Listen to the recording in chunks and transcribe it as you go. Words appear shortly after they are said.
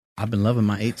I've been loving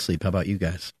my 8 sleep. How about you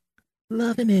guys?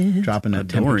 Loving it. Dropping that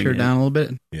temperature down a little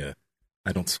bit? Yeah.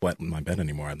 I don't sweat in my bed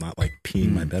anymore. I'm not like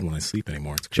peeing my bed when I sleep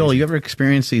anymore. It's crazy. Joel, you ever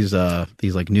experienced these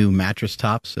like new mattress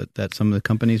tops that some of the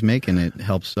companies make, and it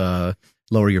helps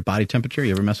lower your body temperature?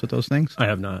 You ever mess with those things? I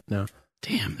have not, no.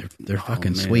 Damn, they're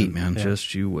fucking sweet, man. Yeah.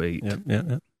 Just you wait.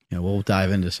 Yeah. Yeah, we'll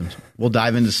dive into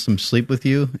some sleep with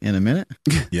you in a minute.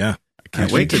 Yeah. I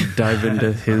can't wait to dive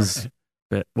into his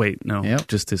bed. Wait, no, Yep.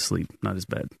 just his sleep, not his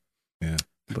bed. Yeah.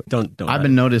 But don't. I've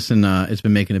been noticing it's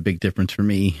been making a big difference for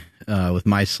me with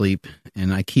my sleep,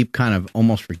 and I keep kind of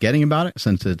almost forgetting about it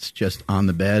since it's just on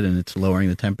the bed and it's lowering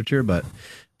the temperature. But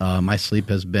my sleep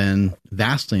has been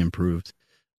vastly improved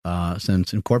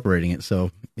since incorporating it.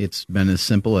 So it's been as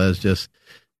simple as just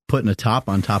putting a top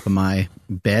on top of my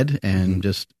bed and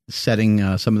just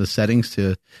setting some of the settings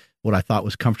to what I thought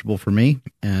was comfortable for me,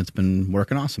 and it's been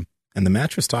working awesome. And the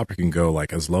mattress topper can go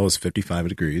like as low as 55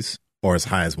 degrees or as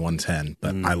high as 110,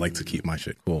 but I like to keep my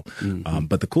shit cool.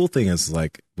 But the cool thing is,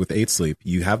 like with 8 Sleep,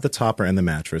 you have the topper and the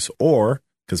mattress, or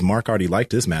because Mark already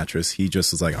liked his mattress, he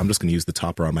just was like, I'm just going to use the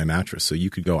topper on my mattress. So you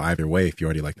could go either way if you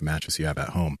already like the mattress you have at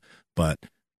home. But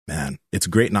man, it's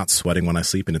great not sweating when I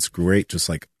sleep, and it's great just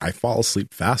like I fall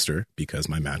asleep faster because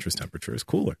my mattress temperature is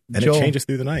cooler, and Joel, it changes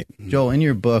through the night. Joel, in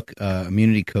your book,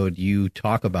 Immunity Code, you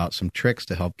talk about some tricks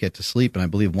to help get to sleep, and I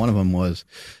believe one of them was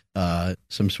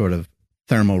some sort of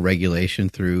thermal regulation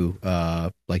through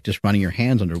like just running your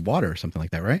hands under water or something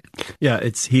like that, right? Yeah,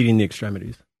 it's heating the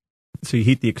extremities. So you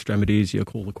heat the extremities, you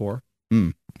cool the core.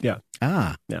 Yeah.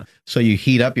 Yeah. So you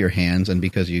heat up your hands, and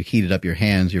because you heated up your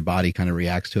hands, your body kind of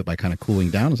reacts to it by kind of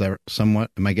cooling down. Is that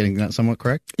somewhat? Am I getting that somewhat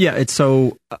correct? Yeah. It's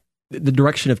so the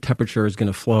direction of temperature is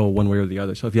going to flow one way or the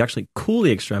other. So if you actually cool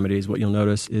the extremities, what you'll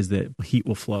notice is that heat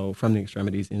will flow from the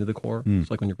extremities into the core.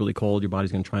 It's like when you're really cold, your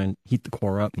body's going to try and heat the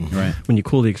core up. Right. When you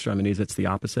cool the extremities, it's the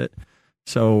opposite.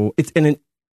 So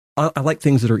I like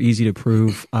things that are easy to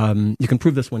prove. You can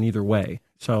prove this one either way.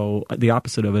 So the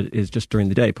opposite of it is just during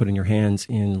the day, putting your hands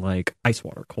in like ice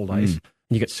water, cold ice, and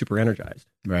you get super energized.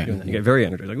 Right. You get very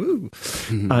energized, like, woo.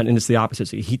 And it's the opposite.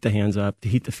 So you heat the hands up, to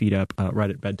heat the feet up right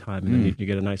at bedtime, and then you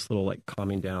get a nice little like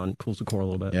calming down, cools the core a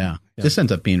little bit. Yeah. This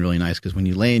ends up being really nice because when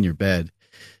you lay in your bed,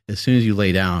 as soon as you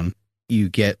lay down, you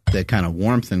get the kind of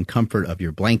warmth and comfort of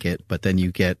your blanket, but then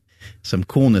you get some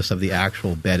coolness of the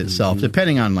actual bed itself,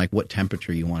 depending on like what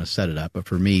temperature you want to set it up. But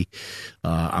for me,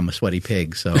 I'm a sweaty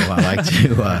pig, so I like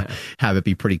to have it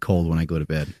be pretty cold when I go to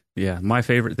bed. Yeah, my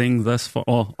favorite thing thus far,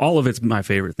 well, all of it's my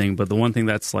favorite thing, but the one thing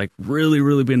that's like really,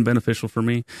 really been beneficial for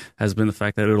me has been the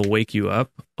fact that it'll wake you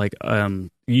up. Like,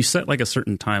 you set like a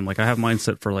certain time, like I have mine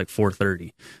set for like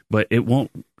 4:30, but it won't,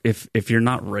 if you're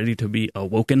not ready to be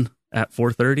awoken at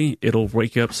 4:30, it'll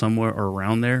wake you up somewhere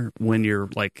around there when your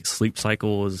like sleep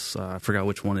cycle is, I forgot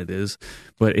which one it is,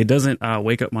 but it doesn't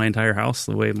wake up my entire house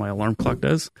the way my alarm clock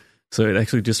does. So it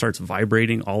actually just starts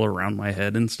vibrating all around my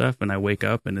head and stuff. And I wake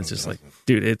up and it's just like,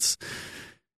 dude, it's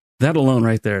that alone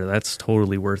right there. That's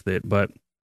totally worth it. But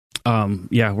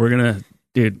yeah,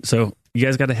 so you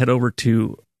guys got to head over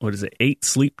to,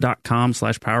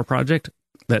 8sleep.com/power project.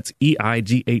 That's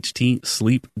EIGHT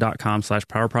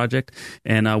sleep.com/power project.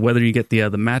 And whether you get the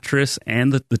mattress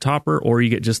and the topper, or you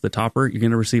get just the topper, you're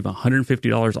going to receive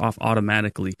 $150 off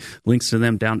automatically. Links to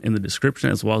them down in the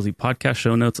description, as well as the podcast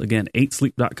show notes. Again,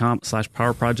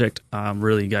 8sleep.com/power project.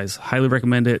 Really, you guys, highly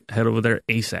recommend it. Head over there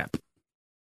ASAP.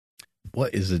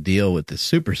 What is the deal with the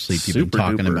super sleep you've been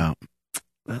talking about?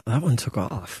 That one took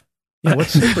off. Yeah,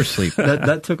 what's super sleep?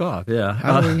 that took off. Yeah.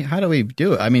 How do we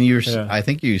do it? I mean, I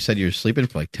think you said you're sleeping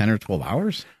for like 10 or 12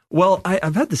 hours. Well,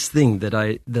 I've had this thing that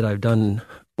I've done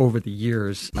over the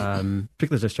years,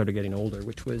 particularly as I started getting older,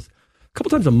 which was a couple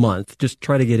times a month, just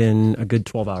try to get in a good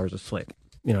 12 hours of sleep.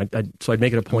 You know, so I'd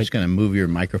make it a point. I'm just going to move your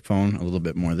microphone a little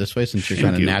bit more this way, since you're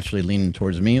kind of naturally leaning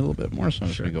towards me a little bit more. So I'm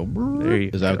just going to go. There you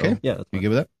Is that okay? Yeah. You good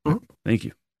with that? Mm-hmm. Thank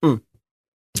you.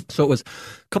 So it was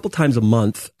a couple times a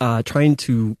month, trying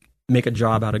to make a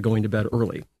job out of going to bed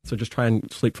early. So just try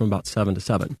and sleep from about 7 to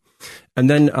 7. And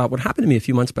then what happened to me a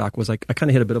few months back was I kind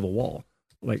of hit a bit of a wall.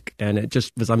 And it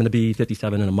just was, I'm going to be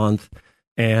 57 in a month.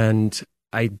 And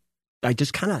I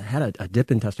just kind of had a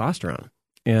dip in testosterone.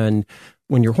 And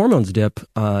when your hormones dip,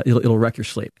 it'll wreck your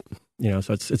sleep. You know,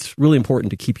 so it's really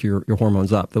important to keep your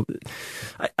hormones up.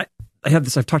 I have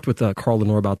this, I've talked with Carl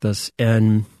Lenore about this,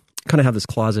 and kind of have this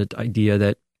closet idea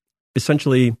that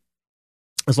essentially,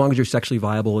 as long as you're sexually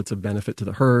viable, it's a benefit to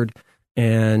the herd.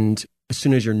 And as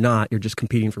soon as you're not, you're just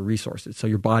competing for resources. So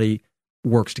your body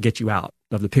works to get you out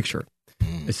of the picture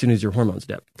as soon as your hormones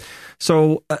dip.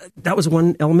 So that was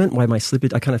one element why my sleep,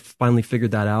 I kind of finally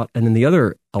figured that out. And then the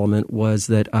other element was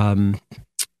that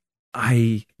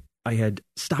I I had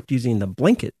stopped using the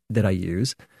blanket that I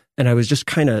use, and I was just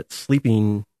kind of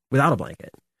sleeping without a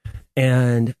blanket,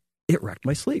 and it wrecked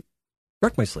my sleep.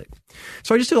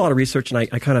 So I just did a lot of research, and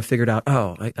I kind of figured out,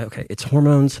 okay, it's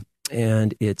hormones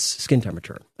and it's skin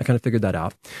temperature. I kind of figured that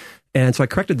out. And so I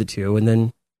corrected the two, and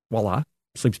then voila,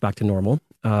 sleep's back to normal.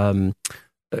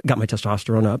 Got my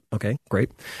testosterone up. Okay, great.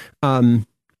 And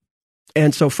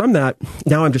so from that,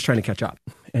 now I'm just trying to catch up.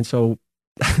 And so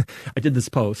I did this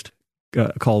post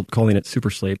calling it super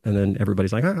sleep, and then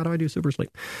everybody's like, how do I do super sleep?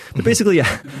 But basically,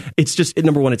 yeah, it's just,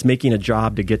 number one, it's making a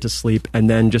job to get to sleep, and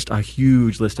then just a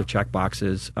huge list of check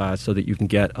boxes so that you can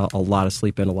get a lot of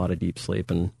sleep in, a lot of deep sleep.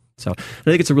 And so I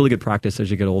think it's a really good practice as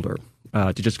you get older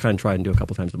to just kind of try and do a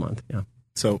couple times a month. Yeah.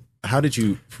 So how did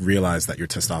you realize that your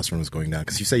testosterone was going down?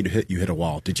 Because you say you hit a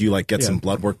wall. Did you like get some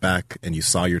blood work back and you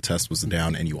saw your test was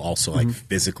down, and you also like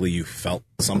physically you felt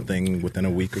something within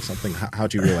a week or something?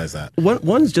 How'd you realize that?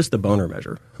 One's just the boner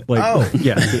measure.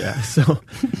 Yeah. So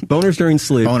boners during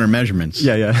sleep. Boner measurements.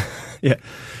 Yeah.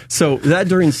 So that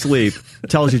during sleep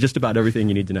tells you just about everything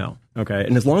you need to know. Okay.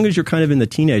 And as long as you're kind of in the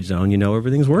teenage zone, you know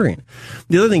everything's working.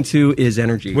 The other thing too is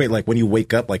energy. Wait, like when you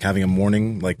wake up, like having a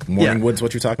morning wood's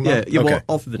what you're talking about? Yeah. Okay. Well,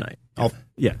 all through the night.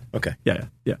 Yeah. Okay. Yeah.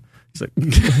 It's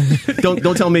like,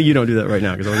 don't tell me you don't do that right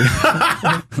now.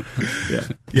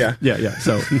 Yeah.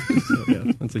 So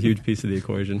yeah, that's a huge piece of the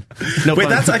equation.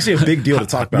 That's actually a big deal to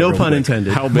talk about. No pun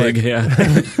intended. How big?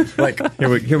 Like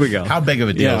here we go. How big of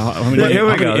a deal? Yeah, here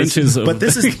we go. But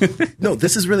this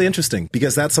is really interesting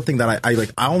because that's something that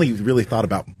I only really thought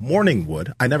about morning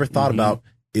wood. I never thought about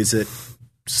is it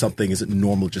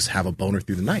normal to just have a boner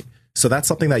through the night? So that's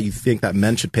something that you think that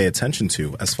men should pay attention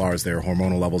to as far as their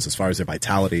hormonal levels, as far as their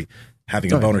vitality,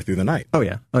 having a boner through the night. Oh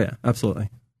yeah, absolutely.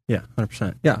 Yeah,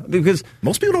 100%. Yeah, because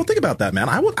most people don't think about that, man.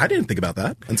 I didn't think about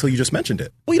that until you just mentioned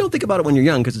it. Well, you don't think about it when you're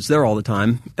young because it's there all the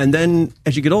time, and then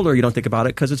as you get older, you don't think about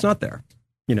it because it's not there.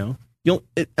 You know, you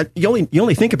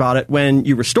only think about it when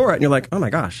you restore it, and you're like, oh my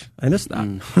gosh, I missed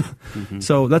that.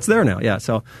 So that's there now. Yeah,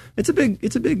 so it's a big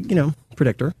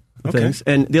predictor of things.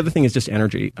 And the other thing is just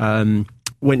energy.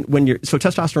 When you're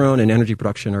testosterone and energy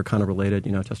production are kind of related.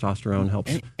 You know, testosterone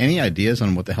helps. Any ideas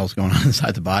on what the hell's going on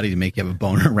inside the body to make you have a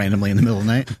boner randomly in the middle of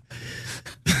the night?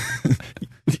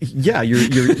 Yeah,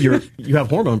 you have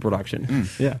hormone production.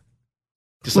 Yeah,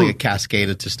 just like a cascade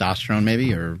of testosterone,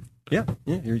 maybe, or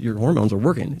your hormones are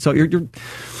working. So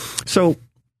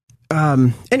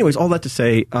anyways, all that to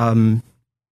say,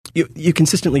 you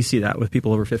consistently see that with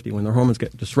people over 50 when their hormones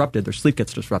get disrupted, their sleep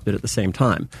gets disrupted at the same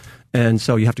time, and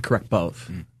so you have to correct both.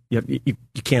 You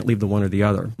can't leave the one or the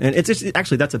other, and it's just,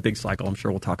 actually that's a big cycle. I'm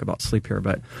sure we'll talk about sleep here,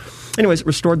 but anyways,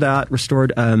 restored,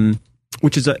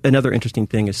 which is another interesting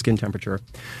thing is skin temperature.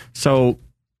 So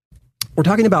we're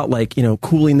talking about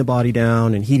cooling the body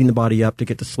down and heating the body up to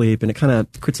get to sleep, and it kind of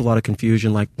creates a lot of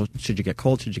confusion. Like, well, should you get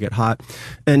cold? Should you get hot?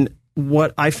 And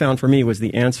what I found for me was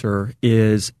the answer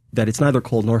is that it's neither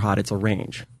cold nor hot. It's a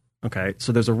range. Okay,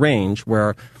 so there's a range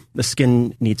where the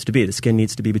skin needs to be. The skin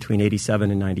needs to be between 87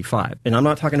 and 95. And I'm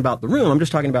not talking about the room. I'm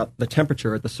just talking about the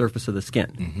temperature at the surface of the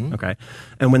skin. Okay,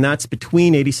 and when that's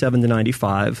between 87 to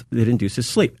 95, it induces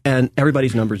sleep. And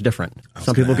everybody's number is different.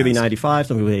 Some people give me 95,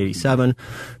 some people 87.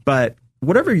 But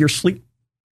whatever your sleep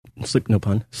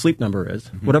number is,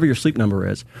 whatever your sleep number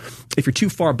is, if you're too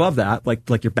far above that,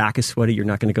 like your back is sweaty, you're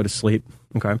not going to go to sleep.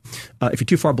 Okay. If you're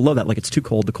too far below that, like it's too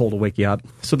cold, the cold will wake you up.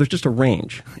 So there's just a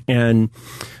range. And,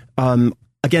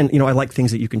 again, I like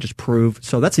things that you can just prove.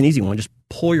 So that's an easy one. Just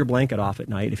pull your blanket off at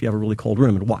night if you have a really cold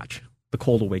room and watch. The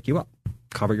cold will wake you up.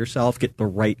 Cover yourself, get the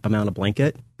right amount of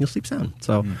blanket, you'll sleep sound.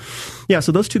 So,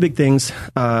 so those two big things,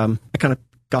 I kind of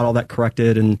got all that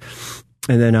corrected, and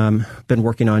then been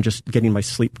working on just getting my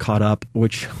sleep caught up,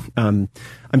 which I'm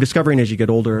discovering as you get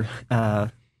older.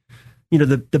 The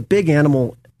big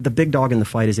animal, the big dog in the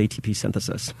fight is ATP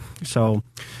synthesis. So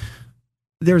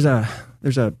there's a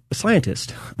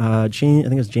scientist, I think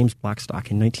it was James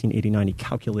Blackstock in 1989. He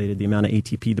calculated the amount of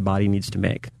ATP the body needs to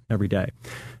make every day.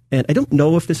 And I don't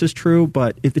know if this is true,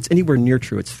 but if it's anywhere near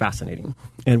true, it's fascinating.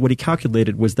 And what he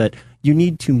calculated was that you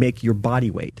need to make your body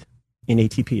weight in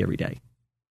ATP every day.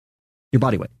 Your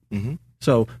body weight.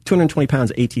 So 220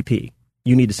 pounds of ATP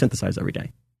you need to synthesize every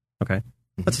day. Okay?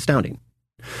 That's astounding.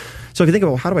 So if you think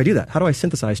about, how do I do that? How do I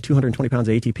synthesize 220 pounds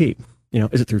of ATP?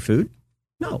 Is it through food?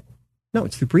 No,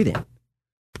 it's through breathing.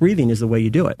 Breathing is the way you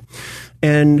do it.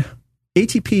 And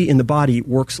ATP in the body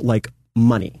works like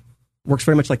money. Works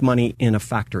very much like money in a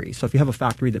factory. So if you have a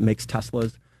factory that makes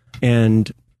Teslas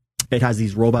and it has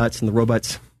these robots, and the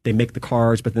robots, they make the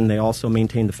cars, but then they also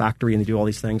maintain the factory and they do all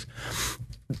these things.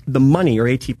 the money, or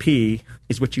ATP,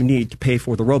 is what you need to pay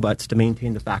for the robots to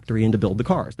maintain the factory and to build the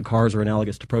cars. The cars are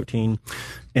analogous to protein,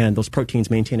 and those proteins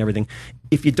maintain everything.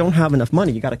 If you don't have enough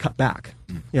money, you got to cut back.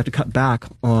 You have to cut back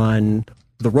on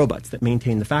the robots that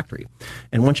maintain the factory.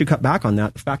 And once you cut back on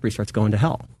that, the factory starts going to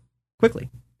hell quickly.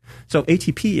 So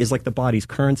ATP is like the body's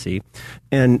currency.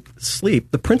 And sleep,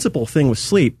 the principal thing with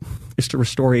sleep is to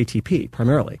restore ATP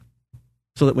primarily,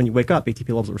 so that when you wake up, ATP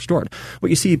levels are restored. What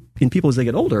you see in people as they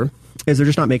get older is they're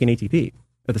just not making ATP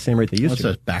at the same rate they used to.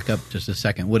 Let's back up just a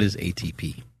second. What is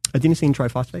ATP? Adenosine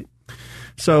triphosphate.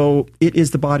 So it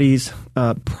is the body's,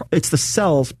 it's the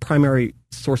cell's primary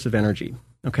source of energy.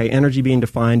 Okay, energy being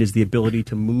defined as the ability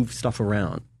to move stuff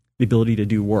around, the ability to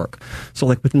do work. So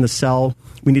like within the cell,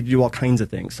 we need to do all kinds of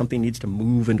things. Something needs to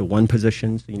move into one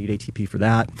position, so you need ATP for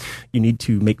that. You need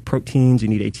to make proteins, you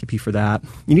need ATP for that.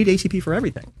 You need ATP for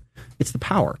everything. It's the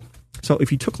power. So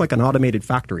if you took like an automated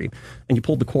factory and you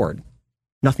pulled the cord,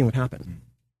 nothing would happen.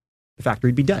 The factory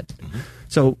would be dead.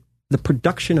 So the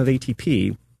production of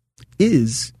ATP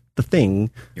is the thing.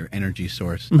 Your energy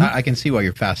source. I can see why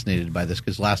you're fascinated by this,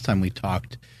 because last time we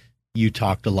talked, you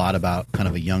talked a lot about kind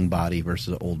of a young body versus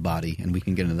an old body, and we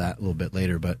can get into that a little bit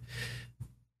later. But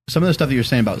some of the stuff that you're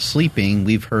saying about sleeping,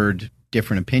 we've heard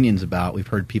different opinions about. We've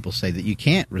heard people say that you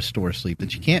can't restore sleep,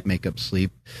 that you can't make up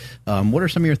sleep. What are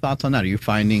some of your thoughts on that? Are you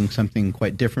finding something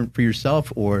quite different for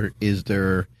yourself, or is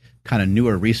there kind of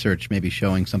newer research maybe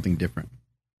showing something different?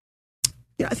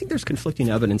 Yeah, I think there's conflicting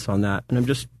evidence on that, and I'm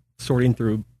just sorting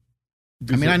through.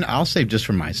 I mean, I'll say just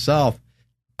for myself,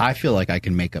 I feel like I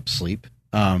can make up sleep.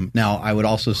 Now, I would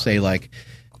also say, like,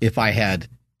 if I had,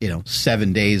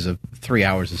 7 days of 3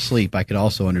 hours of sleep, I could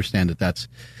also understand that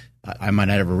I might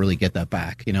not ever really get that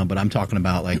back, but I'm talking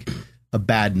about like a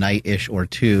bad night-ish or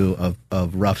two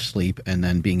of rough sleep, and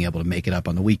then being able to make it up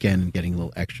on the weekend and getting a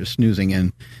little extra snoozing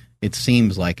in. It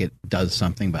seems like it does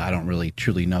something, but I don't really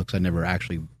truly know, because I never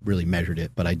actually really measured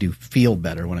it, but I do feel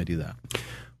better when I do that.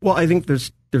 Well, I think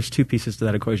there's two pieces to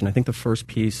that equation. I think the first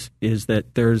piece is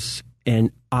that there's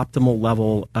an optimal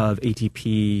level of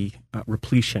ATP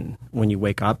repletion when you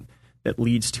wake up that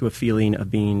leads to a feeling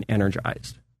of being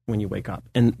energized when you wake up.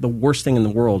 And the worst thing in the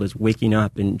world is waking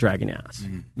up and dragging ass.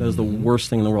 That is the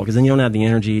worst thing in the world, because then you don't have the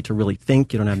energy to really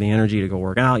think. You don't have the energy to go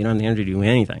work out. You don't have the energy to do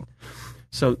anything.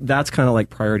 So that's kind of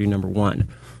like priority number one.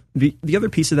 The other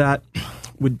piece of that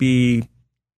would be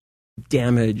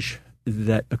damage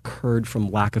that occurred from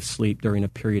lack of sleep during a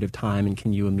period of time, and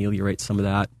can you ameliorate some of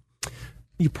that?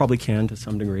 You probably can to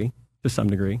some degree.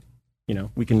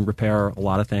 We can repair a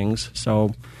lot of things.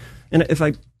 So, and if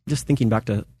I just thinking back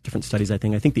to different studies, I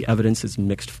think the evidence is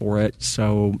mixed for it.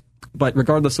 So, but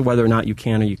regardless of whether or not you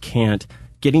can or you can't,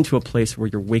 getting to a place where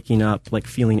you're waking up like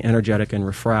feeling energetic and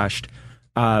refreshed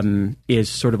is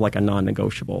sort of like a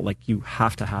non-negotiable. Like you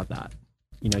have to have that.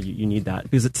 You need that,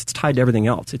 because it's tied to everything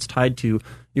else. It's tied to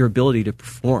your ability to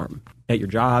perform at your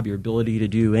job, your ability to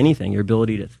do anything, your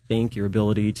ability to think, your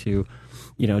ability to,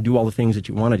 do all the things that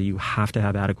you want to do. You have to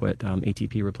have adequate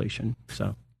ATP repletion.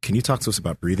 So. Can you talk to us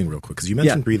about breathing real quick? Because you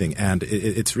mentioned breathing, and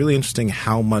it's really interesting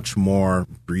how much more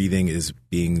breathing is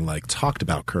being talked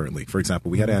about currently. For example,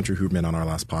 we had Andrew Huberman on our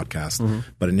last podcast,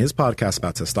 but in his podcast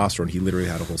about testosterone, he literally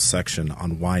had a whole section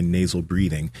on why nasal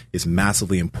breathing is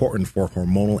massively important for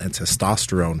hormonal and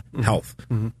testosterone health,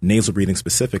 nasal breathing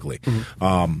specifically.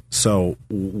 So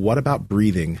what about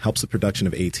breathing helps the production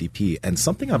of ATP? And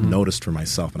something I've noticed for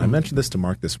myself, and I mentioned this to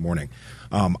Mark this morning,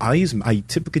 I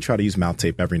typically try to use mouth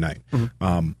tape every night.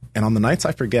 And on the nights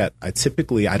I forget, I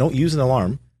don't use an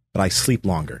alarm, but I sleep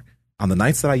longer. On the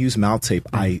nights that I use mouth tape,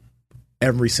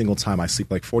 every single time I sleep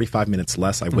like 45 minutes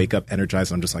less. I wake up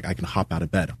energized. I'm just like, I can hop out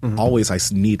of bed. Always I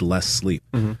need less sleep.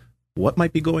 What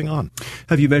might be going on?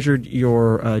 Have you measured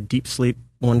your deep sleep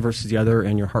one versus the other,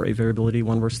 and your heart rate variability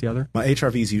one versus the other? My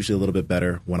HRV is usually a little bit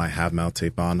better when I have mouth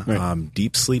tape on. Right.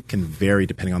 Deep sleep can vary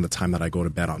depending on the time that I go to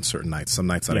bed on certain nights. Some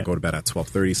nights that I go to bed at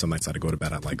 12:30, some nights that I go to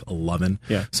bed at like 11.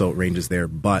 Yeah. So it ranges there.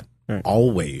 But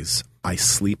always I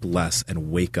sleep less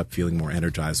and wake up feeling more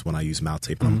energized when I use mouth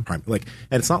tape on prime. And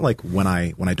it's not like when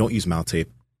I don't use mouth tape,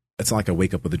 it's not like I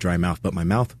wake up with a dry mouth, but my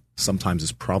mouth sometimes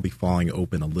is probably falling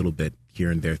open a little bit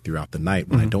here and there throughout the night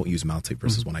when I don't use mouth tape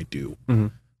versus when I do.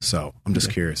 So I'm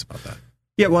just curious about that.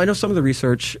 Yeah, well, I know some of the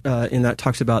research in that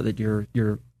talks about that you're,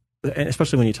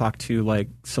 especially when you talk to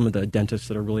some of the dentists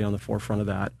that are really on the forefront of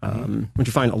that, which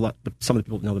you find some of the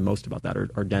people that know the most about that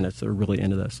are dentists that are really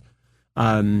into this.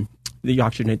 You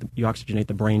oxygenate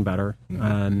the brain better.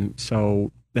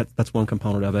 So that's one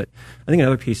component of it. I think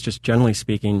another piece, just generally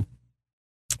speaking,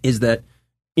 is that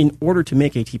in order to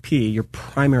make ATP, your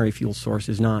primary fuel source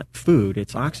is not food,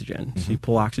 it's oxygen. Mm-hmm. So you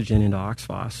pull oxygen into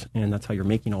oxphos, and that's how you're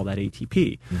making all that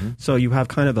ATP. Mm-hmm. So you have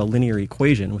kind of a linear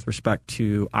equation with respect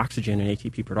to oxygen and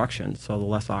ATP production. So the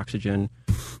less oxygen,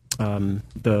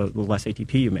 the less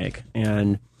ATP you make.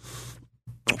 And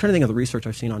I'm trying to think of the research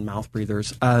I've seen on mouth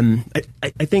breathers. I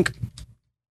think,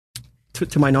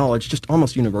 to my knowledge, just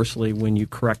almost universally, when you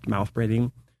correct mouth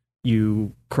breathing,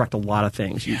 you correct a lot of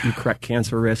things. You correct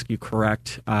cancer risk. You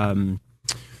correct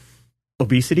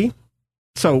obesity.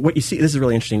 So what you see, this is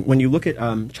really interesting. When you look at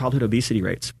childhood obesity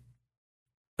rates,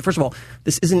 first of all,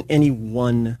 this isn't any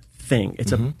one thing.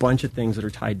 It's mm-hmm. a bunch of things that are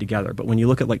tied together. But when you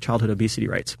look at like childhood obesity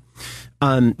rates,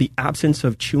 the absence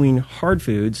of chewing hard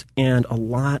foods and a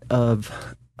lot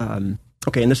of,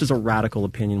 okay, and this is a radical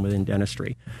opinion within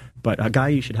dentistry, but a guy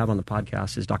you should have on the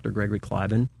podcast is Dr. Gregory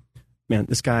Cliven. Man,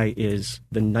 this guy is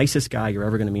the nicest guy you're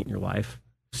ever going to meet in your life.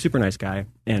 Super nice guy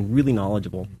and really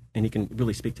knowledgeable. And he can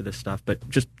really speak to this stuff. But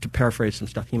just to paraphrase some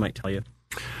stuff he might tell you,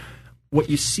 what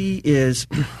you see is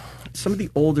some of the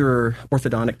older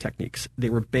orthodontic techniques, they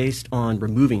were based on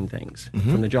removing things mm-hmm.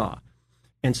 from the jaw.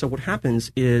 And so what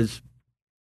happens is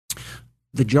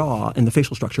the jaw and the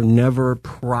facial structure never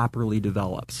properly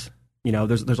develops. You know,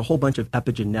 there's a whole bunch of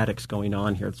epigenetics going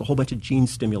on here. There's a whole bunch of gene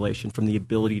stimulation from the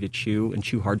ability to chew and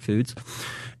chew hard foods.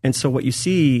 And so what you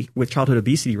see with childhood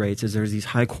obesity rates is there's these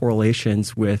high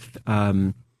correlations with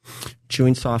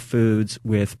chewing soft foods,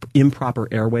 with improper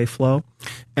airway flow.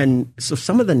 And so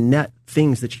some of the net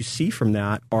things that you see from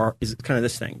that is kind of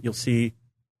this thing. You'll see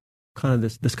kind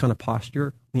of this kind of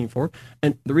posture leaning forward.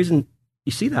 And the reason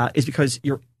you see that is because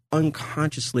you're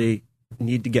unconsciously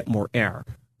need to get more air.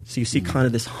 So you see kind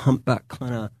of this humpback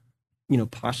kind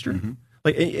of, posture. Mm-hmm.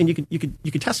 Like, and you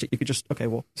could test it. You could just,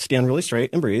 stand really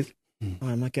straight and breathe. Mm-hmm. Oh,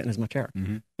 I'm not getting as much air.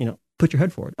 Mm-hmm. Put your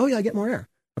head forward. Oh yeah, I get more air.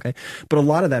 Okay. But a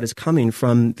lot of that is coming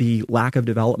from the lack of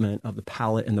development of the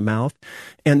palate and the mouth.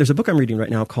 And there's a book I'm reading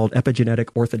right now called Epigenetic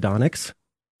Orthodontics.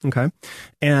 Okay.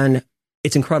 And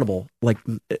it's incredible. Like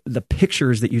the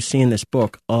pictures that you see in this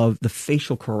book of the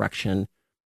facial correction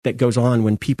that goes on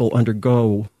when people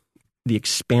undergo the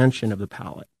expansion of the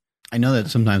palate. I know that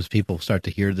sometimes people start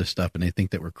to hear this stuff and they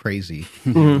think that we're crazy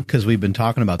because we've been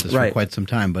talking about this for quite some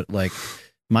time. But like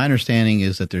my understanding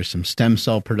is that there's some stem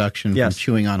cell production from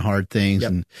chewing on hard things,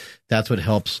 and that's what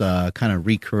helps kind of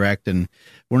recorrect. And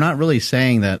we're not really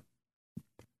saying that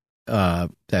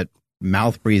that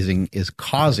mouth breathing is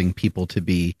causing people to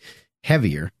be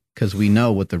heavier, because we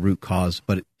know what the root cause.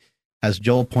 But as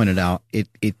Joel pointed out,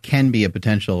 it can be a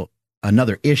potential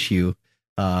another issue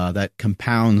that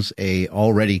compounds a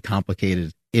already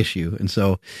complicated issue. And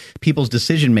so people's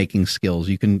decision-making skills,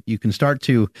 you can start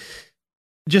to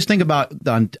just think about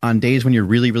on days when you're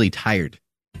really, really tired,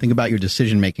 think about your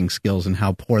decision-making skills and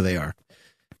how poor they are.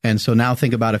 And so now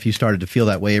think about if you started to feel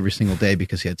that way every single day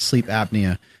because you had sleep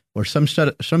apnea or some sort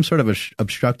of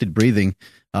obstructed breathing,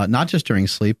 not just during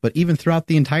sleep, but even throughout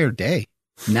the entire day.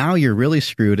 Now you're really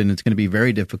screwed, and it's going to be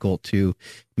very difficult to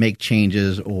make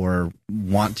changes or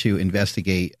want to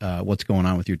investigate what's going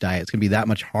on with your diet. It's going to be that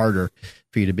much harder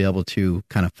for you to be able to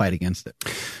kind of fight against it.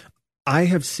 I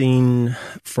have seen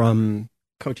from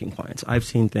coaching clients, I've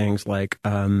seen things like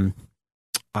I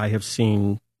have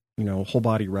seen, whole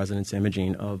body resonance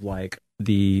imaging of like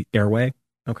the airway.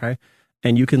 Okay.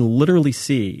 And you can literally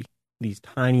see these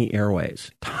tiny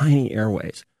airways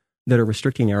that are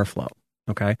restricting airflow.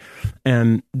 Okay.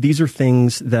 And these are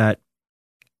things that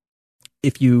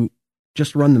if you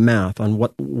just run the math on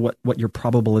what your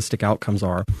probabilistic outcomes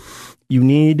are, you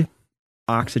need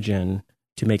oxygen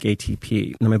to make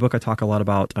ATP. In my book, I talk a lot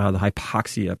about the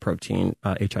hypoxia protein,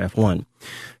 HIF1.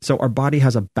 So our body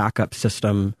has a backup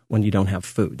system when you don't have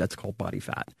food. That's called body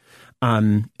fat.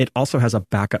 It also has a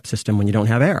backup system when you don't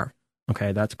have air.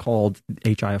 Okay. That's called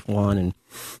HIF1. And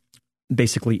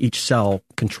basically each cell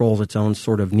controls its own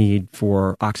sort of need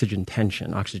for oxygen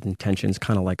tension. Oxygen tension is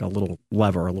kind of like a little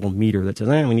lever, a little meter that says,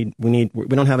 we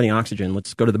don't have any oxygen.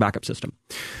 Let's go to the backup system.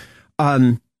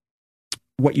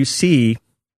 What you see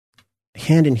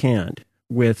hand in hand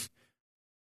with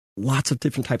lots of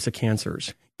different types of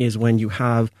cancers is when you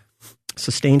have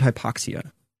sustained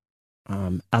hypoxia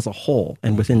as a whole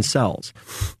and within cells,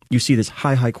 you see this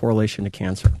high correlation to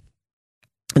cancer.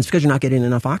 And it's because you're not getting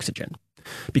enough oxygen,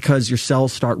 because your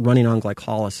cells start running on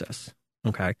glycolysis.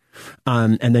 Okay.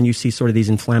 And then you see sort of these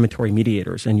inflammatory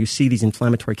mediators, and you see these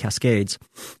inflammatory cascades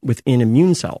within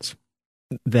immune cells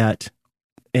that,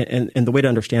 and the way to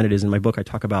understand it is in my book, I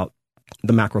talk about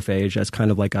the macrophage as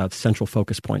kind of like a central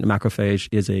focus point. The macrophage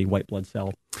is a white blood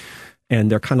cell,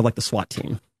 and they're kind of like the SWAT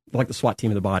team. They're like the SWAT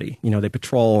team of the body. They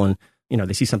patrol and,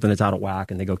 they see something that's out of whack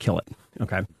and they go kill it.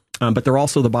 Okay. but they're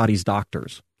also the body's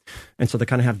doctors. And so they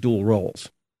kind of have dual roles.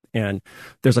 And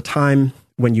there's a time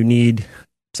when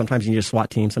sometimes you need a SWAT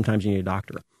team, sometimes you need a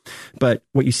doctor. But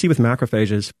what you see with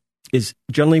macrophages is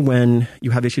generally when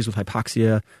you have issues with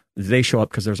hypoxia, they show up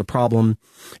because there's a problem,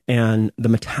 and the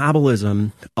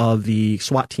metabolism of the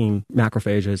SWAT team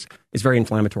macrophages is very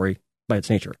inflammatory by its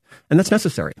nature. And that's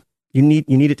necessary. You need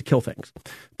it to kill things.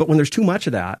 But when there's too much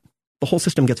of that, the whole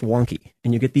system gets wonky,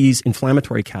 and you get these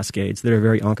inflammatory cascades that are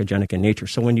very oncogenic in nature.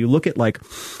 So when you look at like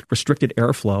restricted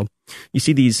airflow, you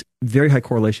see these very high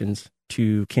correlations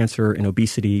to cancer and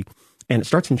obesity, and it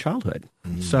starts in childhood.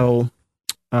 So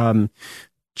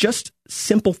just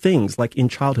simple things like in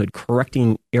childhood,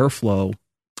 correcting airflow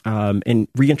and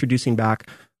reintroducing back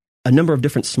a number of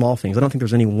different small things. I don't think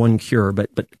there's any one cure, but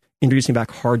introducing back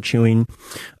hard chewing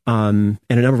and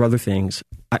a number of other things,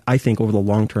 I think over the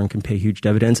long term can pay huge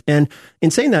dividends. And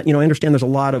in saying that, I understand there's a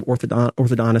lot of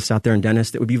orthodontists out there and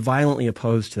dentists that would be violently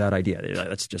opposed to that idea.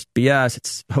 That's just BS.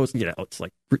 It's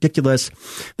like ridiculous.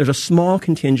 There's a small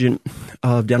contingent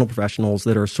of dental professionals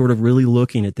that are sort of really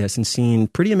looking at this and seeing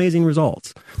pretty amazing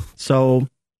results. So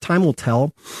time will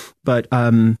tell. But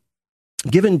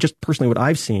given just personally what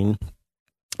I've seen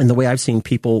and the way I've seen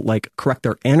people like correct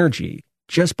their energy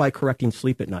just by correcting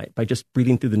sleep at night, by just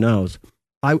breathing through the nose,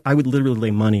 I would literally lay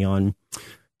money on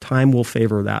time will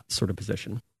favor that sort of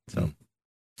position. So,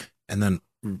 and then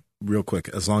real quick,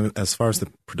 as far as the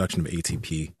production of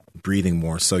ATP, breathing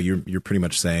more. So you're pretty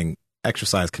much saying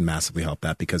exercise can massively help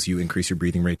that because you increase your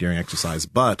breathing rate during exercise,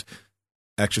 but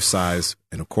exercise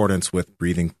in accordance with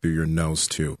breathing through your nose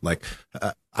too. Like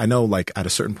I know, like at a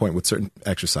certain point with certain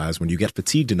exercise, when you get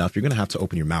fatigued enough, you're going to have to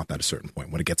open your mouth at a certain point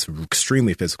when it gets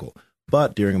extremely physical.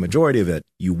 But during a majority of it,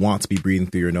 you want to be breathing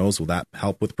through your nose. Will that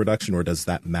help with production, or does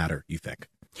that matter, you think?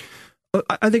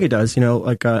 I think it does.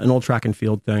 Like an old track and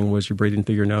field thing was you're breathing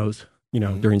through your nose,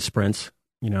 during sprints,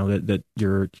 that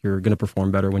you're going to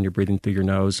perform better when you're breathing through your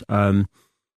nose. Top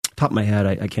of my head,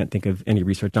 I can't think of any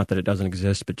research, not that it doesn't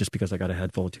exist, but just because I got a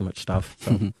head full of too much stuff.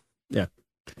 So, yeah.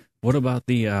 What about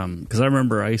the, because I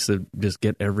remember I used to just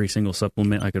get every single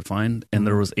supplement I could find, and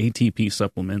there was ATP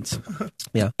supplements.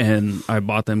 Yeah. And I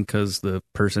bought them because the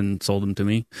person sold them to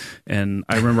me. And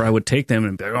I remember I would take them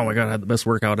and be like, oh my God, I had the best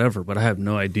workout ever, but I have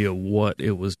no idea what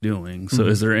it was doing. So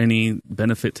is there any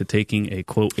benefit to taking a,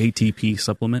 quote, ATP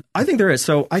supplement? I think there is.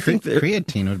 So I think that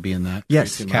creatine would be in that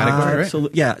category, right?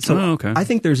 Absolutely. Yeah. So okay. I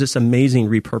think there's this amazing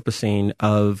repurposing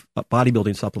of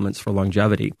bodybuilding supplements for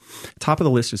longevity. Top of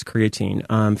the list is creatine.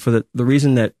 For the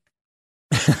reason that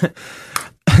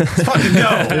Let's fucking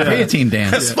go. Creatine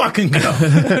dance. Let's fucking go.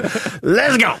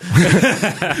 let's go.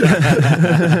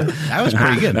 That was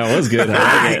pretty good. That was good.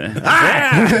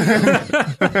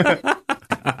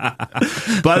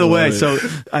 By the way, so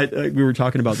we were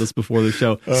talking about this before the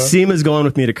show. Seema's going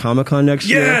with me to Comic-Con next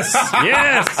year.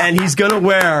 Yes. And he's going to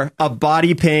wear a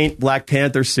body paint Black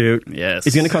Panther suit. Yes.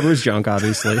 He's going to cover his junk,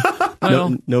 obviously.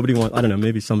 Well, nobody wants, I don't know,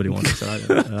 maybe somebody wants it.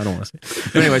 I don't want to say.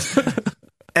 But anyways,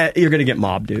 you're going to get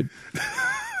mobbed, dude.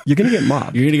 You're going to get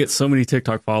mobbed. You're going to get so many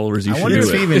TikTok followers. You I should wonder do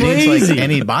if he it. even needs like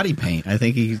any body paint. I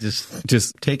think he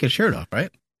just take his shirt off,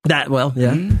 right? Yeah.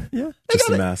 Yeah. Just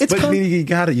a mess. But I mean, you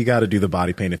got to do the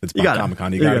body paint if it's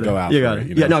Comic-Con. You got to go out. You for got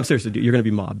it, it. Yeah, no, I'm seriously, dude. You're going to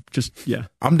be mobbed.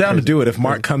 I'm down to do it if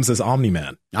Mark comes as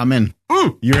Omni-Man. I'm in.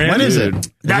 You're in? When is it?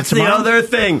 That's the other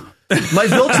thing. My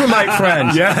Viltrumite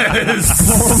friend. Yes.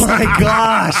 Oh my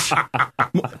gosh.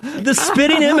 The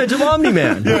spitting image of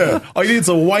Omni-Man. Yeah. All you need is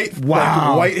a white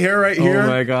hair right here. Oh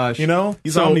my gosh.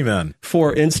 He's Omni-Man.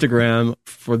 For Instagram,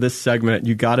 for this segment,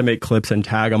 you got to make clips and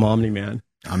tag him Omni-Man.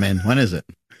 I'm in. When is it?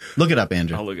 Look it up,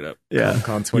 Andrew. I'll look it up. Yeah.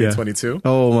 Con 2022. Yeah.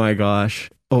 Oh my gosh.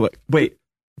 Oh, wait.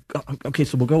 Okay,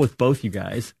 so we'll go with both you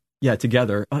guys. Yeah,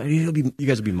 together. You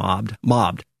guys will be mobbed.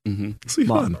 Mm-hmm. This will be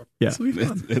fun. Yeah. This will be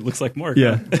fun. It looks like Mark.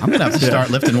 Yeah. I'm going to have to start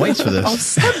lifting weights for this. I've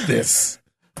said this.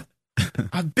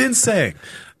 I've been saying.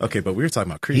 Okay, but we were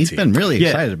talking about creatine. He's been really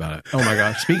excited about it. Oh my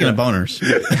gosh. Speaking of boners.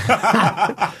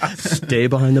 Stay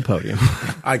behind the podium.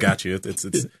 I got you. It's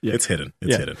hidden. It's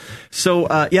hidden. So,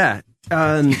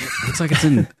 Looks like it's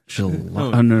in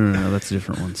July. Oh, no. That's a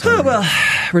different one. Sorry. well,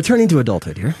 returning to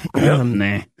adulthood here.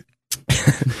 Nah.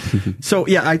 So,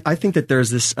 yeah, I think that there's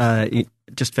this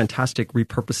just fantastic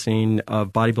repurposing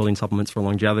of bodybuilding supplements for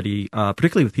longevity,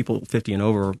 particularly with people 50 and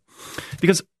over.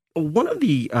 Because one of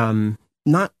the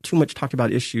not too much talked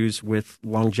about issues with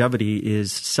longevity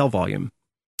is cell volume,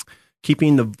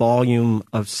 keeping the volume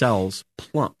of cells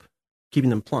plump, keeping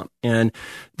them plump. And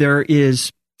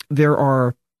there's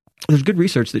good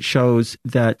research that shows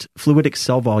that fluidic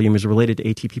cell volume is related to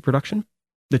ATP production.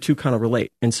 The two kind of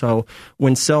relate. And so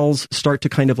when cells start to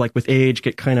kind of like with age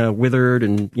get kind of withered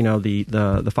and, you know, the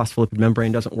phospholipid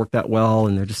membrane doesn't work that well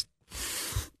and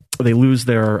they lose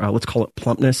their, let's call it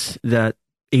plumpness, that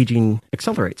aging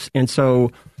accelerates. And so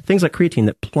things like creatine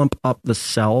that plump up the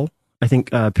cell, I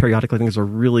think periodically, I think is a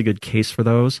really good case for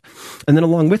those. And then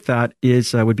along with that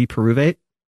would be pyruvate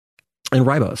and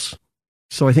ribose.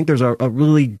 So I think there's a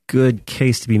really good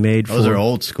case to be made for. Those are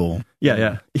old school.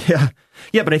 Yeah.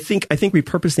 But I think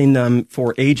repurposing them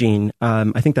for aging,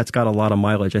 I think that's got a lot of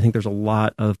mileage. I think there's a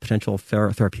lot of potential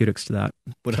therapeutics to that.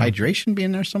 Would hydration be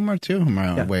in there somewhere too? Am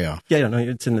I way off? Yeah, no,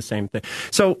 it's in the same thing.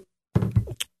 So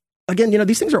again, you know,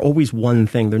 these things are always one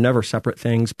thing. They're never separate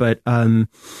things. But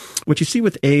what you see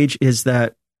with age is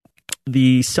that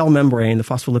the cell membrane, the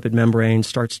phospholipid membrane,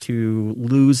 starts to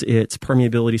lose its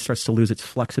permeability, starts to lose its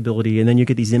flexibility, and then you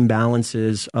get these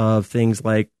imbalances of things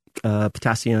like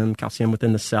potassium, calcium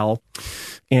within the cell,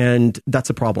 and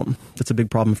that's a problem. That's a big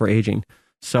problem for aging.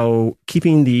 So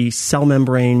keeping the cell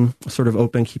membrane sort of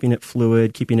open, keeping it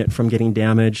fluid, keeping it from getting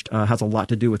damaged has a lot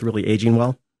to do with really aging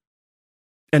well.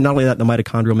 And not only that, the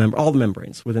mitochondrial all the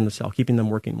membranes within the cell, keeping them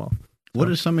working well. What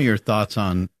are some of your thoughts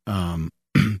on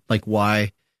like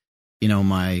why, you know,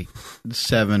 my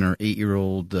 7 or 8 year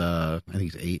old, I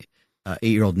think it's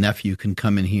 8-year-old nephew can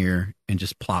come in here and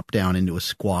just plop down into a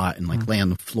squat and like lay on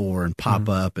the floor and pop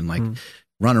up and like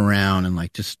run around and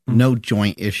like just no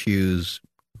joint issues,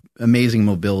 amazing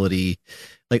mobility.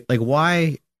 Like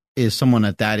why is someone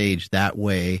at that age that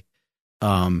way?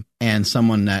 And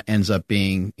someone that ends up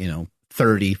being, you know,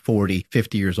 30, 40,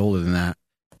 50 years older than that,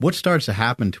 what starts to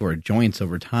happen to our joints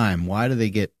over time? Why do they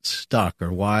get stuck,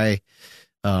 or why,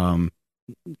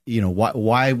 you know,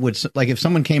 why would, like, if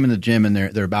someone came in the gym and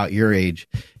they're about your age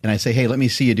and I say, hey, let me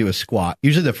see you do a squat.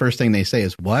 Usually the first thing they say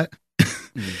is what?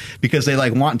 Because they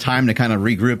like want time to kind of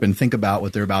regroup and think about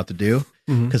what they're about to do,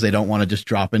 because they don't want to just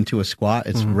drop into a squat.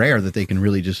 It's rare that they can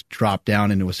really just drop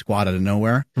down into a squat out of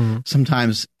nowhere.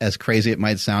 Sometimes, as crazy it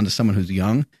might sound to someone who's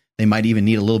young, they might even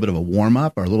need a little bit of a warm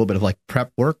up or a little bit of like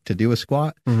prep work to do a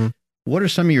squat. What are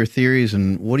some of your theories,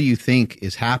 and what do you think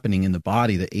is happening in the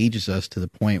body that ages us to the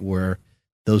point where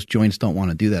those joints don't want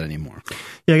to do that anymore?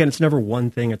 Yeah, again, it's never one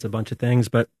thing, it's a bunch of things.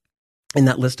 But in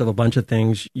that list of a bunch of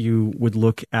things, you would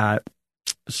look at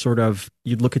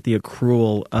you'd look at the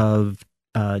accrual of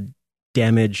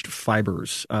damaged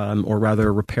fibers, or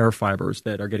rather repair fibers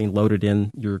that are getting loaded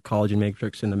in your collagen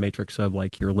matrix, in the matrix of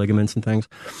like your ligaments and things.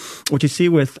 What you see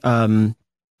with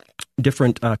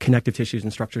different connective tissues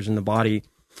and structures in the body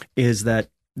is that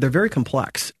they're very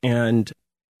complex, and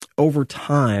over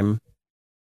time,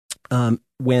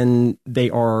 when they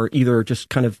are either just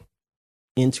kind of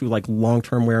into like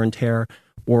long-term wear and tear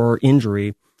or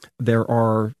injury, there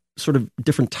are sort of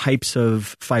different types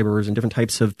of fibers and different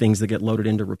types of things that get loaded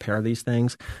in to repair these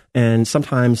things. And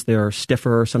sometimes they're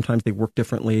stiffer, sometimes they work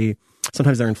differently,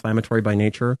 sometimes they're inflammatory by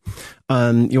nature.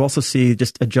 You also see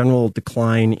just a general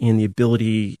decline in the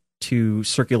ability to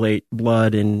circulate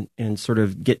blood and sort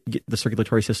of get the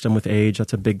circulatory system with age.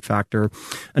 That's a big factor.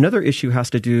 Another issue has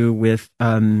to do with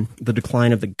the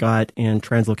decline of the gut and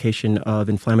translocation of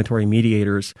inflammatory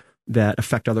mediators that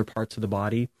affect other parts of the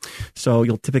body. So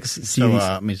you'll typically see. So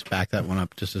let me just back that one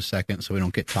up just a second, so we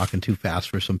don't get talking too fast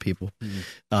for some people.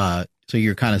 So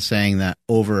you're kind of saying that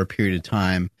over a period of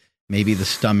time, maybe the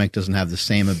stomach doesn't have the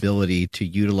same ability to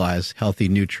utilize healthy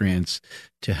nutrients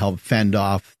to help fend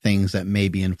off things that may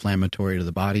be inflammatory to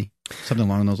the body? Something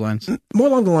along those lines? More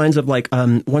along the lines of like,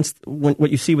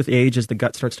 what you see with age is the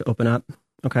gut starts to open up.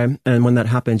 Okay. And when that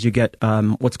happens, you get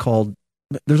what's called,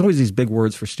 there's always these big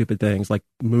words for stupid things like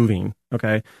moving.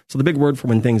 Okay. So the big word for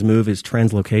when things move is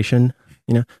translocation.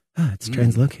 You know, it's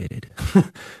translocated.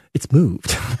 It's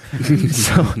moved.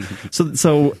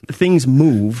 so things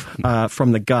move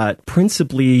from the gut,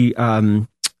 principally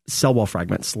cell wall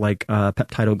fragments like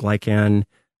peptidoglycan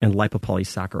and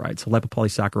lipopolysaccharide. So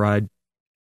lipopolysaccharide,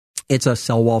 it's a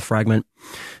cell wall fragment,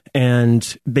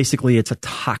 and basically it's a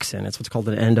toxin. It's what's called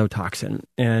an endotoxin.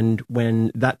 And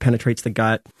when that penetrates the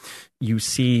gut, you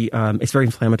see it's very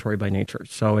inflammatory by nature.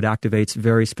 So it activates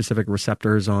very specific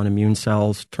receptors on immune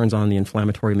cells, turns on the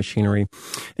inflammatory machinery.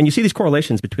 And you see these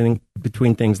correlations between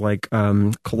things like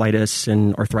colitis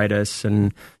and arthritis.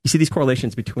 And you see these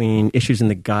correlations between issues in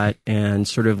the gut and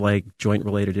sort of like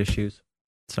joint-related issues.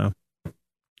 So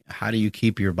how do you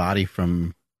keep your body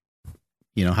from...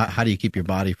 how do you keep your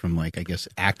body from, like, I guess,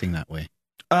 acting that way?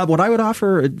 What I would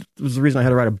offer, it was the reason I had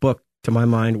to write a book, to my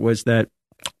mind, was that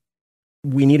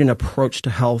we need an approach to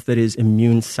health that is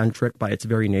immune-centric by its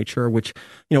very nature, which,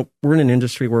 we're in an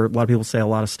industry where a lot of people say a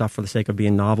lot of stuff for the sake of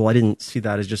being novel. I didn't see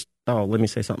that as just, let me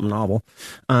say something novel.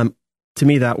 To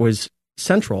me, that was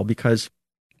central because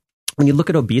when you look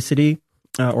at obesity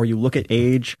or you look at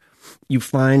age, you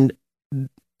find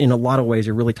in a lot of ways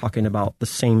you're really talking about the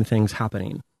same things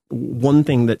happening. One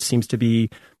thing that seems to be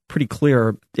pretty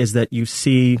clear is that you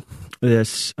see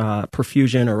this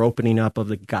perfusion or opening up of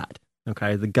the gut.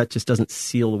 Okay, the gut just doesn't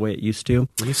seal the way it used to.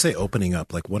 When you say opening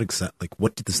up, like what does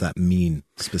that mean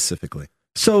specifically?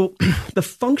 So the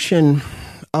function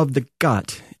of the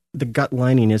gut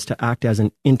lining is to act as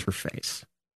an interface.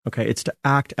 Okay, it's to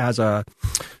act as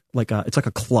it's like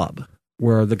a club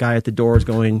where the guy at the door is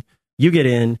going, you get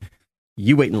in,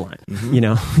 you wait in line.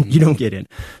 Mm-hmm. You don't get in.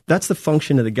 That's the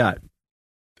function of the gut.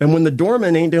 And when the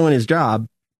doorman ain't doing his job,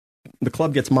 the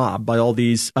club gets mobbed by all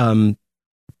these,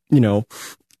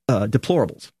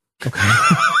 deplorables. Okay.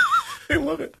 I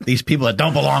love it. These people that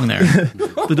don't belong there.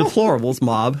 The deplorables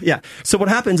mob. Yeah. So what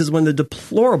happens is when the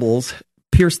deplorables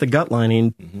pierce the gut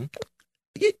lining, mm-hmm.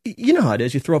 you know how it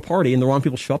is. You throw a party and the wrong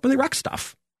people show up and they wreck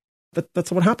stuff.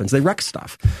 That's what happens. They wreck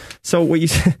stuff. So what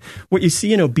you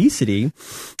see in obesity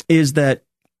is that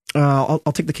I'll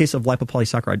take the case of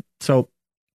lipopolysaccharide. So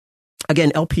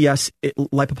again, LPS,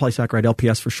 lipopolysaccharide,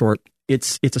 LPS for short,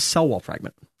 it's a cell wall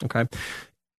fragment. Okay.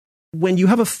 When you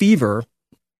have a fever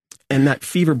and that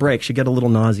fever breaks, you get a little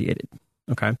nauseated.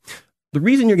 Okay. The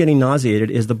reason you're getting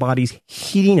nauseated is the body's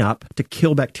heating up to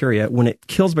kill bacteria. When it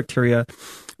kills bacteria,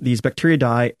 these bacteria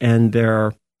die and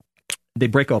they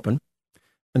break open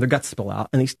and their guts spill out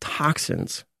and these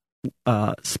toxins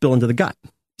spill into the gut.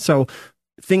 So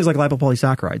things like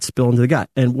lipopolysaccharides spill into the gut.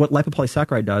 And what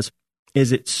lipopolysaccharide does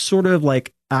is it sort of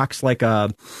like acts like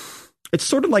it's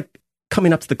sort of like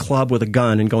coming up to the club with a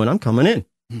gun and going, I'm coming in.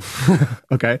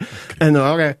 Okay. And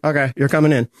okay, you're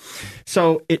coming in.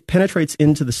 So it penetrates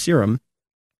into the serum.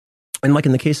 And like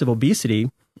in the case of obesity,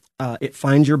 it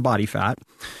finds your body fat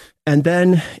and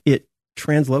then it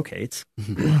translocates,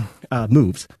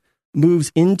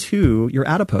 moves into your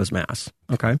adipose mass.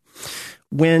 Okay.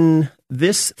 When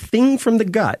this thing from the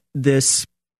gut, this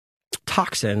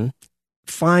toxin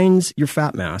finds your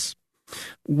fat mass,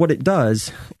 what it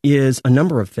does is a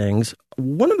number of things.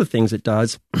 One of the things it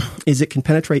does is it can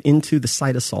penetrate into the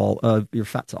cytosol of your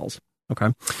fat cells.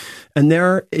 Okay. And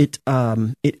there it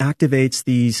activates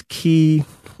these key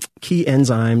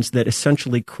enzymes that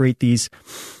essentially create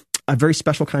a very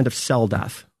special kind of cell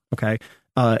death. Okay.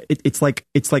 It's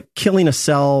like killing a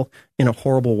cell in a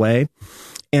horrible way.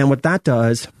 And what that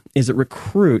does is it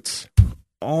recruits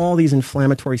all these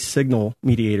inflammatory signal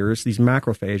mediators, these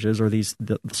macrophages or the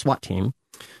SWAT team,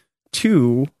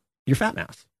 to your fat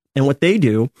mass. And what they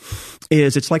do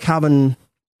is it's like having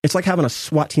a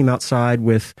SWAT team outside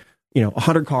with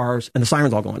 100 cars and the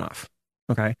sirens all going off.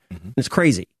 Okay, mm-hmm. It's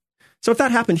crazy. So if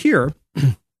that happened here,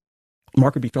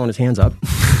 Mark would be throwing his hands up.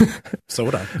 So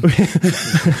would I.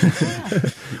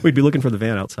 We'd be looking for the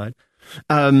van outside.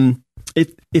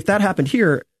 If that happened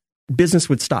here, business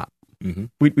would stop.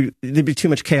 Mm-hmm. There'd be too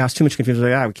much chaos, too much confusion.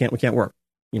 Like, we can't work.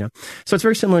 So it's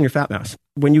very similar in your fat mass.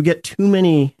 When you get too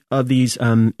many of these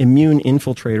immune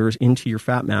infiltrators into your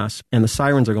fat mass and the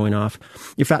sirens are going off,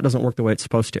 your fat doesn't work the way it's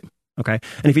supposed to. Okay.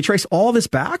 And if you trace all this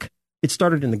back, it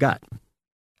started in the gut.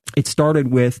 It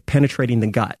started with penetrating the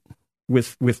gut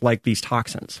with like these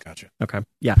toxins. Gotcha. Okay.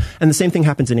 Yeah. And the same thing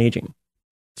happens in aging.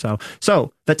 So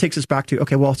that takes us back to,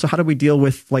 okay, well, so how do we deal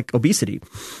with like obesity?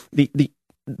 The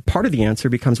part of the answer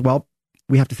becomes, well,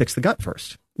 we have to fix the gut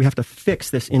first. We have to fix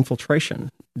this infiltration.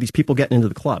 These people getting into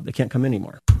the club, they can't come in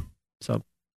anymore. So,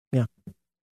 yeah.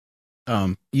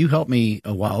 You helped me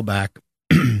a while back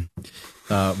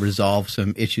resolve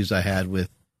some issues I had with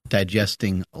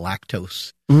digesting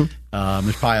lactose. Mm-hmm.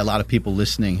 There's probably a lot of people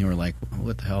listening who are like,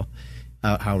 what the hell?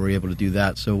 How were we able to do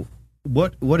that? So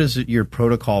what is your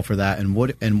protocol for that?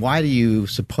 And why do you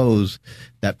suppose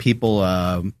that people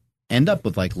end up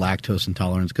with like lactose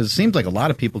intolerance? Because it seems like a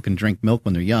lot of people can drink milk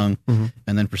when they're young, mm-hmm.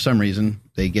 and then for some reason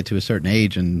they get to a certain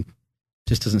age and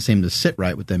just doesn't seem to sit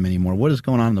right with them anymore. What is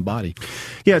going on in the body?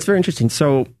 Yeah, it's very interesting.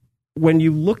 So when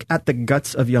you look at the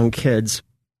guts of young kids,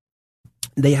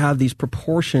 they have these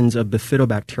proportions of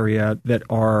bifidobacteria that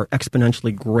are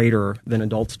exponentially greater than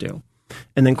adults do.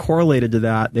 And then correlated to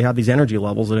that, they have these energy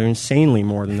levels that are insanely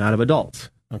more than that of adults.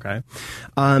 Okay.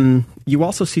 You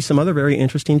also see some other very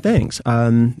interesting things.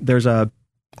 There's a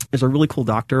really cool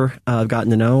doctor I've gotten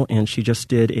to know, and she just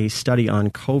did a study on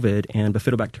COVID and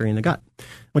bifidobacteria in the gut.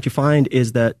 What you find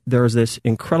is that there's this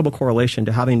incredible correlation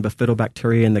to having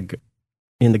bifidobacteria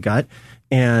in the gut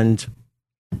and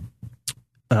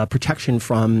protection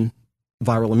from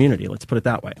viral immunity. Let's put it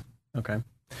that way. Okay.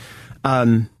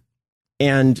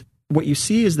 And what you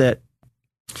see is that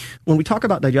when we talk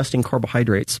about digesting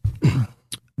carbohydrates,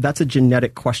 that's a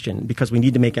genetic question because we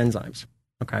need to make enzymes.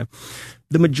 Okay.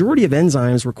 The majority of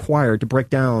enzymes required to break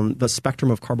down the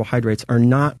spectrum of carbohydrates are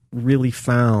not really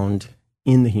found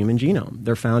in the human genome.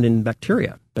 They're found in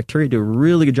bacteria. Bacteria do a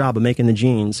really good job of making the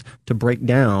genes to break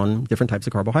down different types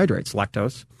of carbohydrates,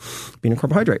 lactose being a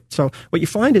carbohydrate. So what you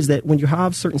find is that when you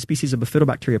have certain species of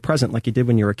bifidobacteria present, like you did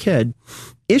when you were a kid,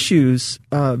 issues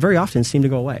very often seem to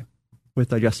go away with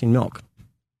digesting milk.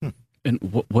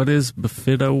 And what is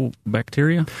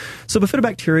bifidobacteria? So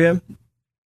bifidobacteria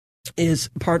is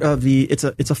part of it's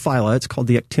a phyla. It's called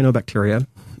the actinobacteria,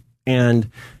 and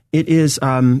it is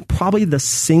probably the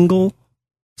single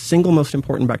most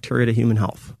important bacteria to human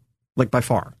health, like by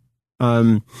far.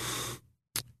 You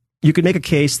could make a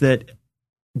case that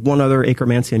one other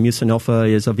Akkermansia and Mucinilpha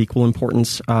is of equal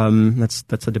importance.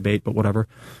 That's a debate, but whatever.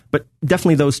 But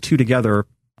definitely those two together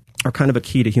are kind of a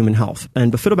key to human health.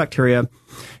 And bifidobacteria,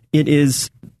 it's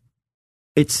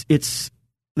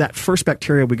that first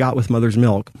bacteria we got with mother's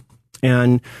milk,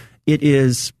 and it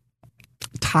is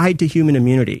tied to human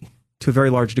immunity to a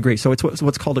very large degree. So it's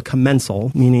what's called a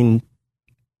commensal, meaning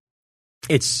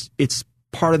it's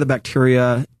part of the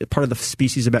bacteria, part of the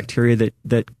species of bacteria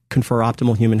that confer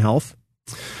optimal human health.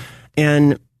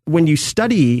 And when you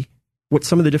study what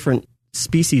some of the different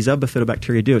species of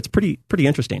bifidobacteria do, it's pretty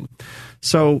interesting.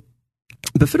 So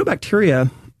bifidobacteria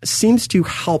seems to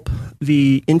help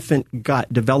the infant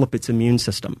gut develop its immune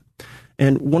system.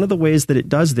 And one of the ways that it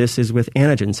does this is with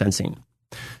antigen sensing.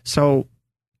 So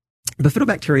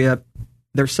bifidobacteria,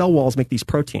 their cell walls make these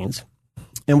proteins.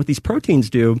 And what these proteins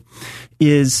do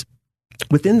is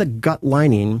within the gut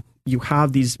lining, you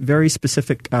have these very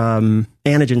specific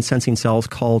antigen sensing cells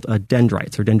called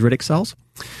dendrites or dendritic cells.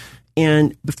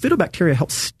 And bifidobacteria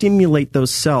help stimulate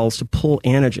those cells to pull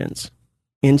antigens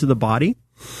into the body.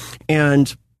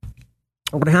 And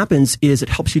what happens is it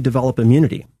helps you develop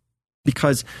immunity,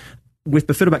 because with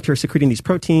bifidobacteria secreting these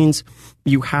proteins,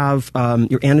 you have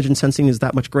your antigen sensing is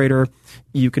that much greater.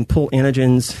 You can pull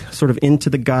antigens sort of into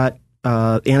the gut.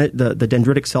 The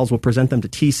dendritic cells will present them to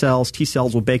T cells. T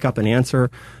cells will bake up an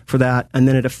answer for that, and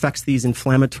then it affects these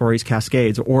inflammatory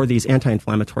cascades or these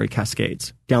anti-inflammatory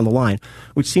cascades down the line,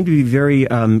 which seem to be very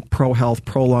pro-health,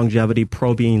 pro-longevity,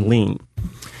 pro-being lean.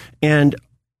 And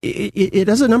it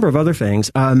does a number of other things.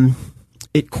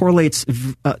 It correlates,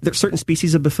 there are certain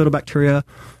species of bifidobacteria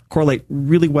correlate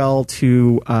really well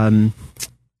to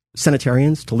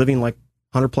centenarians, to living like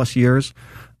 100 plus years.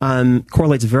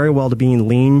 Correlates very well to being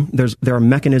lean. There are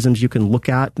mechanisms you can look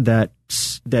at that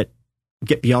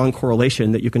get beyond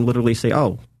correlation, that you can literally say,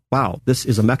 oh, wow, this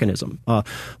is a mechanism.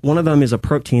 One of them is a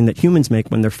protein that humans make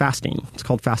when they're fasting. It's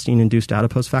called fasting-induced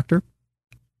adipose factor.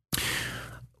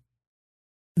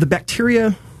 The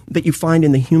bacteria that you find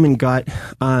in the human gut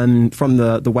from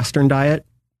the Western diet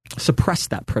suppress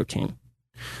that protein.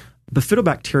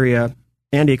 Bifidobacteria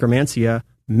and Akkermansia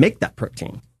make that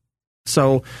protein.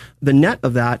 So the net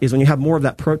of that is when you have more of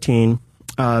that protein,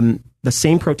 the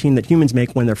same protein that humans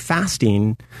make when they're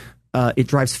fasting, it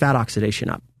drives fat oxidation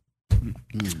up.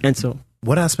 And so,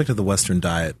 what aspect of the Western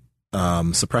diet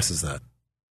suppresses that?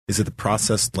 Is it the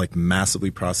processed, like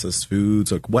massively processed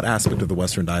foods? Like, what aspect of the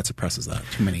Western diet suppresses that?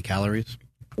 Too many calories?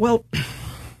 Well,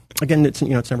 again, it's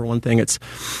number one thing. It's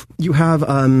you have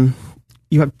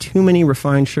too many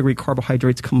refined sugary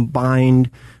carbohydrates combined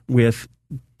with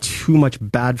too much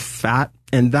bad fat,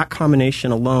 and that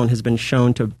combination alone has been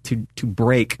shown to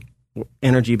break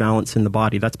energy balance in the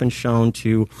body. That's been shown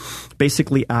to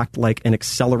basically act like an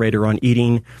accelerator on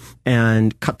eating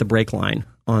and cut the brake line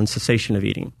on cessation of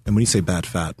eating. And when you say bad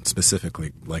fat,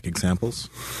 specifically, like examples?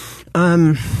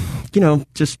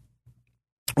 Just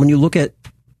when you look at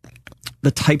the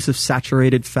types of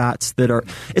saturated fats that are,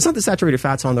 it's not the saturated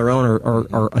fats on their own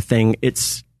are a thing.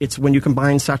 It's when you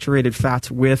combine saturated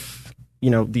fats with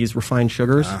these refined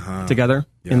sugars together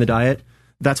in the diet,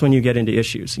 that's when you get into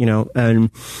issues,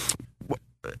 and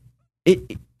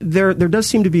there does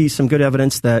seem to be some good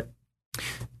evidence that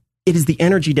it is the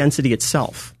energy density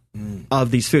itself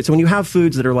of these foods. So when you have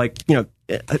foods that are like,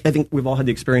 I think we've all had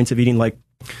the experience of eating, like,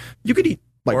 you could eat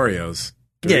like Oreos.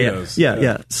 Doritos,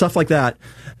 yeah, stuff like that.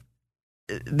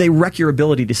 They wreck your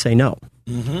ability to say no.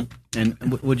 Mm-hmm.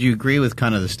 And would you agree with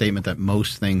kind of the statement that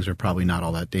most things are probably not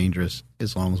all that dangerous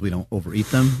as long as we don't overeat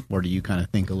them? Or do you kind of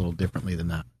think a little differently than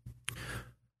that?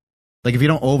 Like, if you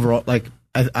don't overall, like,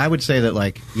 I would say that,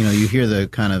 like, you hear the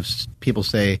kind of people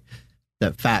say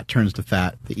that fat turns to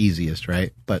fat the easiest,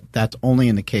 right? But that's only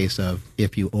in the case of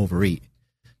if you overeat.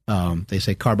 They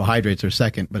say carbohydrates are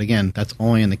second, but again, that's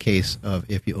only in the case of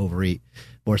if you overeat.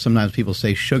 Or sometimes people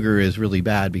say sugar is really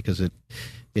bad because it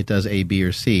does A, B,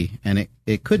 or C. And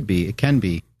it could be, it can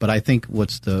be. But I think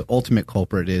what's the ultimate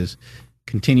culprit is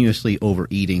continuously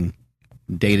overeating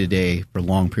day to day for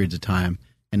long periods of time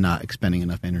and not expending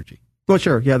enough energy. Well,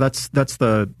 sure. Yeah, that's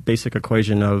the basic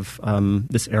equation of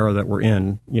this era that we're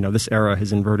in. This era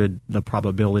has inverted the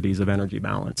probabilities of energy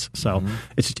balance. So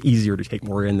it's just easier to take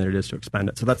more in than it is to expend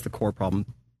it. So that's the core problem.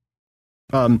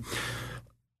 I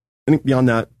think beyond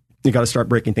that, you got to start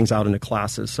breaking things out into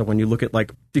classes. So when you look at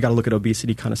you got to look at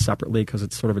obesity kind of separately because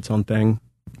it's sort of its own thing.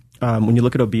 When you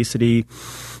look at obesity,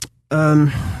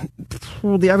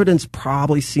 the evidence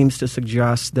probably seems to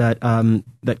suggest that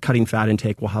that cutting fat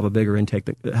intake will have a bigger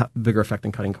effect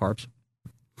than cutting carbs.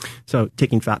 So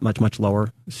taking fat much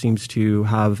lower seems to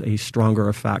have a stronger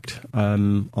effect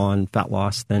on fat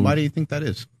loss than. Why do you think that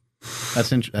is? I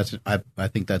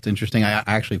think that's interesting. I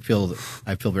actually feel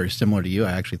very similar to you.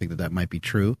 I actually think that might be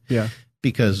true. Yeah.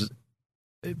 Because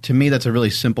to me, that's a really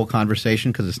simple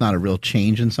conversation because it's not a real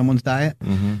change in someone's diet.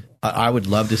 Mm-hmm. I would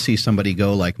love to see somebody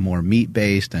go more meat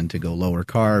based and to go lower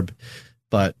carb,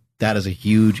 but that is a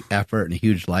huge effort and a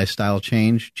huge lifestyle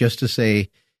change. Just to say,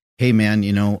 hey man,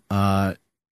 I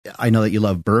know that you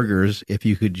love burgers. If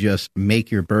you could just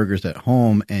make your burgers at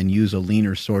home and use a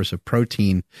leaner source of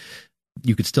protein,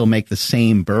 you could still make the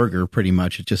same burger pretty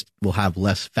much. It just will have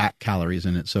less fat calories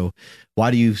in it. So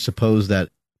why do you suppose that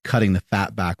cutting the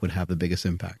fat back would have the biggest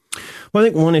impact? Well, I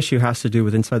think one issue has to do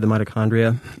with inside the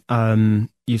mitochondria.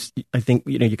 I think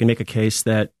you can make a case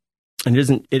that, and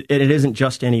it isn't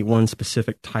just any one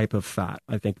specific type of fat.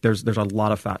 I think there's a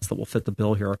lot of fats that will fit the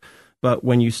bill here. But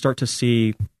when you start to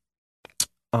see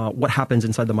what happens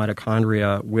inside the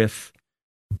mitochondria with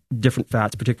different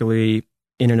fats, particularly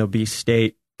in an obese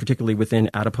state, particularly within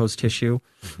adipose tissue,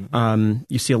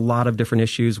 you see a lot of different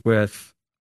issues with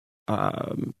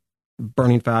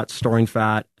burning fat, storing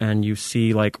fat, and you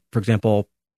see, for example,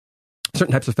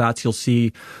 certain types of fats, you'll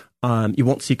see, you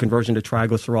won't see conversion to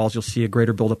triglycerols. You'll see a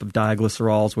greater buildup of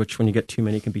diglycerols, which when you get too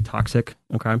many can be toxic.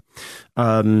 Okay.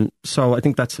 So I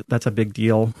think that's a big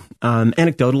deal.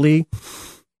 Anecdotally,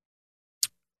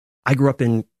 I grew up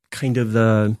in kind of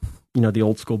the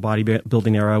old school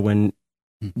bodybuilding era when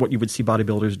what you would see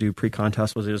bodybuilders do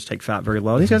pre-contest was they just take fat very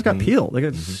low. These guys got peeled. They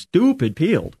got stupid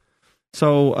peeled.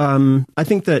 So I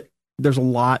think that there's a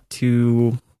lot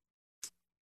to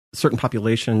certain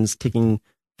populations taking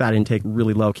fat intake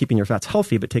really low, keeping your fats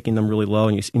healthy, but taking them really low,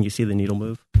 and you see the needle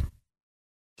move.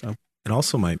 So it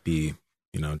also might be,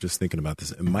 just thinking about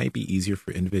this, it might be easier for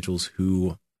individuals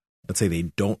who, let's say, they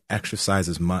don't exercise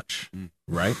as much,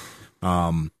 right?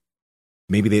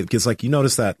 Maybe because you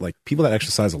notice that people that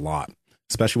exercise a lot,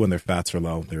 especially when their fats are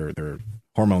low, their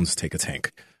hormones take a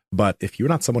tank. But if you're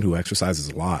not someone who exercises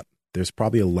a lot, there's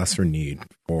probably a lesser need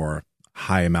for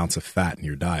high amounts of fat in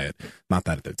your diet. Not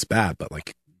that it's bad, but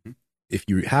if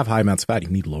you have high amounts of fat, you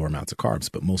need lower amounts of carbs.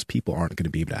 But most people aren't going to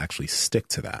be able to actually stick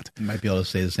to that. You might be able to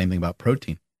say the same thing about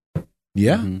protein.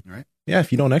 Yeah. Right. Yeah.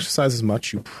 If you don't exercise as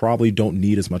much, you probably don't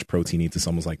need as much protein needs as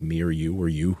someone like me or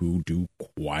you who do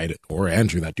or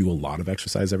Andrew that do a lot of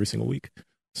exercise every single week.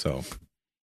 So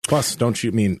plus,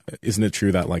 isn't it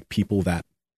true that people that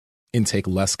intake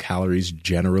less calories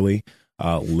generally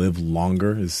live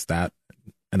longer? Is that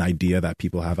an idea that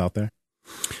people have out there?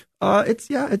 I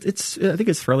think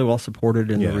it's fairly well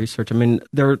supported in the research.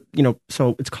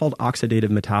 So it's called oxidative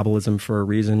metabolism for a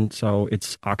reason. So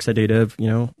it's oxidative,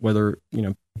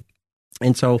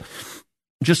 and so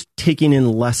just taking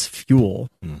in less fuel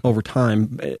over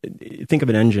time. Think of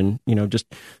an engine, just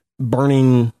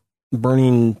burning.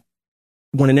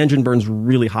 When an engine burns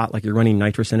really hot, like you're running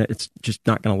nitrous in it, it's just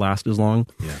not going to last as long.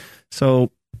 Yeah. So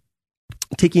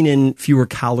taking in fewer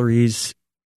calories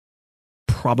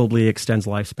probably extends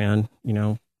lifespan,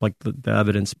 the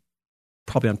evidence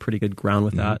probably on pretty good ground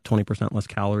with that, 20% less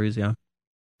calories. Yeah.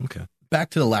 Okay.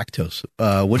 Back to the lactose.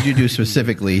 What did you do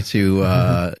specifically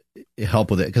to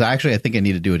help with it? Because I think I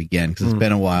need to do it again because it's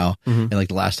been a while. And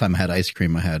the last time I had ice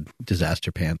cream, I had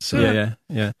disaster pants. So. Yeah.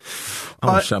 I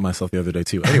almost shot myself the other day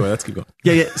too. Anyway, let's keep going.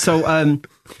 Yeah. So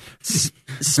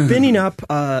spinning up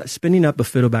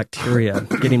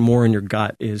bifidobacteria, getting more in your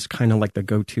gut is kind of like the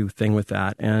go-to thing with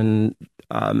that. And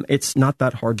it's not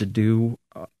that hard to do.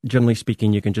 Generally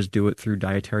speaking, you can just do it through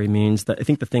dietary means. I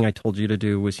think the thing I told you to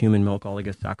do was human milk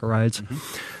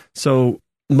oligosaccharides. So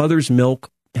mother's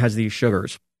milk has these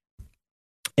sugars,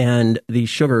 and these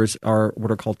sugars are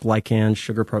what are called glycans,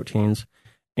 sugar proteins,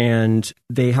 and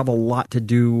they have a lot to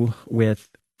do with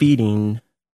feeding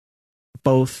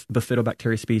both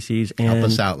bifidobacteria species and... Help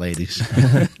us out, ladies.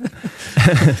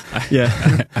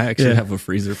 Yeah. I actually have a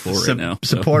freezer full right now.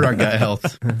 Support our gut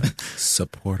health.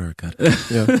 Support our gut.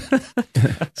 Yeah.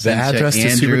 The address to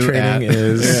Super Training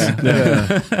is...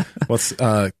 What's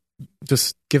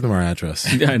Just give them our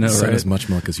address. Yeah, I know, Send right? as much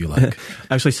milk as you like.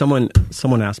 Actually, someone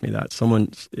asked me that.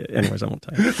 Anyways, I won't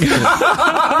tell you.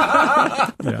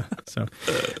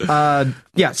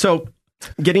 Yeah. So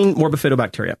getting more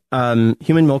bifidobacteria.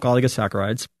 Human milk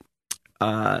oligosaccharides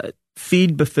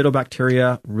feed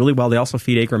bifidobacteria really well. They also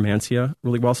feed Akkermansia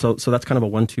really well. So that's kind of a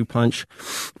 1-2 punch.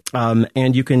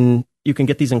 And you can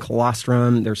get these in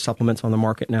colostrum. There's supplements on the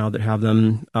market now that have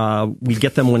them. We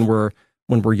get them when we're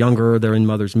younger. They're in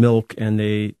mother's milk, and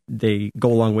they go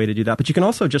a long way to do that. But you can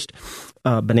also just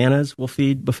bananas will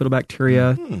feed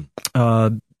bifidobacteria.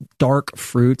 Dark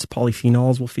fruits,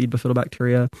 polyphenols will feed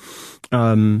bifidobacteria.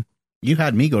 You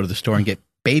had me go to the store and get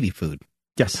baby food.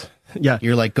 Yes. Yeah.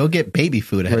 You're like, go get baby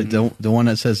food. I had the one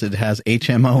that says it has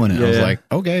HMO in it. I was like,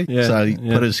 okay. Yeah, So I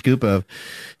put a scoop of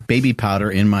baby powder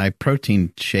in my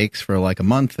protein shakes for like a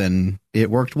month, and it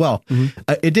worked well.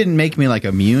 It didn't make me like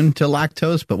immune to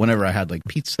lactose, but whenever I had like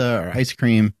pizza or ice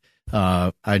cream,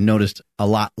 I noticed a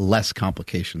lot less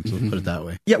complications. Let's put it that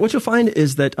way. Yeah. What you'll find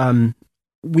is that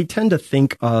we tend to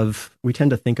think of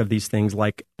these things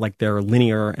like they're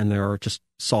linear and they're just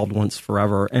solved once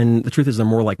forever. And the truth is they're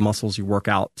more like muscles you work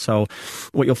out. So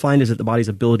what you'll find is that the body's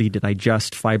ability to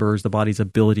digest fibers, the body's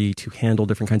ability to handle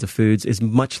different kinds of foods is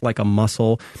much like a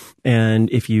muscle. And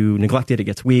if you neglect it, it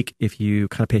gets weak. If you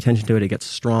kind of pay attention to it, it gets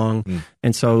strong.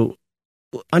 And so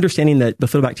understanding that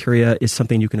bifidobacteria is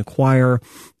something you can acquire,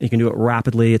 you can do it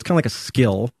rapidly. It's kind of like a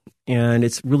skill. And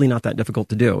it's really not that difficult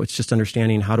to do. It's just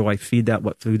understanding how do I feed that,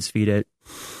 what foods feed it.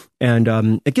 And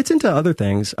it gets into other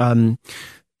things.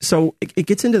 So it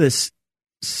gets into this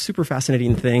super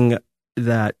fascinating thing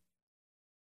that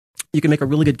you can make a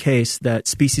really good case that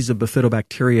species of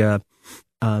bifidobacteria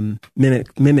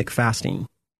mimic fasting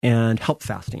and help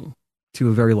fasting to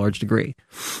a very large degree.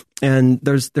 And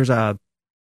there's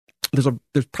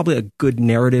probably a good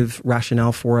narrative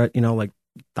rationale for it. Like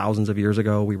thousands of years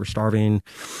ago, we were starving,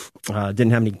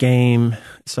 didn't have any game.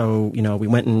 So, we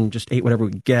went and just ate whatever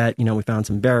we could get. We found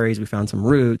some berries, we found some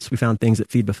roots, we found things that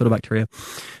feed bifidobacteria.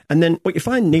 And then what you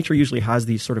find, nature usually has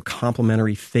these sort of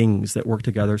complementary things that work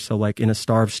together. So like in a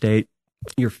starved state,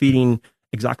 you're feeding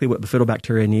exactly what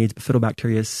bifidobacteria needs.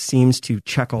 Bifidobacteria seems to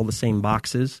check all the same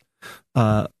boxes.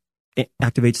 It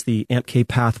activates the AMPK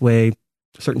pathway,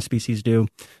 certain species do,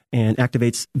 and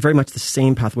activates very much the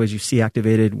same pathways you see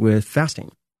activated with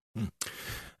fasting.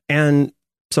 And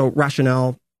so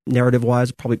rationale,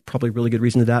 narrative-wise, probably really good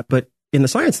reason to that. But in the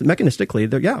science, mechanistically,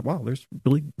 there's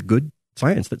really good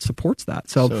science that supports that.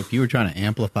 So if you were trying to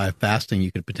amplify fasting,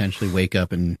 you could potentially wake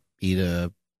up and eat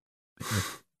a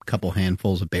couple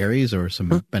handfuls of berries or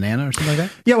some banana or something like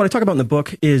that? Yeah, what I talk about in the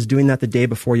book is doing that the day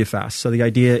before you fast. So the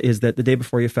idea is that the day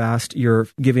before you fast, you're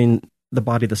giving the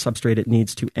body the substrate it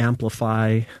needs to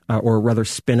amplify or rather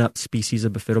spin up species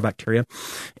of bifidobacteria.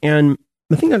 And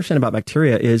the thing to understand about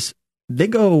bacteria is they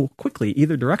go quickly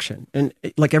either direction. And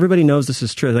like everybody knows this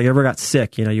is true. Like you ever got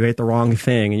sick, you ate the wrong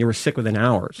thing and you were sick within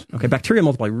hours. Okay, bacteria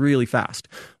multiply really fast.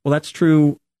 Well, that's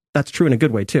true in a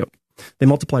good way too. They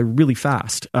multiply really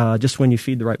fast just when you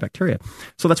feed the right bacteria.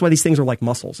 So that's why these things are like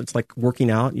muscles. It's like working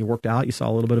out. You worked out, you saw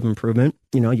a little bit of improvement.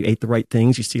 You ate the right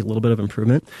things, you see a little bit of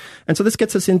improvement. And so this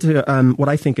gets us into what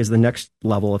I think is the next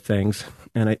level of things.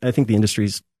 And I think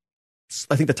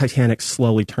the Titanic's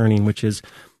slowly turning, which is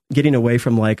getting away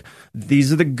from like,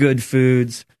 these are the good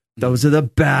foods, those are the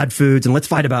bad foods, and let's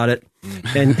fight about it.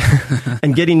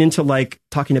 And getting into like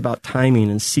talking about timing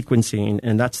and sequencing,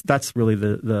 and that's really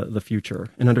the future.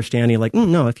 And understanding like,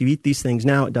 no, if you eat these things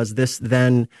now, it does this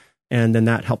then, and then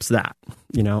that helps that.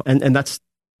 And that's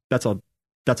a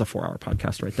 4-hour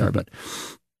podcast right there.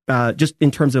 But just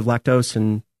in terms of lactose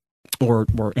and or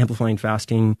amplifying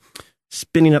fasting,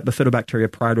 spinning up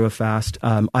bifidobacteria prior to a fast,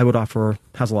 I would offer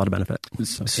has a lot of benefit.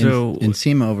 So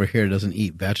Nsima over here doesn't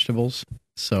eat vegetables,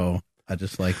 so I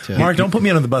just like to. Mark, don't put me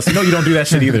under the bus. No, you don't do that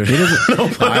shit either. He doesn't.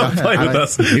 Don't play with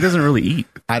us. He doesn't really eat.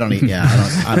 I don't eat. Yeah,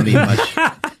 I don't eat much.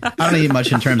 I don't eat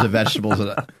much in terms of vegetables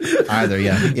either.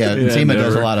 Yeah. Nsima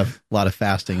does a lot of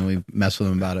fasting, and we mess with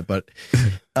him about it. But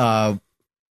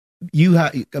you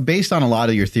have, based on a lot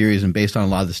of your theories and based on a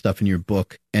lot of the stuff in your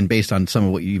book and based on some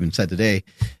of what you even said today,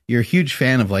 you're a huge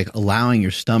fan of like allowing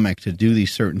your stomach to do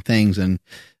these certain things. And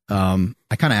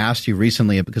I kind of asked you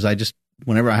recently because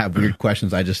whenever I have weird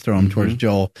questions, I just throw them towards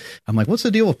Joel. I'm like, what's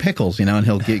the deal with pickles? And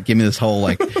he'll give me this whole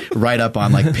like write up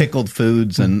on like pickled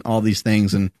foods and all these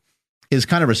things. And his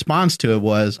kind of response to it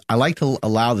was, I like to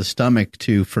allow the stomach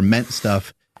to ferment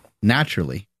stuff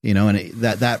naturally. And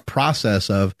that process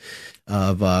of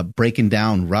breaking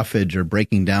down roughage or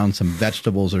breaking down some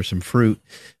vegetables or some fruit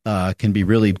can be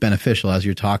really beneficial as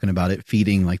you're talking about it,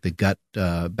 feeding like the gut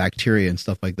bacteria and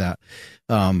stuff like that.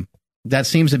 that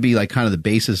seems to be like kind of the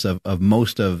basis of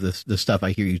most of the stuff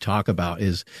I hear you talk about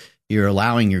is you're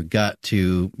allowing your gut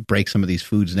to break some of these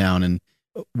foods down. And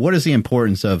what is the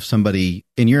importance of somebody,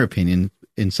 in your opinion,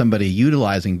 in somebody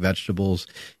utilizing vegetables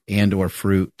and or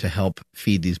fruit to help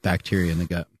feed these bacteria in the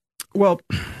gut? Well,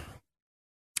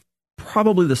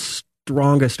 probably the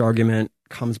strongest argument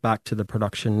comes back to the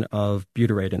production of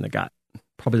butyrate in the gut.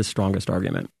 Probably the strongest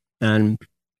argument. And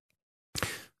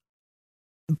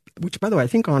which, by the way, I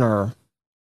think on our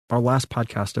last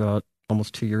podcast about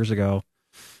almost 2 years ago,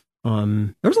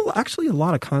 there was actually a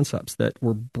lot of concepts that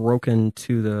were broken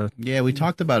to the... Yeah, we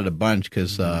talked about it a bunch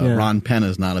because Ron Penn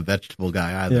is not a vegetable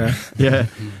guy either.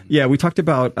 Yeah. We talked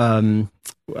about... I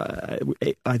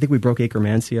think we broke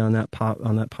Akkermansia on that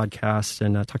podcast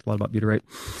and talked a lot about butyrate.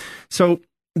 So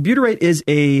butyrate is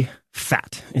a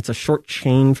fat. It's a short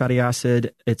chain fatty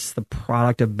acid. It's the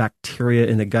product of bacteria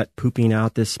in the gut pooping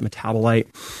out this metabolite,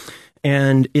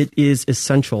 and it is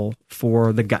essential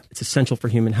for the gut. It's essential for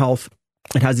human health.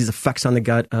 It has these effects on the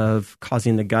gut of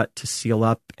causing the gut to seal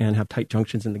up and have tight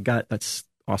junctions in the gut. That's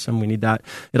awesome. We need that.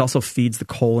 It also feeds the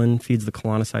colon, feeds the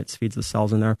colonocytes, feeds the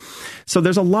cells in there. So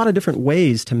there's a lot of different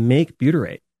ways to make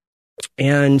butyrate.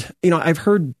 And, I've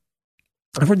heard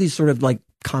these sort of like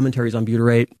commentaries on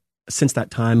butyrate since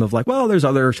that time of like, well, there's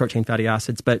other short chain fatty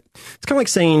acids, but it's kind of like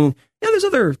saying, yeah,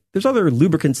 there's other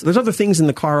lubricants, there's other things in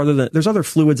the car there's other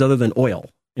fluids other than oil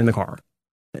in the car.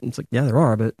 And it's like, yeah, there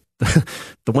are, but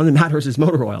the one that matters is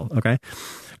motor oil. Okay.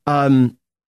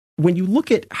 When you look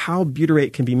at how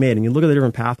butyrate can be made and you look at the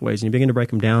different pathways and you begin to break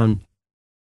them down,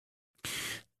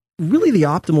 really the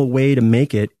optimal way to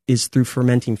make it is through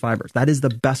fermenting fibers. That is the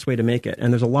best way to make it.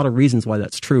 And there's a lot of reasons why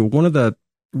that's true. One of the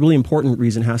really important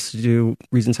reasons has to do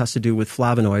with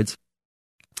flavonoids.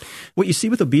 What you see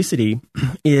with obesity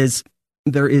is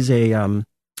there is a,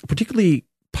 particularly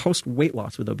post weight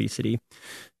loss with obesity,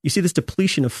 you see this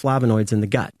depletion of flavonoids in the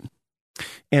gut.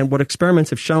 And what experiments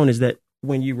have shown is that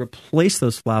when you replace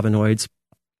those flavonoids,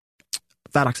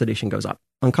 fat oxidation goes up,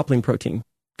 uncoupling protein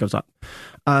goes up.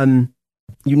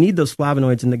 You need those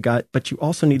flavonoids in the gut, but you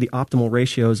also need the optimal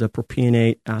ratios of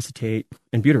propionate, acetate,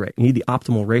 and butyrate. You need the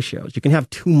optimal ratios. You can have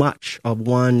too much of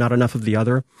one, not enough of the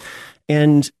other.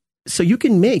 And so you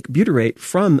can make butyrate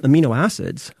from amino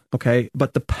acids, okay?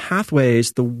 But the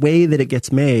pathways, the way that it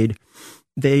gets made,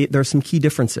 there are some key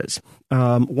differences.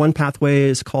 One pathway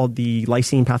is called the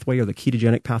lysine pathway or the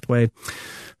ketogenic pathway.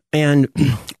 And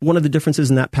one of the differences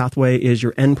in that pathway is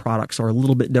your end products are a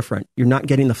little bit different. You're not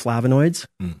getting the flavonoids.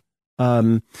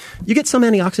 You get some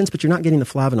antioxidants, but you're not getting the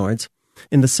flavonoids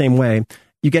in the same way.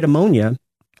 You get ammonia.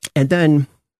 And then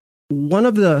one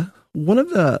of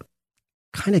the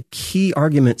kind of key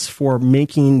arguments for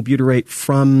making butyrate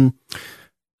from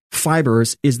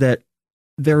fibers is that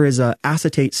there is a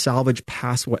acetate salvage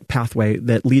pathway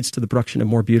that leads to the production of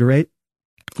more butyrate.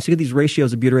 So you get these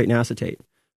ratios of butyrate and acetate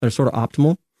that are sort of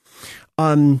optimal.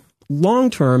 Long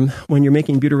term, when you're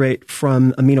making butyrate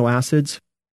from amino acids,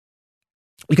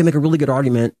 you can make a really good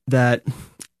argument that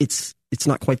it's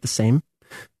not quite the same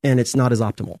and it's not as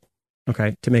optimal,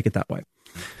 okay, to make it that way.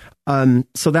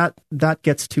 So that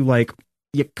gets to like,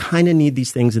 you kind of need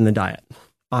these things in the diet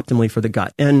optimally for the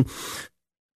gut. And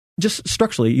just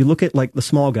structurally, you look at like the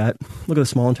small gut, look at the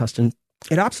small intestine,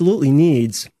 it absolutely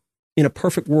needs, in a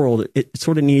perfect world, it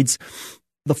sort of needs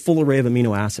the full array of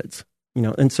amino acids,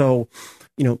 and so,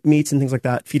 meats and things like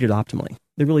that feed it optimally.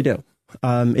 They really do.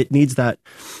 It needs that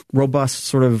robust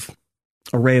sort of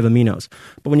array of aminos.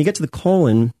 But when you get to the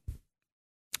colon,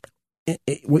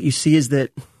 what you see is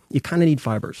that you kind of need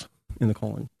fibers in the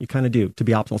colon. You kind of do to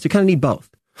be optimal. So you kind of need both.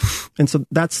 And so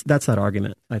that's that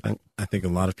argument, I think. I think a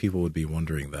lot of people would be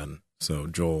wondering then. So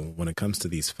Joel, when it comes to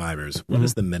these fibers, what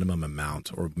is the minimum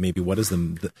amount, or maybe what is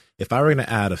if I were going to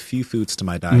add a few foods to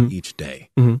my diet each day,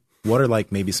 what are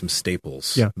like maybe some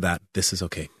staples that this is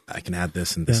okay, I can add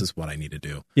this and this is what I need to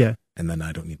do. Yeah. And then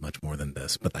I don't need much more than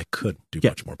this, but I could do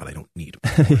much more, but I don't need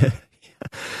more.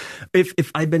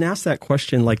 If I'd been asked that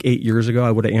question like 8 years ago,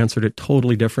 I would have answered it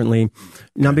totally differently.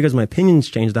 Not because my opinions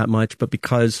changed that much, but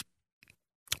because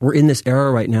we're in this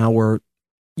era right now where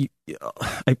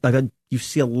you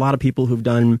see a lot of people who've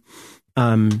done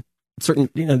certain,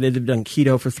 they've done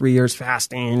keto for 3 years,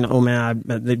 fasting,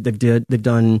 OMAD, they've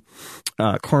done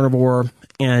carnivore,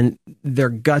 and their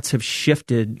guts have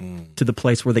shifted to the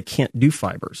place where they can't do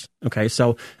fibers. Okay,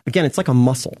 so again, it's like a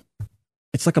muscle.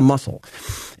 It's like a muscle.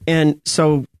 And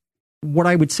so what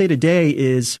I would say today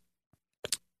is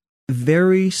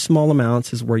very small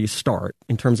amounts is where you start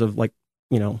in terms of like,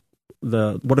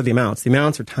 what are the amounts? The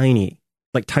amounts are tiny,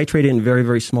 like titrate in very,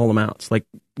 very small amounts. Like,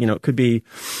 it could be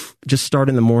just start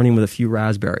in the morning with a few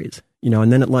raspberries,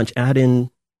 and then at lunch add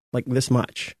in like this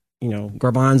much,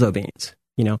 garbanzo beans.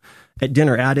 At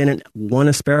dinner, add in 1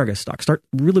 asparagus stalk. Start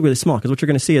really, really small, because what you're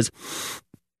going to see is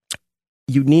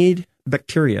you need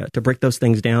bacteria to break those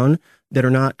things down that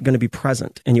are not going to be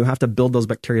present, and you have to build those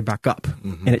bacteria back up,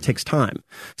 and it takes time.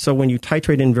 So when you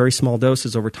titrate in very small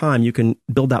doses over time, you can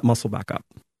build that muscle back up.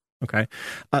 Okay.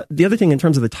 The other thing in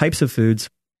terms of the types of foods,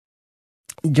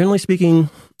 generally speaking,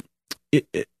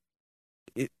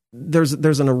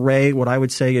 there's an array. What I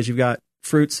would say is you've got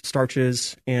fruits,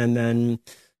 starches, and then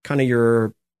kind of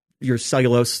your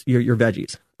cellulose, your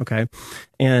veggies. Okay.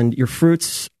 And your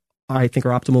fruits, I think, are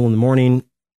optimal in the morning.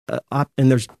 And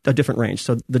there's a different range.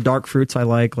 So the dark fruits I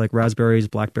like raspberries,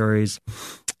 blackberries,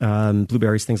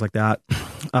 blueberries, things like that.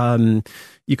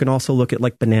 You can also look at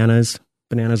like bananas.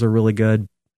 Bananas are really good.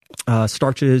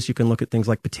 Starches, you can look at things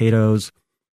like potatoes.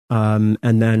 And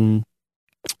then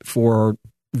for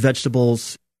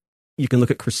vegetables, you can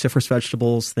look at cruciferous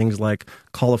vegetables, things like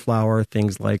cauliflower,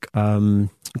 things like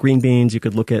green beans. You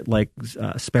could look at like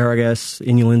asparagus,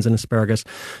 inulins and asparagus.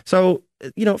 So,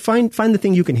 find the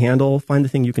thing you can handle, find the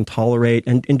thing you can tolerate,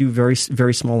 and do very,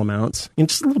 very small amounts.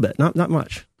 Just a little bit, not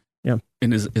much. Yeah.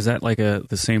 And is that like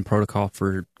the same protocol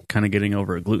for kind of getting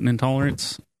over a gluten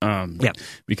intolerance? Yeah.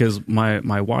 Because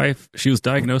my wife, she was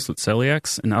diagnosed with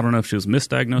celiac, and I don't know if she was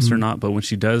misdiagnosed or not, but when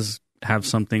she does have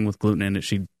something with gluten in it,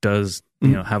 she does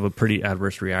have a pretty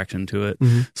adverse reaction to it.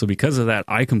 So because of that,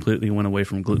 I completely went away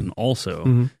from gluten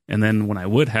also. And then when I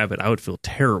would have it, I would feel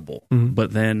terrible.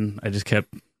 But then I just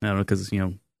kept, I don't know, because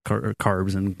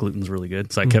carbs and gluten's really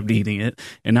good, so I kept eating it,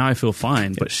 and now I feel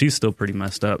fine. But she's still pretty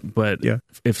messed up. But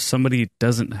if somebody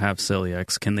doesn't have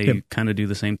celiac, can they kind of do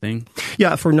the same thing?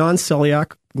 Yeah, for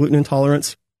non-celiac gluten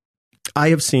intolerance, I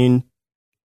have seen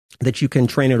that you can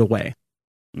train it away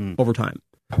over time.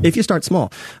 If you start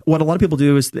small, what a lot of people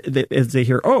do is they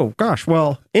hear, oh gosh,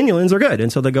 well, inulins are good.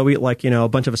 And so they go eat like, a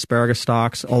bunch of asparagus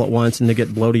stalks all at once, and they get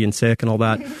bloaty and sick and all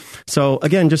that. So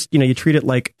again, just, you treat it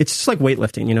like, it's just like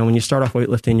weightlifting. When you start off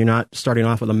weightlifting, you're not starting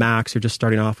off with a max, you're just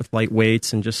starting off with light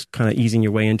weights and just kind of easing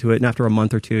your way into it. And after a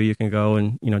month or two, you can go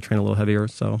and, train a little heavier.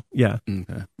 So yeah.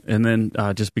 Okay. And then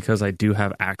just because I do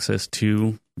have access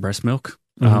to breast milk,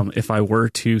 if I were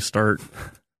to start,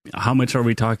 how much are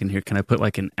we talking here? Can I put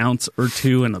like an ounce or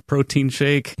 2 in a protein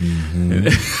shake?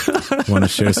 Want to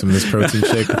share some of this protein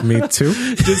shake with me too?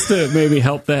 Just to maybe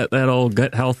help that old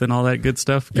gut health and all that good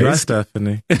stuff. Hey,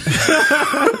 Stephanie.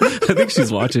 I think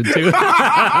she's watching too.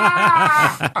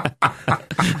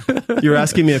 You're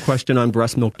asking me a question on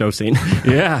breast milk dosing.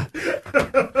 Yeah.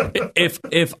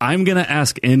 If I'm going to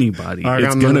ask anybody,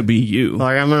 it's going to be you.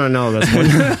 Like, I'm going to know this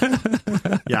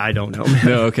one. Yeah, I don't know, man.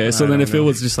 No, okay. So then if it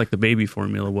was just like the baby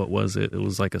formula, what was it? It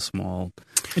was like a small...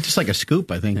 It's just like a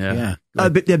scoop, I think. Yeah.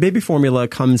 Baby formula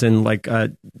comes in like,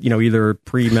 either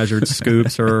pre-measured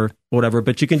scoops or whatever,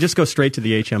 but you can just go straight to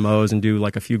the HMOs and do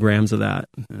like a few grams of that.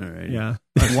 All right. Yeah.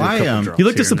 Why? You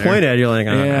look disappointed. You're like,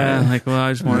 I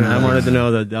just wanted I wanted to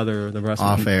know the rest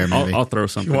off air, maybe. I'll throw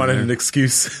something. You wanted there. an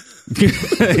excuse.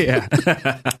 Yeah.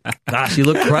 Gosh, you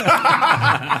look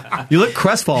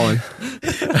crestfallen.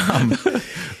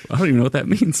 I don't even know what that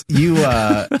means.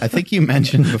 I think you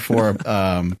mentioned before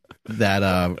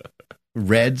that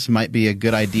reds might be a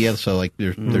good idea. So like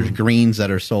there's greens that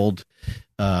are sold.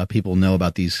 People know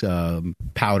about these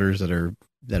powders that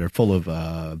are full of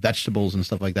vegetables and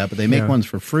stuff like that, but they make ones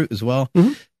for fruit as well.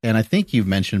 And I think you've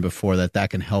mentioned before that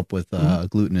can help with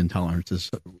gluten intolerances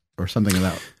or something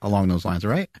along those lines,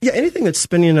 right? Yeah, anything that's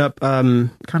spinning up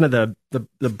kind of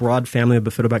the broad family of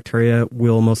bifidobacteria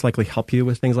will most likely help you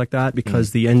with things like that,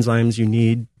 because the enzymes you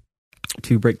need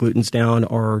to break glutens down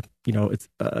are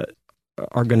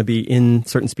going to be in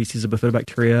certain species of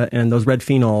bifidobacteria, and those red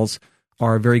phenols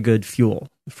are very good fuel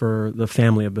for the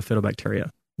family of bifidobacteria.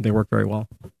 They work very well.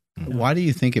 Why do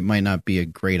you think it might not be a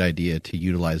great idea to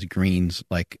utilize greens?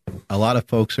 Like a lot of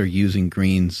folks are using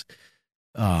greens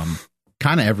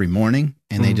kind of every morning,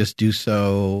 and they just do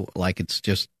so like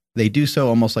they do so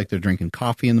almost like they're drinking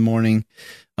coffee in the morning.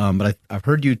 But I've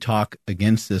heard you talk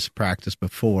against this practice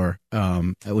before,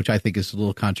 which I think is a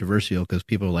little controversial, because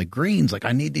people are like, greens, like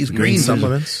I need these greens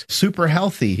supplements, super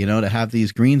healthy, to have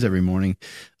these greens every morning.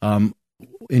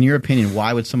 In your opinion,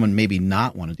 why would someone maybe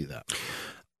not want to do that?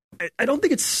 I don't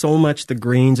think it's so much the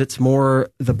greens. It's more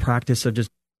the practice of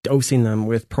just dosing them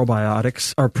with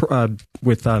probiotics or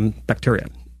with bacteria.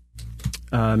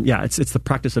 It's the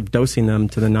practice of dosing them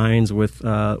to the nines with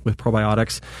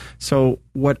probiotics. So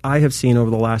what I have seen over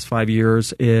the last 5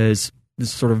 years is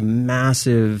this sort of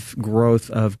massive growth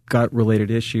of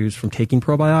gut-related issues from taking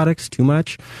probiotics too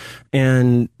much,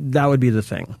 and that would be the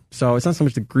thing. So it's not so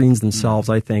much the greens themselves.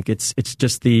 I think it's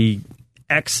just the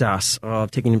excess of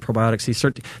taking in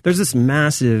probiotics, there's this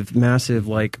massive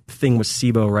like thing with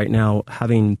SIBO right now,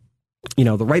 having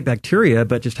the right bacteria,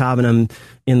 but just having them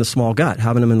in the small gut,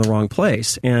 having them in the wrong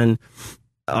place, and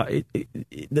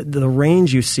the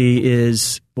range you see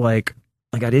is like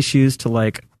I got issues to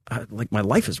like my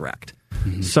life is wrecked.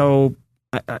 Mm-hmm. So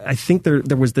I think there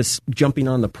was this jumping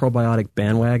on the probiotic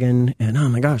bandwagon, and oh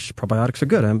my gosh, probiotics are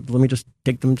good. Let me just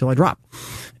take them till I drop.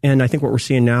 And I think what we're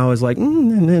seeing now is like, it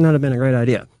may not have been a great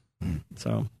idea.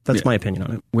 So that's my opinion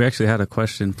on it. We actually had a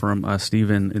question from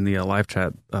Steven in the live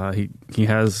chat. He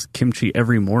has kimchi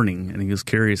every morning, and he was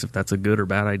curious if that's a good or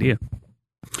bad idea.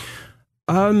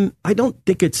 I don't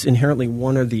think it's inherently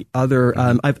one or the other.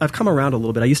 I've come around a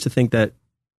little bit. I used to think that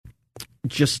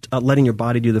just letting your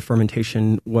body do the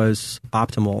fermentation was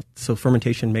optimal. So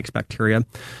fermentation makes bacteria.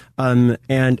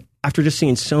 And after just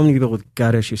seeing so many people with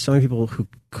gut issues, so many people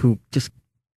who just,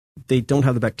 they don't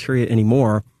have the bacteria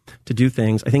anymore to do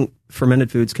things, I think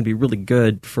fermented foods can be really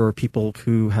good for people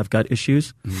who have gut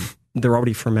issues. Mm-hmm. They're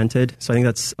already fermented. So I think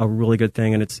that's a really good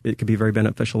thing, and it could be very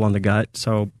beneficial on the gut.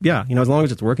 So yeah, as long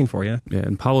as it's working for you. Yeah,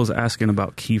 and Paulo's asking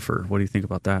about kefir. What do you think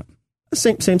about that?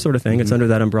 Same sort of thing. Mm-hmm. It's under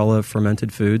that umbrella of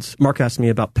fermented foods. Mark asked me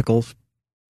about pickles,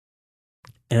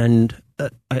 and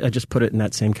I just put it in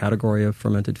that same category of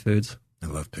fermented foods. I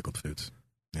love pickled foods.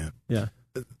 Yeah.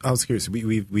 I was curious.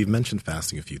 We've mentioned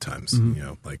fasting a few times.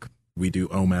 Mm-hmm. Like we do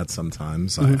OMAD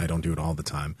sometimes. Mm-hmm. I don't do it all the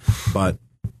time, but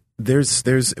there's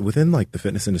within like the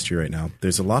fitness industry right now,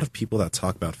 there's a lot of people that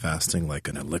talk about fasting like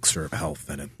an elixir of health,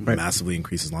 and it massively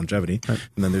increases longevity. Right.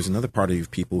 And then there's another party of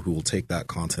people who will take that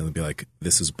content and be like,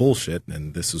 this is bullshit,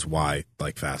 and this is why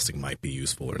like fasting might be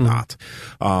useful or not.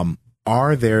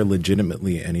 Are there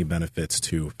legitimately any benefits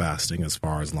to fasting as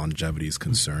far as longevity is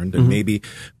concerned? And maybe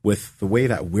with the way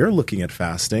that we're looking at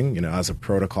fasting, as a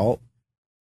protocol,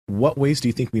 what ways do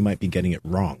you think we might be getting it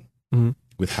wrong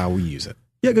with how we use it?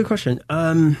 Yeah, good question.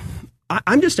 I'm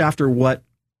just after what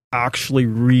actually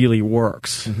really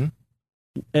works.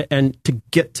 Mm-hmm. And to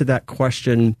get to that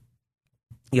question,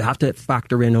 you have to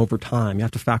factor in over time. You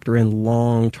have to factor in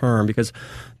long term, because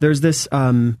there's this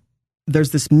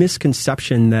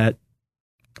misconception that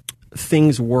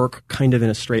things work kind of in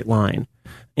a straight line.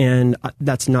 And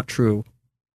that's not true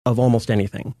of almost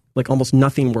anything. Like almost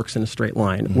nothing works in a straight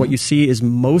line. Mm-hmm. What you see is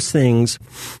most things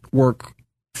work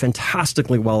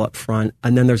fantastically well up front,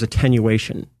 and then there's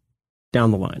attenuation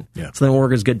down the line. Yeah. So they don't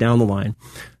work as good down the line.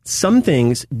 Some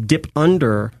things dip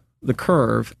under the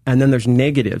curve, and then there's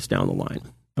negatives down the line.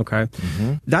 Okay?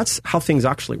 Mm-hmm. That's how things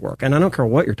actually work. And I don't care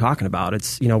what you're talking about.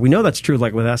 It's, we know that's true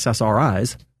like with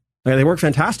SSRIs. Like, they work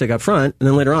fantastic up front, and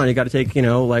then later on you got to take,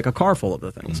 like a car full of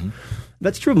the things. Mm-hmm.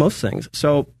 That's true of most things.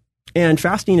 So, and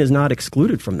fasting is not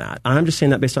excluded from that. I'm just saying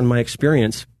that based on my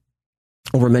experience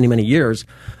over many, many years.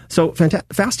 So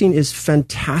fasting is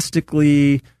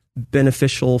fantastically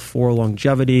beneficial for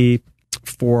longevity,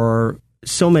 for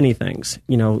so many things.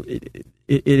 It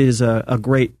is a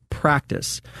great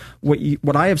practice.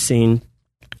 What I have seen,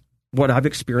 what I've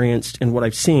experienced, and what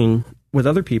I've seen with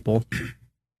other people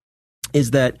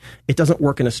is that it doesn't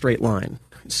work in a straight line.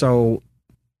 So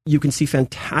you can see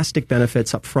fantastic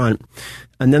benefits up front,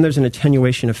 and then there's an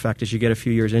attenuation effect as you get a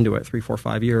few years into it, 3, 4,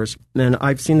 5 years. And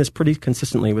I've seen this pretty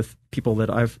consistently with people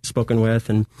that I've spoken with,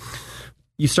 and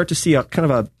you start to see a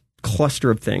kind of a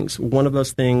cluster of things. One of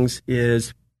those things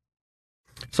is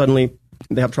suddenly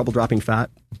they have trouble dropping fat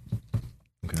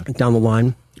down the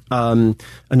line.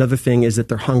 Another thing is that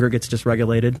their hunger gets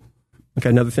dysregulated. Okay,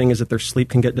 another thing is that their sleep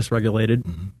can get dysregulated.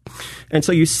 Mm-hmm. And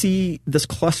so you see this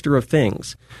cluster of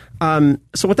things.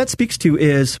 So what that speaks to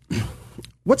is,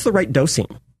 what's the right dosing?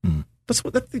 Mm.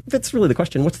 That's really the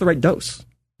question. What's the right dose?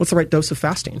 What's the right dose of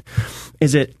fasting?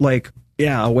 Is it like,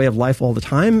 a way of life all the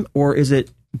time? Or is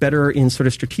it better in sort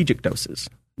of strategic doses?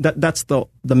 That's the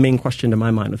main question to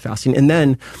my mind with fasting. And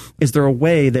then, is there a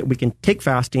way that we can take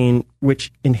fasting,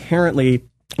 which inherently,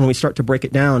 when we start to break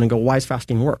it down and go, why does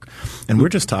fasting work? And we're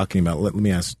just talking about, let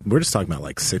me ask, we're just talking about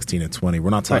like 16 and 20. We're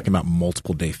not talking about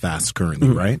multiple day fasts currently,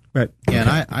 right? Right. Yeah,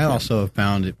 and I also have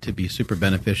found it to be super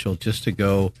beneficial just to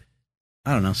go,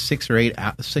 6 or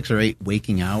 8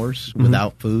 waking hours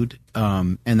without food.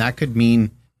 And that could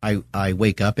mean I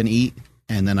wake up and eat,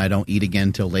 and then I don't eat again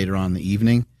until later on in the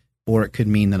evening. Or it could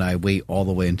mean that I wait all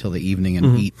the way until the evening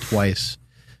and eat twice,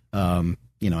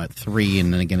 at 3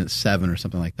 and then again at 7 or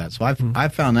something like that. So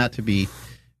I've found that to be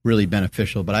really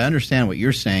beneficial. But I understand what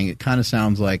you're saying. It kind of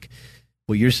sounds like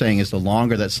what you're saying is the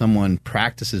longer that someone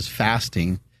practices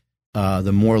fasting,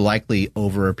 the more likely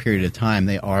over a period of time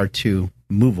they are to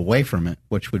move away from it,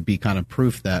 which would be kind of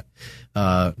proof that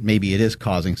maybe it is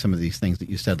causing some of these things that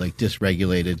you said, like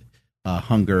dysregulated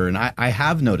hunger. And I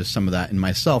have noticed some of that in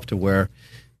myself, to where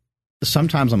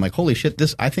sometimes I'm like, holy shit,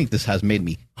 I think this has made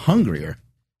me hungrier.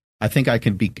 I think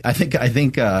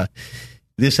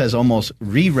this has almost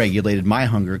re-regulated my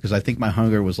hunger, because I think my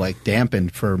hunger was like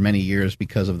dampened for many years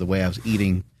because of the way I was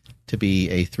eating. To be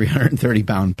a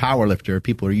 330-pound power lifter,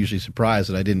 people are usually surprised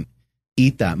that I didn't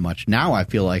eat that much. Now I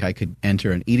feel like I could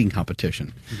enter an eating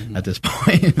competition at this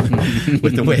point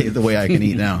with the way I can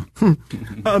eat now.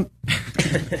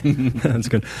 That's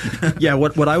good. Yeah,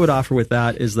 what I would offer with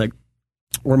that is, like,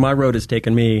 where my road has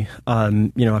taken me,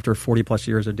 after 40 plus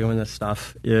years of doing this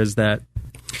stuff, is that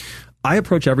I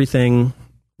approach everything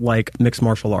like mixed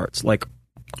martial arts. Like,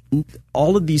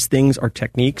 all of these things are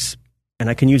techniques, and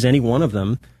I can use any one of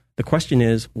them. The question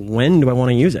is, when do I want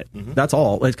to use it? Mm-hmm. That's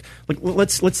all. Like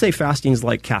let's say fasting is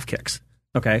like calf kicks,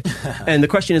 okay? And the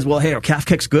question is, well, hey, are calf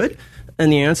kicks good?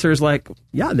 And the answer is like,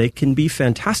 yeah, they can be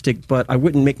fantastic, but I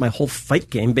wouldn't make my whole fight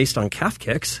game based on calf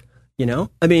kicks.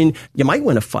 I mean, you might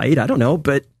win a fight, I don't know,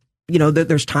 but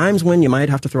there's times when you might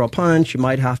have to throw a punch, you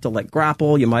might have to like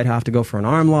grapple, you might have to go for an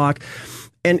arm lock,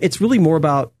 and it's really more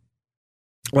about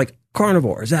like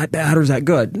carnivore. Is that bad or is that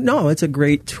good? No, it's a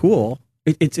great tool.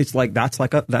 It's like that's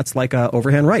like a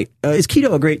overhand right. Is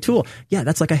keto a great tool? Yeah,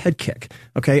 that's like a head kick.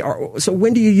 Okay, so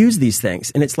when do you use these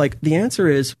things? And it's like the answer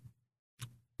is,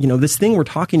 this thing we're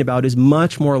talking about is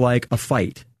much more like a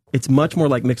fight. It's much more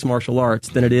like mixed martial arts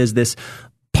than it is this.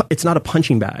 It's not a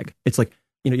punching bag. It's like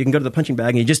you can go to the punching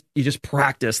bag and you just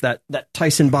practice that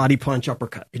Tyson body punch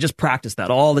uppercut. You just practice that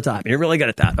all the time. You're really good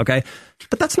at that. Okay,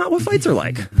 but that's not what fights are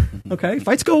like. Okay,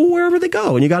 fights go wherever they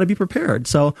go, and you got to be prepared.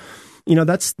 So.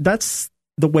 That's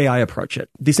the way I approach it.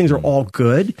 These things are all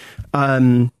good.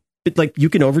 But like you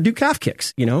can overdo calf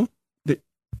kicks,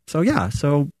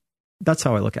 So that's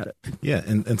how I look at it. Yeah.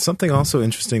 And something also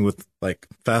interesting with like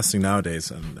fasting nowadays,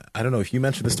 and I don't know if you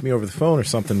mentioned this to me over the phone or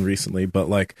something recently, but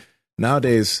like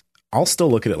nowadays I'll still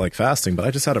look at it like fasting, but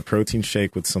I just had a protein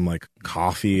shake with some like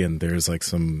coffee, and there's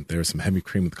some heavy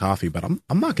cream with coffee, but I'm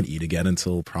not going to eat again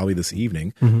until probably this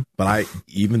evening. Mm-hmm. But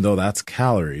even though that's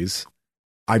calories,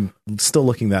 I'm still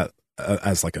looking at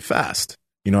as like a fast.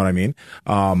 You know what I mean?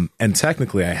 And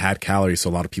technically I had calories, so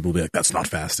a lot of people will be like, that's not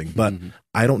fasting. But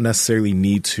I don't necessarily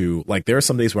need to, like, there are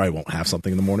some days where I won't have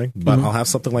something in the morning, but I'll have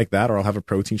something like that, or I'll have a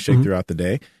protein shake throughout the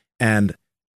day. And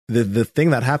the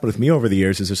thing that happened with me over the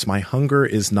years is just my hunger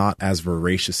is not as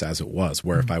voracious as it was,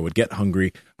 where if I would get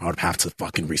hungry, I would have to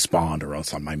fucking respond, or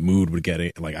else my mood would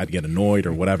I'd get annoyed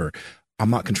or whatever. I'm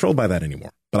not controlled by that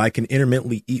anymore, but I can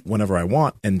intermittently eat whenever I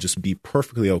want and just be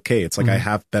perfectly okay. It's like I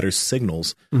have better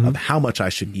signals of how much I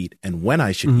should eat and when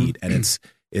I should eat. And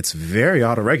it's very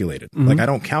auto-regulated. Like I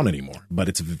don't count anymore, but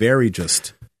it's very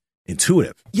just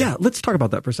intuitive. Yeah. Let's talk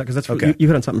about that for a second. That's okay. You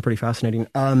hit on something pretty fascinating.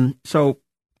 So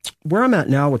where I'm at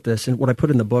now with this, and what I put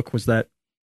in the book, was that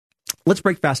let's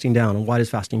break fasting down, and why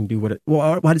does fasting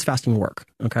why does fasting work?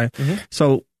 Okay.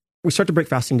 So we start to break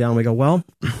fasting down. We go, well,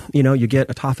 you get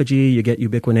autophagy, you get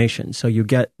ubiquination. So you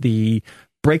get the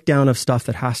breakdown of stuff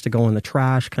that has to go in the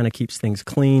trash, kind of keeps things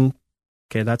clean.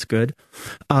 Okay, that's good.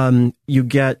 You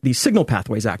get the signal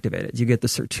pathways activated. You get the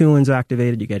sirtuins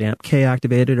activated. You get AMP-K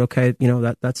activated. Okay,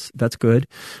 that's good.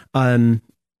 And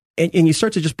you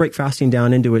start to just break fasting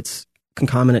down into its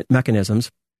concomitant mechanisms.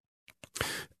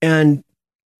 And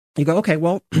you go, okay,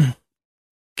 well,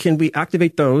 can we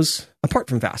activate those apart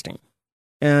from fasting?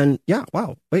 And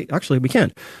actually we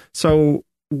can. So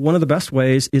one of the best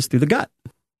ways is through the gut.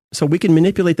 So we can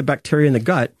manipulate the bacteria in the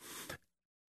gut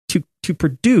to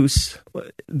produce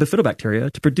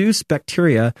bifidobacteria, to produce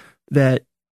bacteria that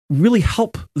really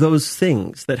help those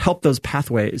things, that help those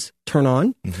pathways turn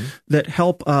on, that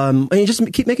help, and you just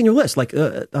keep making your list, like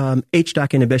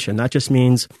HDAC inhibition. That just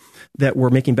means that we're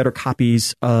making better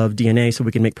copies of DNA so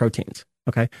we can make proteins.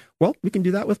 Okay. Well, we can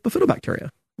do that with bifidobacteria.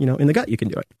 In the gut, you can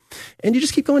do it. And you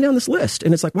just keep going down this list.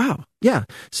 And it's like, wow, yeah.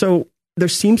 So there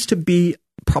seems to be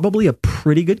probably a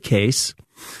pretty good case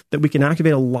that we can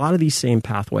activate a lot of these same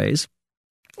pathways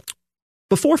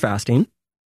before fasting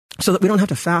so that we don't have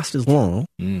to fast as long.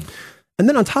 And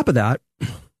then on top of that,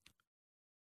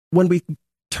 when we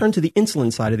turn to the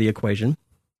insulin side of the equation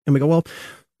and we go, well,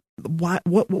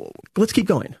 let's keep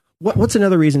going. What's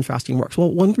another reason fasting works?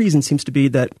 Well, one reason seems to be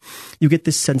that you get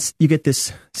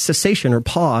this cessation or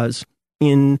pause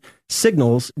in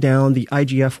signals down the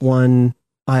IGF-1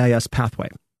 IIS pathway.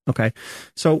 Okay,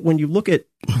 so when you look at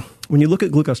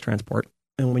glucose transport,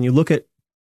 and when you look at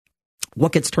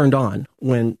what gets turned on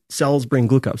when cells bring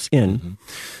glucose in,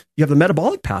 you have the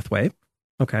metabolic pathway.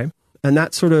 Okay, and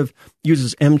that sort of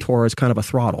uses mTOR as kind of a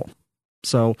throttle.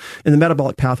 So in the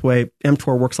metabolic pathway,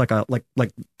 mTOR works like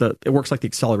it works like the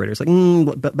accelerator. It's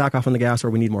like back off on the gas, or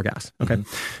we need more gas. Okay.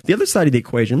 The other side of the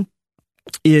equation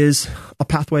is a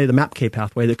pathway, the MAPK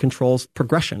pathway, that controls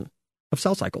progression of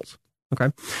cell cycles.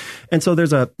 Okay. And so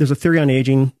there's a theory on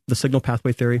aging, the signal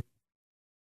pathway theory,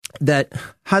 that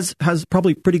has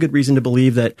probably pretty good reason to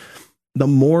believe that the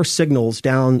more signals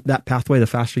down that pathway, the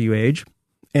faster you age.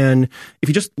 And if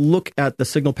you just look at the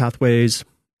signal pathways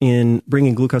in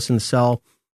bringing glucose in the cell,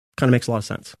 kind of makes a lot of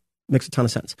sense. Makes a ton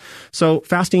of sense. So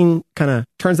fasting kind of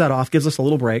turns that off, gives us a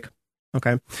little break.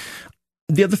 Okay.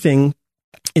 The other thing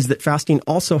is that fasting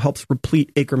also helps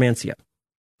replete akkermansia.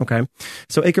 Okay.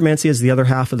 So akkermansia is the other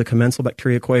half of the commensal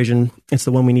bacteria equation. It's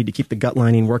the one we need to keep the gut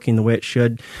lining working the way it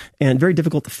should, and very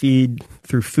difficult to feed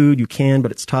through food. You can,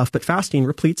 but it's tough. But fasting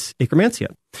repletes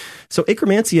akkermansia. So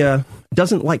akkermansia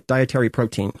doesn't like dietary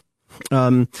protein.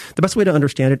 The best way to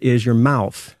understand it is your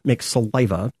mouth makes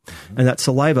saliva, and that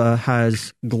saliva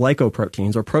has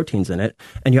glycoproteins or proteins in it,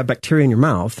 and you have bacteria in your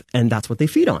mouth, and that's what they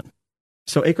feed on.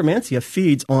 So akkermansia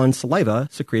feeds on saliva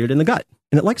secreted in the gut,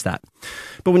 and it likes that.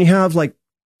 But when you have like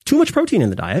too much protein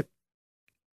in the diet,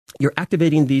 you're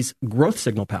activating these growth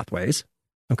signal pathways,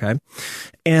 okay?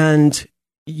 And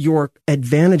you're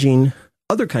advantaging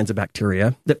other kinds of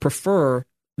bacteria that prefer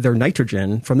their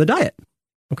nitrogen from the diet,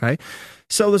 okay?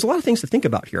 So there's a lot of things to think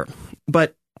about here,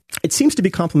 but it seems to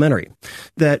be complementary,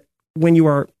 that when you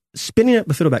are spinning up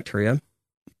bifidobacteria,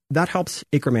 that helps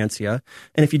akkermansia.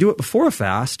 And if you do it before a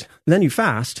fast, then you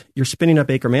fast, you're spinning up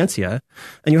akkermansia,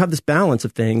 and you have this balance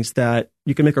of things that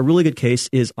you can make a really good case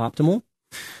is optimal.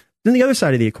 Then the other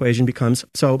side of the equation becomes,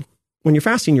 so when you're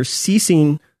fasting, you're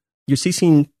ceasing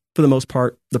for the most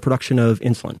part, the production of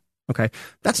insulin. Okay.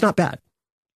 That's not bad,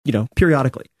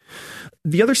 periodically.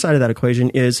 The other side of that equation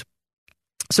is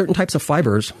certain types of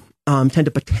fibers tend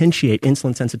to potentiate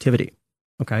insulin sensitivity.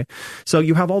 Okay. So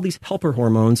you have all these helper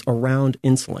hormones around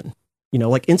insulin.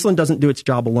 Like insulin doesn't do its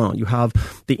job alone. You have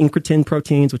the incretin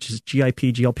proteins, which is GIP,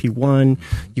 GLP-1.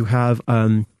 You have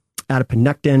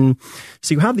adiponectin.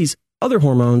 So you have these other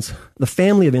hormones, the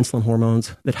family of insulin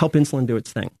hormones that help insulin do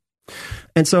its thing.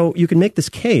 And so you can make this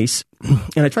case,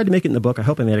 and I tried to make it in the book. I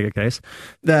hope I made a good case,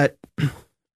 that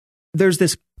there's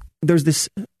this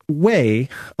way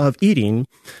of eating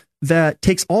that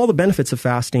takes all the benefits of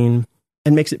fasting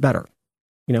and makes it better.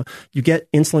 You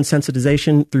get insulin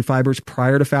sensitization through fibers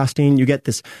prior to fasting. You get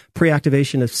this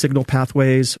pre-activation of signal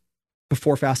pathways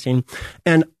before fasting.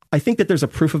 And I think that there's a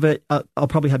proof of it. I'll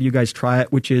probably have you guys try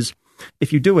it, which is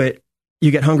if you do it,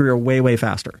 you get hungrier way, way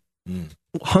faster.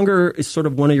 Hunger is sort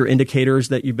of one of your indicators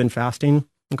that you've been fasting.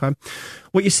 Okay.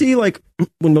 What you see, like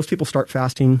when most people start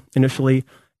fasting initially,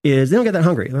 is they don't get that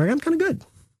hungry. They're like, I'm kind of good.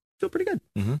 Feel pretty good.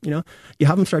 You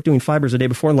have them start doing fibers a day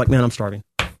before and like, man, I'm starving.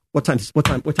 What time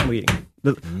are we eating?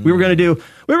 We were going to do a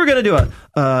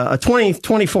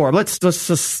 20-24. Let's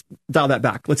just dial that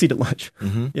back. Let's eat at lunch.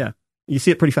 Yeah. You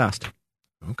see it pretty fast.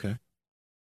 Okay.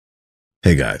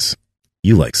 Hey guys,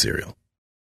 you like cereal.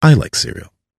 I like cereal.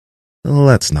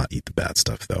 Let's not eat the bad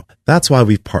stuff, though. That's why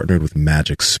we've partnered with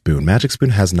Magic Spoon. Magic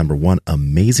Spoon has #1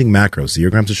 amazing macros: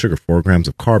 0 grams of sugar, 4 grams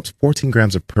of carbs, 14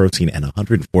 grams of protein, and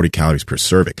 140 calories per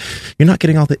serving. You're not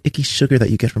getting all the icky sugar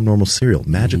that you get from normal cereal.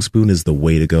 Magic Spoon is the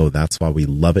way to go. That's why we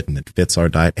love it, and it fits our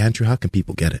diet. Andrew, how can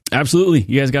people get it? Absolutely.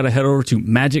 You guys got to head over to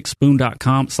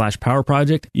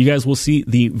magicspoon.com/powerproject. You guys will see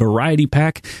the variety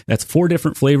pack. That's 4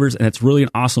 different flavors, and it's really an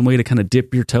awesome way to kind of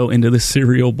dip your toe into this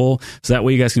cereal bowl. So that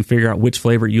way you guys can figure out which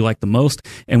flavor you like the most.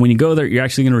 And when you go there, you're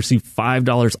actually going to receive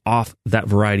 $5 off that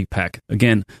variety pack.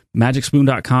 Again,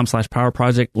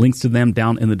 magicspoon.com/powerproject. Links to them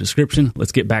down in the description.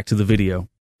 Let's get back to the video.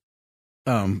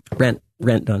 Rent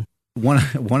done.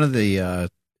 One of the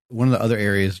other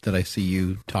areas that I see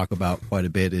you talk about quite a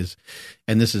bit is,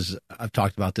 and I've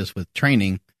talked about this with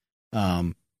training.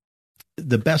 The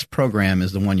best program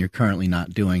is the one you're currently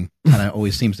not doing. Kind of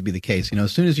always seems to be the case.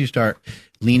 As soon as you start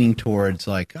leaning towards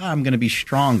like, I'm going to be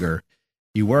stronger,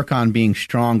 you work on being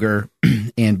stronger,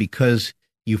 and because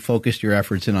you focused your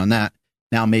efforts in on that,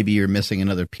 now maybe you're missing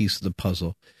another piece of the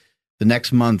puzzle. The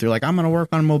next month, you're like, I'm going to work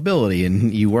on mobility,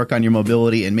 and you work on your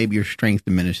mobility, and maybe your strength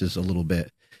diminishes a little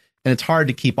bit. And it's hard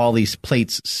to keep all these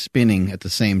plates spinning at the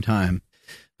same time.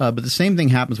 But the same thing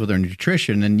happens with our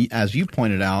nutrition. And as you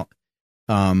pointed out,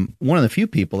 one of the few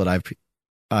people that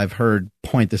I've heard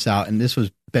point this out, and this has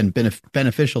been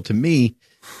beneficial to me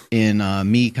in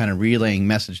me kind of relaying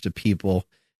message to people.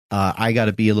 I got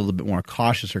to be a little bit more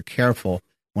cautious or careful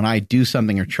when I do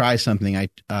something or try something.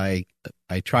 I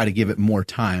try to give it more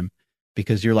time,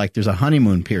 because you're like, there's a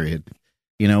honeymoon period,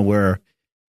 where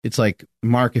it's like,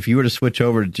 Mark, if you were to switch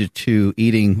over to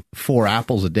eating 4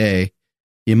 apples a day,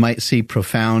 you might see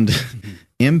profound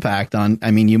impact on, I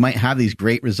mean, you might have these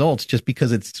great results just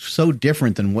because it's so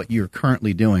different than what you're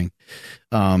currently doing.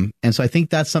 And so I think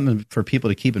that's something for people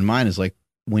to keep in mind is like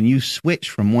when you switch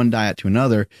from one diet to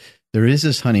another, there is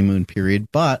this honeymoon period,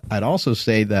 but I'd also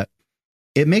say that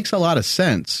it makes a lot of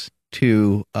sense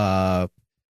to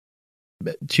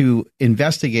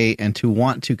investigate and to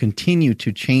want to continue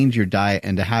to change your diet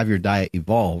and to have your diet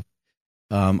evolve.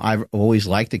 I've always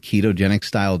liked a ketogenic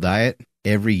style diet.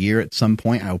 Every year at some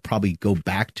point, I'll probably go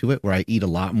back to it where I eat a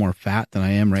lot more fat than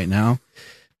I am right now.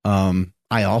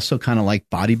 I also kind of like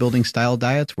bodybuilding style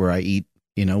diets where I eat,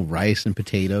 rice and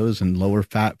potatoes and lower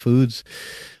fat foods.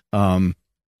 But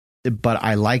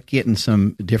I like getting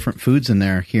some different foods in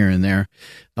there here and there.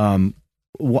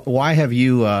 Why have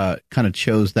you kind of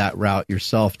chose that route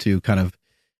yourself to kind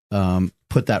of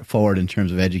put that forward in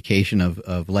terms of education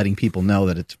of letting people know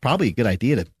that it's probably a good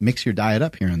idea to mix your diet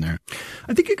up here and there?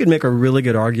 I think you could make a really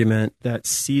good argument that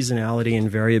seasonality and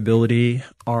variability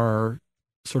are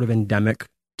sort of endemic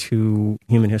to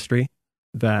human history,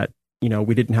 that,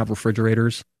 we didn't have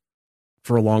refrigerators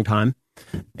for a long time.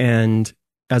 And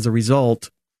as a result,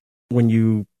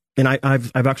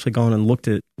 I've actually gone and looked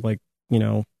at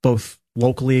both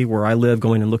locally where I live,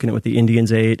 going and looking at what the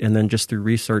Indians ate, and then just through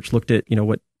research looked at,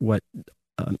 what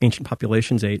ancient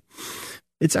populations ate.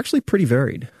 It's actually pretty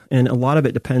varied. And a lot of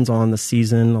it depends on the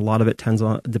season. A lot of it depends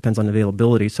on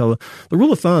availability. So the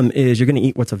rule of thumb is you're going to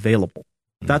eat what's available.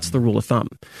 That's the rule of thumb.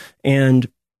 And,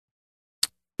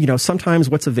 sometimes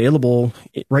what's available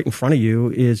right in front of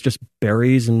you is just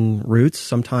berries and roots.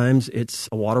 Sometimes it's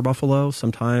a water buffalo.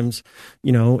 Sometimes,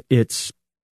 it's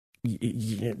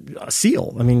a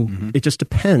seal. I mean, It just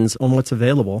depends on what's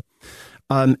available.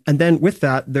 And then with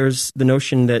that, there's the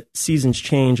notion that seasons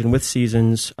change, and with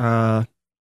seasons,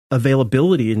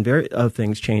 availability of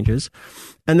things changes,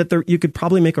 and that you could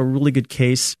probably make a really good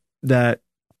case that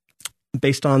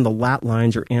based on the lat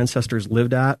lines your ancestors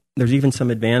lived at, there's even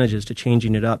some advantages to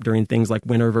changing it up during things like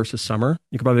winter versus summer.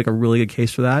 You could probably make a really good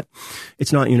case for that.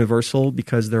 It's not universal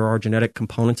because there are genetic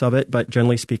components of it, but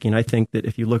generally speaking, I think that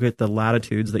if you look at the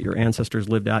latitudes that your ancestors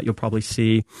lived at, you'll probably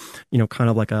see, kind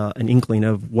of like an inkling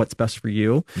of what's best for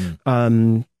you.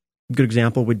 Good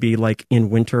example would be like in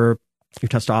winter, your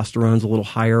testosterone's a little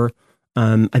higher.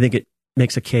 I think it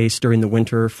makes a case during the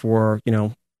winter for,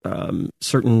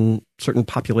 certain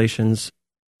populations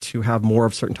to have more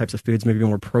of certain types of foods, maybe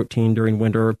more protein during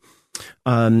winter.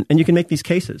 And you can make these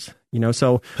cases,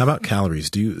 so. How about calories?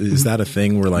 Is that a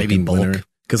thing where like maybe in bulk? winter?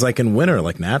 Because like in winter,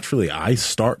 like naturally I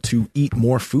start to eat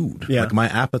more food. Yeah. Like my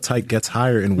appetite gets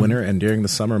higher in winter, and during the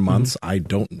summer months, I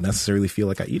don't necessarily feel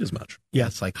like I eat as much. Yeah,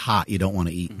 it's like hot. You don't want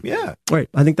to eat. Yeah. Right.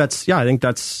 I think that's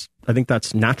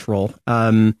natural.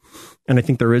 And I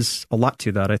think there is a lot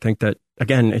to that. I think that,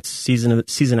 again, it's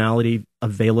seasonality,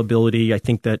 availability. I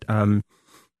think that,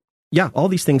 all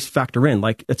these things factor in.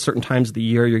 Like at certain times of the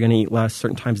year, you're going to eat less.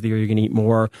 Certain times of the year, you're going to eat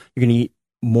more. You're going to eat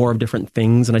more of different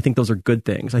things. And I think those are good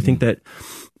things. I think that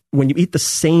when you eat the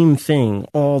same thing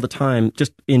all the time,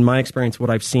 just in my experience, what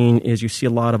I've seen is you see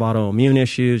a lot of autoimmune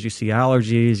issues, you see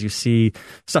allergies, you see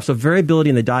stuff. So variability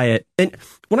in the diet. And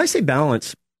when I say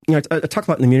balance, I talk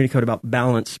a lot in the immunity code about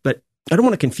balance, but I don't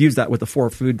want to confuse that with the 4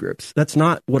 food groups. That's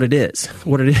not what it is.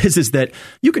 What it is that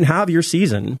you can have your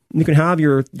season. You can have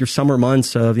your summer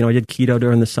months of, I did keto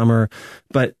during the summer,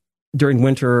 but during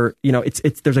winter,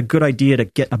 there's a good idea to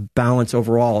get a balance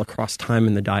overall across time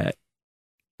in the diet.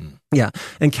 Yeah.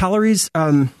 And calories,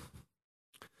 that's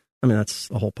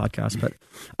a whole podcast, but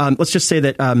let's just say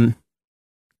that,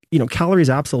 calories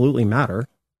absolutely matter.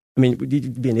 I mean,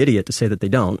 you'd be an idiot to say that they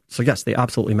don't. So yes, they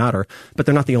absolutely matter, but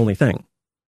they're not the only thing.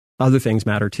 Other things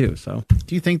matter too. So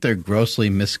do you think they're grossly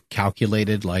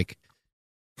miscalculated? Like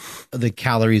the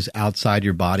calories outside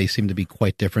your body seem to be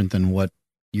quite different than what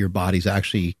your body's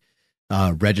actually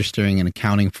registering and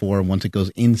accounting for once it goes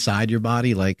inside your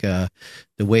body. Like the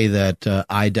way that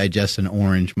I digest an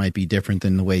orange might be different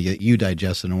than the way that you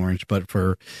digest an orange, but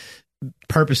for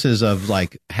purposes of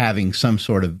like having some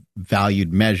sort of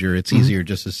valued measure, it's easier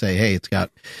just to say, hey, it's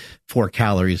got 4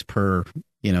 calories per,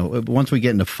 once we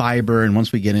get into fiber and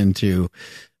once we get into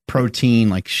protein,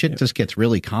 like shit just gets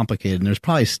really complicated. And there's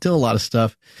probably still a lot of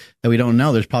stuff that we don't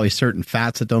know. There's probably certain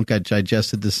fats that don't get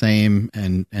digested the same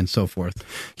and so forth.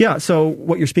 Yeah. So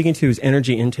what you're speaking to is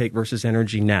energy intake versus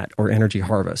energy net or energy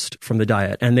harvest from the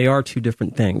diet. And they are two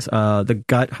different things. The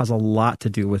gut has a lot to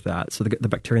do with that. So the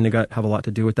bacteria in the gut have a lot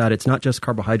to do with that. It's not just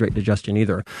carbohydrate digestion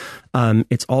either.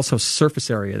 It's also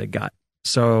surface area of the gut.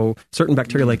 So certain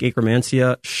bacteria like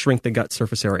Akkermansia shrink the gut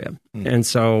surface area. And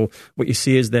so what you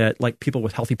see is that like people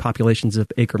with healthy populations of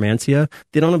Akkermansia,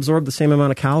 they don't absorb the same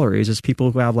amount of calories as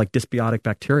people who have like dysbiotic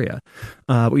bacteria.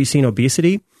 What you see in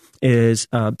obesity is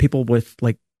people with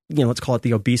like, let's call it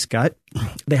the obese gut.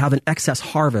 They have an excess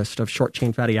harvest of short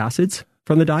chain fatty acids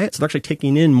from the diet. So they're actually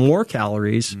taking in more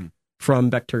calories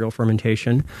from bacterial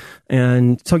fermentation.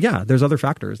 And so, yeah, there's other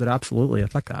factors that absolutely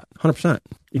affect that. 100%.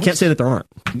 You can't say that there aren't.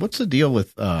 What's the deal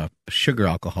with sugar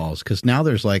alcohols? Because now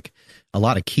there's like a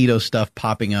lot of keto stuff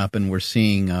popping up, and we're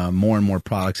seeing more and more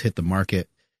products hit the market.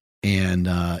 And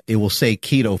it will say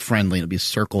keto friendly. It'll be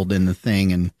circled in the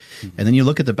thing. And then you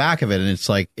look at the back of it, and it's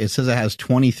like, it says it has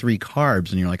 23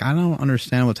 carbs. And you're like, I don't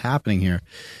understand what's happening here.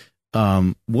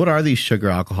 What are these sugar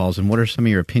alcohols, and what are some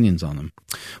of your opinions on them?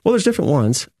 Well, there's different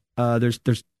ones. There's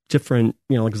different,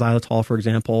 like xylitol, for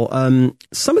example.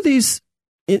 Some of these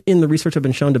in the research have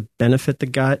been shown to benefit the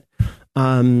gut.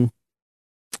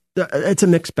 It's a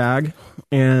mixed bag,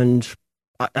 and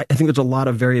I think there's a lot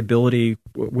of variability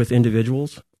with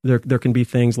individuals. There can be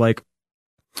things like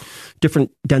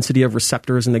different density of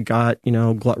receptors in the gut,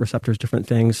 glut receptors, different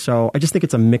things. So I just think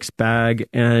it's a mixed bag,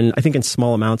 and I think in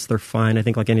small amounts they're fine. I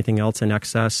think like anything else in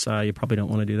excess, you probably don't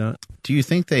want to do that. Do you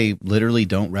think they literally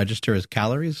don't register as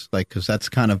calories? Like, because that's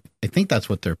kind of, I think that's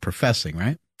what they're professing,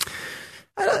 right?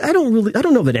 I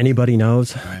don't know that anybody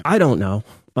knows. Right. I don't know.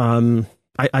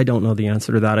 I don't know the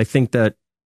answer to that. I think that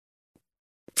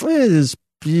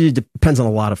it depends on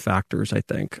a lot of factors, I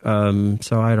think.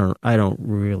 So I don't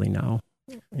really know.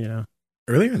 Yeah.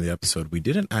 Earlier in the episode, we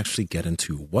didn't actually get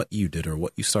into what you did or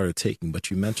what you started taking, but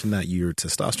you mentioned that your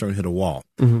testosterone hit a wall.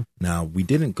 Mm-hmm. Now, we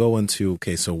didn't go into,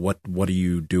 okay, so what are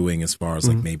you doing as far as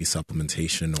like maybe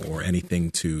supplementation or anything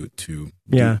to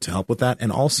help with that?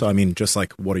 And also, I mean, just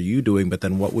like what are you doing, but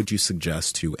then what would you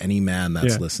suggest to any man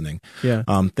that's listening? Yeah.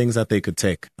 Things that they could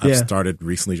take. I've started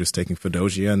recently just taking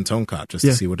Fedosia and Tonkat just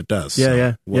to see what it does.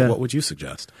 What would you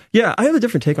suggest? Yeah, I have a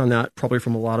different take on that probably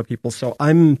from a lot of people. So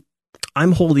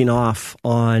I'm holding off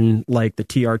on like the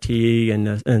TRT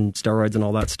and steroids and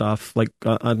all that stuff. Like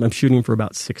I'm shooting for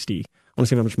about 60. I want to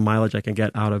see how much mileage I can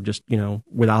get out of just,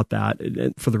 without that,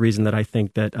 for the reason that I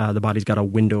think that the body's got a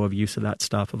window of use of that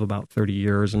stuff of about 30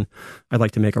 years. And I'd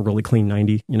like to make a really clean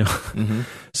 90,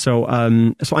 So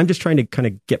I'm just trying to kind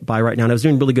of get by right now. And I was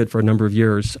doing really good for a number of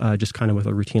years, just kind of with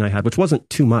a routine I had, which wasn't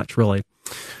too much really.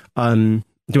 Doing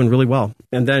really well.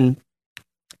 And then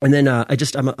I'm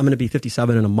going to be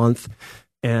 57 in a month,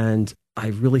 and I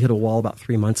really hit a wall about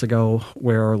 3 months ago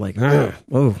where like,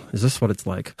 whoa, is this what it's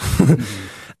like?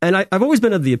 And I've always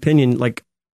been of the opinion, like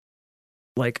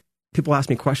people ask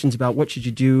me questions about what should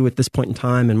you do at this point in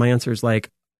time, and my answer is like,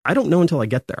 I don't know until I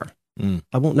get there.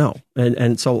 I won't know.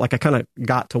 And so like I kind of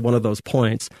got to one of those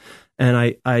points, and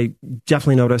I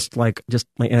definitely noticed like just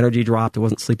my energy dropped. I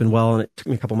wasn't sleeping well, and it took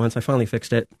me a couple months. I finally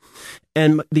fixed it.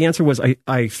 And the answer was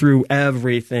I threw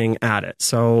everything at it.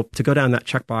 So to go down that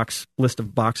checkbox list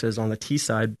of boxes on the T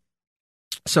side,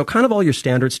 so kind of all your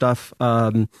standard stuff,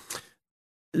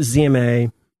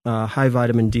 ZMA, high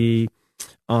vitamin D.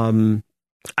 So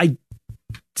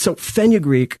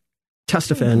fenugreek,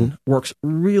 testofen works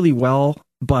really well,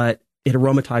 but it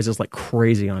aromatizes like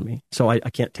crazy on me. So I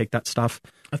can't take that stuff.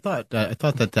 I thought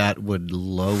that would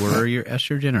lower your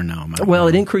estrogen, or no? Well,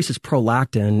 it increases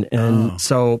prolactin, and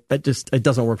so it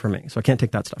doesn't work for me. So I can't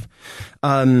take that stuff.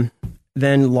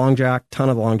 Then long jack, ton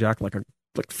of long jack, like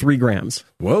 3 grams.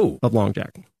 Whoa. Of long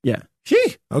jack. Yeah.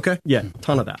 Gee. Okay. Yeah.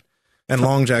 Ton of that. And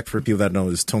long jack, for people that know,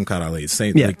 is Tonkat Ali.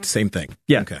 Same thing.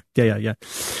 Yeah. Okay. Yeah.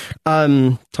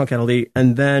 Tonkat Ali,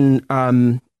 and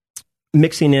then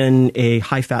mixing in a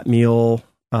high fat meal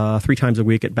 3 times a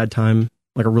week at bedtime,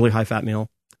 like a really high fat meal.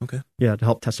 Okay. Yeah, to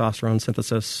help testosterone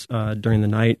synthesis during the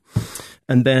night.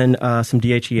 And then some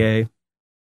DHEA.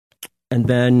 And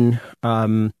then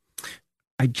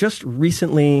I just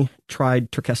recently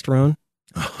tried turkesterone.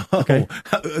 Okay.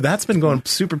 That's been going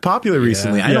super popular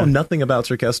recently. Yeah. I know nothing about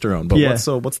turkesterone, but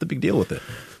what's the big deal with it?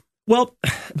 Well,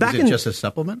 is it just a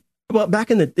supplement? Well,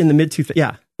 back in the mid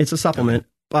it's a supplement.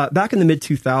 Back in the mid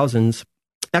 2000s,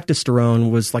 ectosterone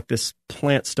was like this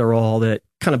plant sterol that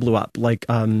kind of blew up. Like,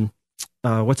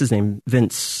 what's his name?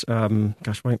 Vince. I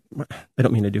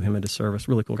don't mean to do him a disservice.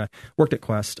 Really cool guy. Worked at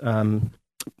Quest.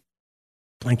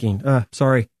 Blanking.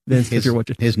 Sorry, Vince, if you're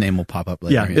watching. His name will pop up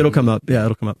later. Yeah, it'll come up. Yeah,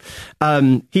 it'll come up.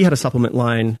 He had a supplement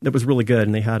line that was really good,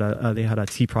 and they had a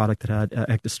tea product that had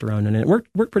ectosterone in it. It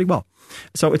worked pretty well.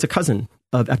 So it's a cousin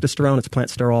of ectosterone. It's a plant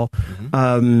sterol.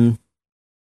 Mm-hmm.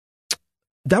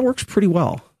 That works pretty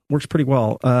well.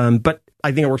 But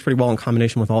I think it works pretty well in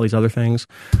combination with all these other things.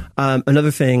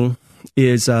 Another thing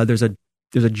is there's a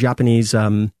Japanese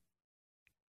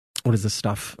what is this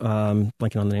stuff?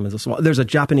 Blanking on the name of this. There's a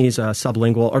Japanese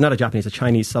sublingual, or not a Japanese, a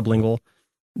Chinese sublingual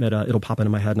that it'll pop into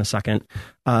my head in a second.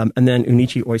 And then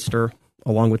Unichi oyster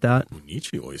along with that.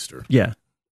 Unichi oyster. Yeah.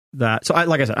 That. So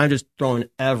like I said, I'm just throwing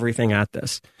everything at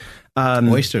this.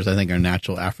 Oysters, I think, are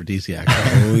natural aphrodisiacs.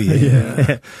 Oh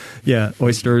yeah. Yeah.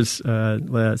 Oysters.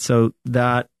 So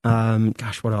that,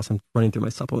 gosh, what else? I'm running through my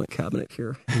supplement cabinet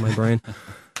here in my brain.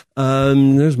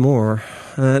 There's more.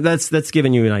 That's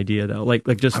giving you an idea though. Like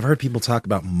just, I've heard people talk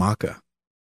about maca.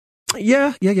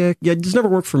 Yeah. It just never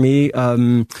worked for me.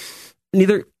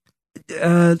 Neither,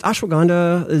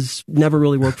 ashwagandha has never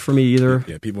really worked for me either.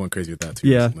 Yeah. People went crazy with that too.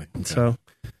 Yeah. Recently. Okay. So,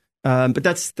 but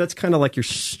that's kind of like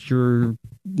your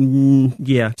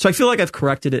yeah. So I feel like I've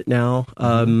corrected it now.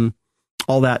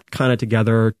 All that kind of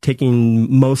together,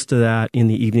 taking most of that in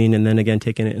the evening and then again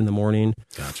taking it in the morning.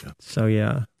 Gotcha. So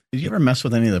yeah. Did you ever mess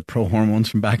with any of the pro hormones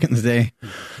from back in the day?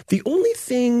 The only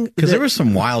thing, because there was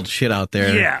some wild shit out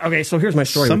there. Yeah. Okay. So here's my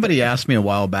story. Somebody asked me a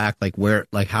while back,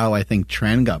 how I think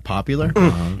Tren got popular,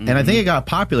 and I think it got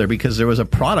popular because there was a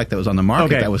product that was on the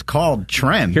market that was called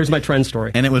Tren. Here's my Tren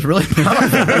story, and it was really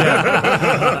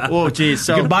popular. Oh, geez.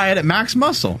 So you could buy it at Max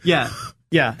Muscle. Yeah.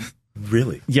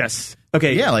 Really? Yes.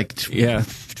 Okay. Yeah,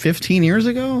 15 years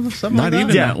ago, something Not like that.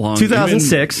 even that long.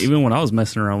 2006. Even when I was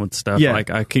messing around with stuff,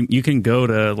 you can go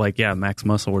to Max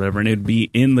Muscle or whatever, and it'd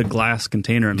be in the glass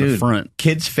container in the front.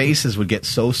 Kids' faces would get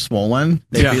so swollen,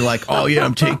 they'd be like, "Oh yeah,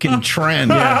 I'm taking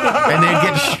Tren," and they'd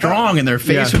get strong, and their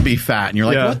face would be fat, and you're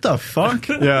like, "What the fuck?"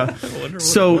 Yeah.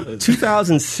 So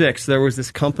 2006, there was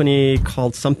this company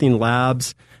called Something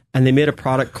Labs. And they made a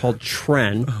product called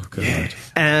Tren. Oh, God.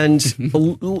 And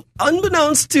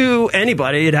unbeknownst to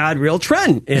anybody, it had real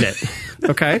Tren in it.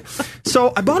 Okay?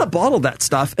 So I bought a bottle of that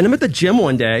stuff, and I'm at the gym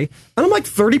one day, and I'm like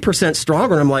 30%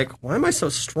 stronger, and I'm like, why am I so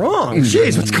strong?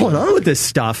 Jeez, what's going on with this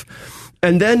stuff?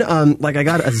 And then, I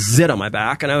got a zit on my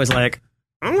back, and I was like,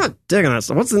 I'm not digging that.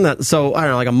 So what's in that? So I don't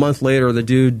know, like a month later, the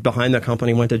dude behind the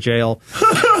company went to jail.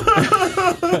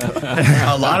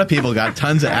 A lot of people got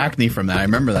tons of acne from that. I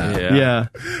remember that. Yeah.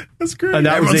 That's great. And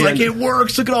that Everyone's like, it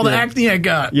works. Look at all the acne I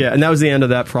got. Yeah, and that was the end of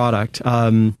that product.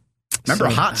 Remember,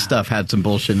 Hot Stuff had some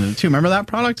bullshit in it too. Remember that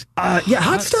product?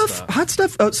 Hot Stuff.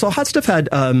 So Hot Stuff had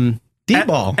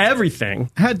D-ball. Everything.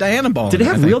 It had Diana ball. Did it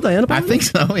have real Diana ball? I think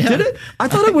so. Yeah. Did it? I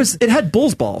thought it had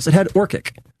Bull's balls. It had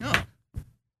Orchic. Oh.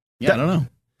 Yeah, I don't know.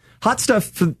 Hot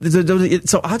Stuff.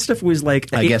 So Hot Stuff was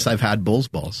like. I guess I've had Bull's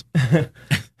balls.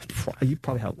 You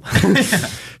probably have.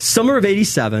 Summer of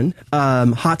 '87,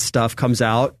 Hot Stuff comes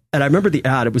out, and I remember the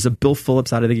ad. It was a Bill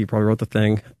Phillips ad. I think he probably wrote the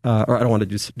thing, or I don't want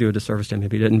to do a disservice to him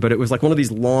if he didn't. But it was like one of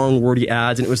these long, wordy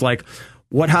ads, and it was like,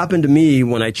 "What happened to me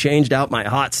when I changed out my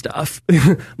Hot Stuff?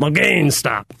 My gains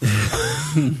stopped."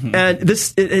 And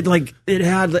this, it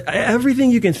had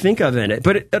everything you can think of in it,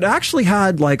 but it actually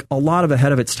had like a lot of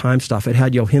ahead of its time stuff. It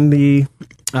had Yohimbe.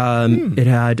 It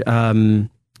had.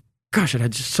 Gosh, it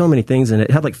had just so many things in it.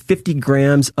 It had like 50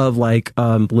 grams of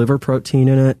liver protein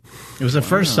in it. It was the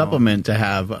first supplement to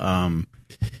have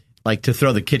to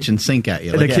throw the kitchen sink at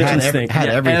you. The kitchen sink had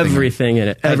everything in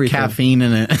it. Everything. Had caffeine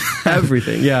in it.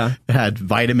 Everything. Yeah. It had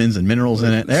vitamins and minerals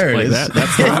in it. There it is.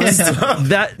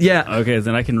 That. Yeah. Okay,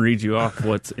 then I can read you off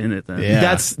what's in it. Then yeah.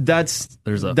 That's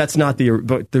not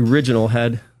the original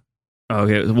head.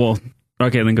 Okay. Well.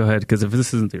 Okay, then go ahead, because if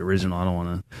this isn't the original, I don't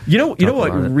want to. You know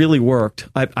what really worked?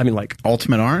 I mean, like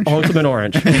Ultimate Orange. Ultimate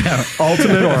Orange.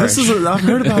 Ultimate Orange. I've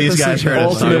heard about these this. guys heard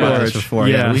us talk about this before.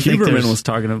 Yeah, Huberman was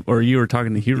talking, or you were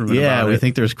talking to Huberman. Yeah, about we it.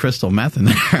 think there's crystal meth in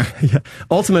there. Yeah.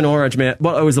 Ultimate Orange, man.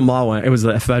 Well, it was the Malwine. It was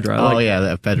the ephedra. Oh yeah,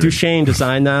 the ephedra. Duchesne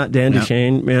designed that. Dan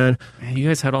Duchesne, man. You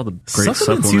guys had all the great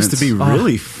supplements used to be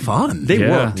really fun. They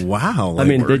worked. Wow. I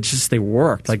mean, they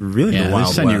worked. Like really the the Wild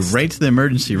Wild send West. you right to the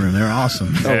emergency room. They're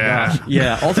awesome. Oh gosh.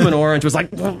 Yeah. Ultimate Orange was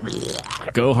like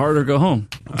go hard or go home.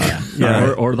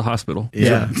 Yeah. Or the hospital.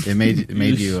 Yeah. It made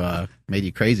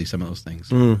you crazy, some of those things.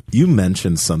 You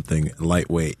mentioned something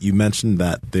lightweight. You mentioned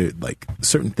that there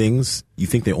certain things you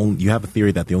think you have a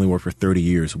theory that they only work for 30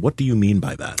 years. What do you mean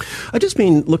by that? I just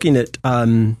mean looking at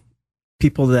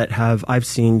people that I've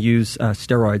seen use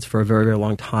steroids for a very, very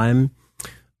long time.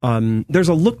 There's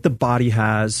a look the body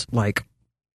has, like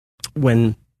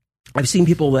when I've seen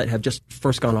people that have just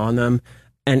first gone on them,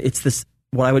 and it's this,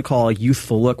 what I would call a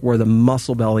youthful look, where the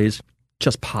muscle bellies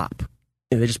just pop.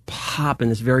 And they just pop in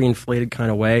this very inflated kind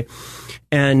of way.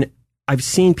 And I've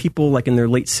seen people like in their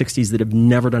late 60s that have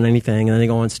never done anything, and then they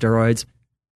go on steroids,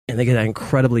 and they get that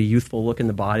incredibly youthful look in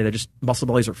the body. They just, muscle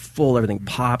bellies are full, everything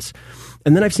pops.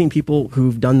 And then I've seen people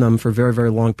who've done them for very,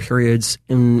 very long periods,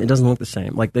 and it doesn't look the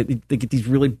same. Like they get these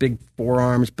really big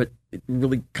forearms, but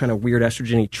really kind of weird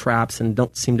estrogeny traps, and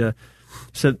don't seem to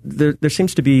So there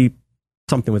seems to be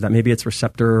something with that. Maybe it's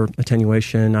receptor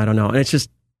attenuation. I don't know. And it's just,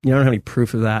 I don't have any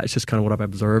proof of that. It's just kind of what I've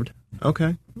observed.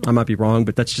 Okay. I might be wrong,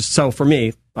 but that's just, so for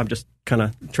me, I'm just kind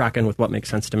of tracking with what makes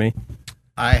sense to me.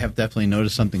 I have definitely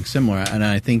noticed something similar, and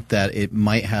I think that it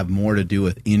might have more to do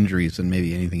with injuries than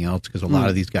maybe anything else, because a lot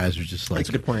of these guys are just like, That's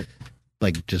a good point.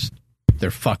 like just they're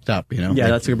fucked up, you know? Yeah,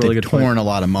 that's a really good point. Torn a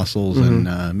lot of muscles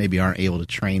and maybe aren't able to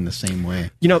train the same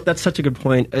way. That's such a good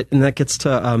point, and that gets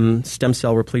to stem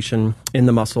cell repletion in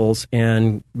the muscles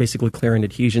and basically clearing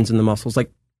adhesions in the muscles.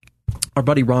 Like our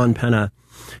buddy Ron Penna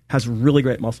has really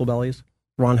great muscle bellies.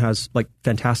 Ron has like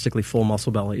fantastically full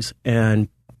muscle bellies, and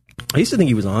I used to think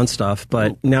he was on stuff,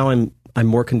 but now I'm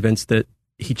more convinced that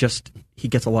he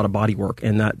gets a lot of body work,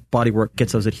 and that body work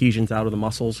gets those adhesions out of the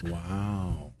muscles.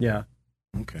 Wow. Yeah.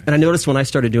 Okay. And I noticed when I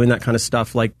started doing that kind of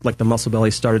stuff, like the muscle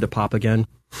belly started to pop again.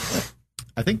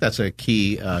 I think that's a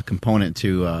key component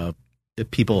to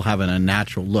people having a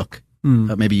natural look.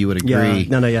 Maybe you would agree.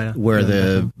 Yeah. Where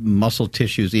the muscle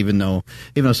tissues, even though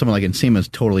someone like Nsima is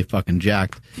totally fucking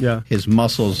jacked, his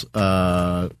muscles,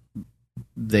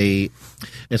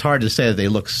 it's hard to say that they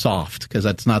look soft, because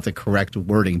that's not the correct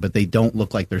wording, but they don't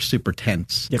look like they're super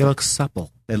tense. They look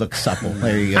supple. They look supple.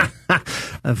 There you go.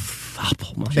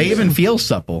 Supple. They even feel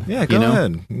supple. Yeah, go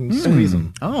ahead. Squeeze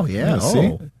them. Oh, yeah.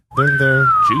 See? They're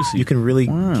Juicy. You can really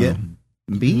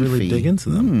Beefy. really dig into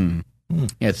them.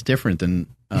 Yeah, it's different than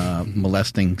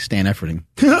molesting Stan Efferding.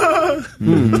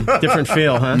 Different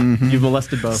feel, huh? You've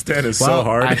molested both. Stan is so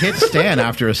hard. I hit Stan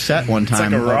after a set one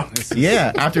time. like a rock.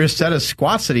 Yeah, after a set of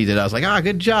squats that he did, I was like,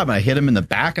 good job. And I hit him in the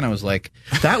back, and I was like,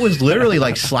 that was literally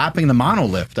like slapping the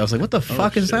monolift. I was like, what the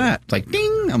fuck is that? It's like,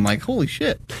 ding. I'm like, holy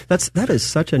shit. That is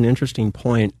such an interesting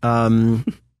point.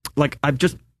 Like I've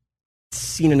just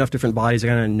seen enough different bodies. I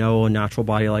kind of know a natural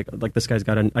body. Like this guy's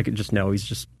I could just know he's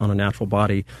just on a natural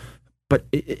body. But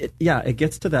it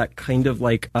gets to that kind of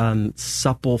like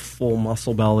supple, full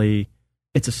muscle belly.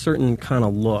 It's a certain kind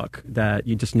of look that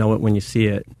you just know it when you see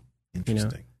it.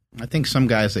 Interesting. I think some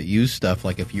guys that use stuff,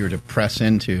 like if you were to press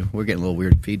into, we're getting a little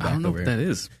weird feedback I don't know over what here. that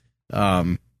is.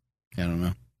 I don't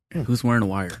know. Who's wearing a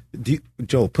wire?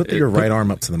 Joel, put your right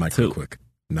arm up to the mic real Two. quick.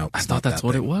 No, I thought that's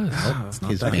what it was. No, it's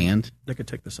not His that. band, I could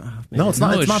take this off. No, it's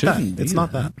not. No, It's it not that. shouldn't be It's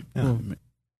not that. Yeah.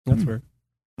 That's weird.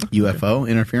 UFO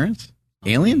interference,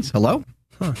 aliens. Hello,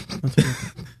 Huh.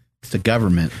 it's the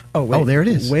government. Oh, wait. Oh, there it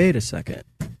is. Wait a second.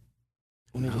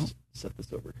 Let me just set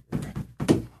this over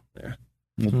here. There.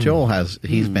 Well, Joel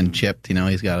he's been chipped.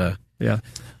 He's got a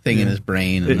thing in his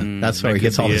brain, and that's where that he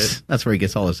gets could all be this. That's where he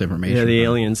gets all this information. Yeah, the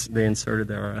from. aliens, they inserted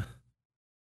their...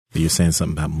 You're saying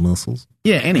something about muscles?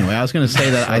 Yeah. Anyway, I was going to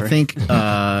say that I think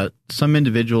some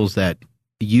individuals that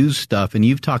use stuff, and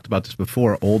you've talked about this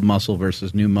before, old muscle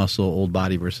versus new muscle, old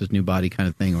body versus new body kind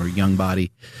of thing, or young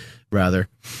body, rather.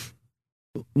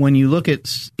 When you look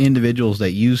at individuals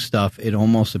that use stuff, it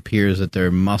almost appears that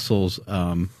their muscles,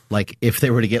 like if they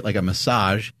were to get like a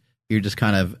massage, you're just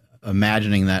kind of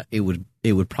imagining that it would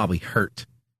probably hurt.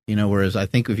 Whereas I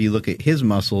think if you look at his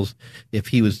muscles,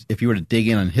 if you were to dig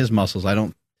in on his muscles,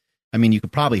 you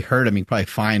could probably hurt him. You could probably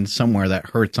find somewhere that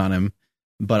hurts on him.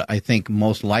 But I think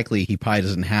most likely he probably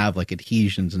doesn't have like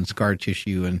adhesions and scar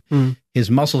tissue, and his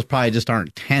muscles probably just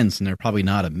aren't tense, and they're probably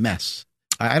not a mess.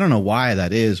 I don't know why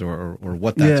that is, or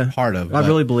what that's part of. I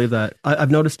really believe that.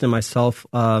 I've noticed in myself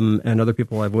and other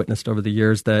people I've witnessed over the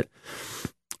years that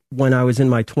when I was in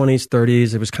my 20s,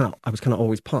 30s, I was kind of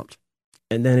always pumped.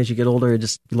 And then as you get older, you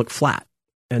look flat.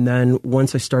 And then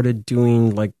once I started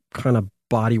doing like kind of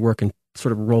body work and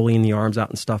sort of rolling the arms out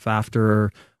and stuff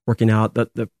after working out,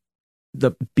 the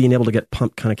being able to get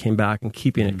pumped kind of came back, and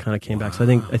keeping it kind of came back. So I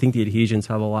think the adhesions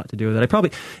have a lot to do with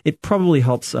it. It probably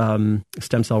helps stem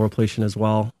cell repletion as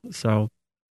well. So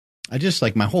I just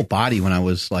like my whole body when I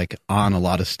was like on a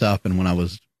lot of stuff, and when I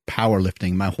was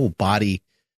powerlifting, my whole body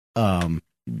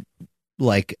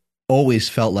like always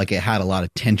felt like it had a lot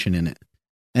of tension in it,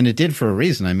 and it did for a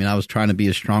reason. I was trying to be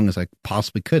as strong as I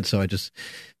possibly could, so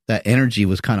that energy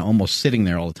was kind of almost sitting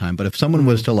there all the time. But if someone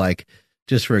was to like,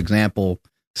 just for example,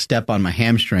 step on my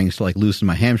hamstrings to like loosen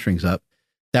my hamstrings up,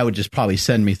 that would just probably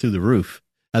send me through the roof.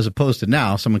 As opposed to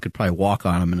now, someone could probably walk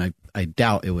on them, and I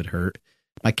doubt it would hurt.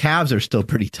 My calves are still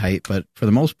pretty tight, but for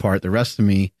the most part, the rest of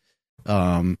me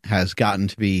has gotten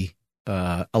to be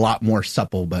a lot more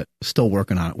supple, but still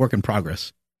working on it. Work in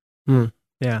progress. Yeah,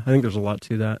 I think there's a lot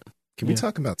to that. Can we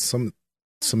talk about some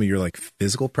of your like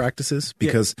physical practices?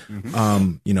 Because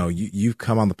you've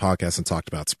come on the podcast and talked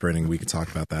about sprinting. We could talk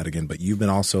about that again, but you've been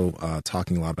also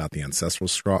talking a lot about the ancestral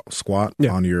squat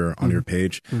on your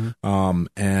page. And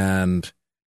and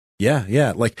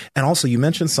also you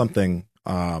mentioned something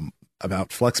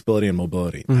about flexibility and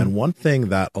mobility. And one thing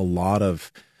that a lot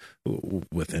of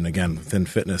within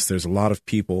fitness, there's a lot of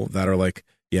people that are like,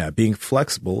 yeah, being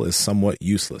flexible is somewhat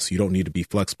useless. You don't need to be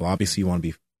flexible. Obviously, you want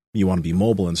to be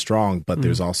mobile and strong, but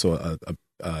there's also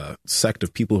a sect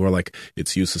of people who are like,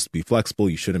 it's useless to be flexible.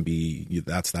 You shouldn't be.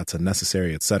 That's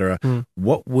unnecessary, etc.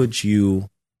 What would you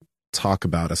talk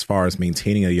about as far as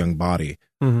maintaining a young body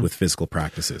with physical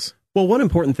practices? Well, one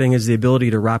important thing is the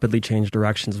ability to rapidly change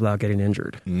directions without getting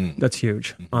injured. That's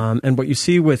huge. And what you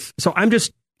see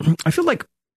I feel like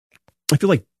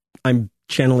I'm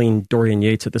channeling Dorian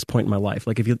Yates at this point in my life.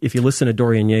 Like if you listen to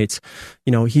Dorian Yates,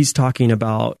 he's talking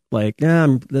about like, yeah,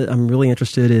 I'm really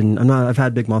interested in, I've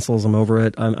had big muscles. I'm over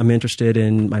it. I'm interested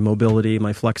in my mobility,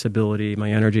 my flexibility,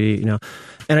 my energy,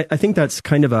 and I think that's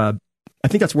I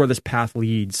think that's where this path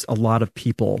leads a lot of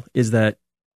people, is that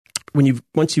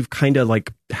once you've kind of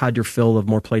like had your fill of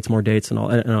more plates, more dates and all,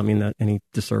 and I don't mean that any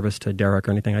disservice to Derek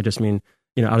or anything. I just mean,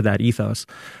 out of that ethos.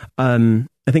 I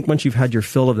think once you've had your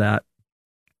fill of that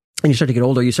and you start to get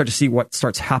older, you start to see what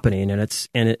starts happening.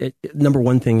 And number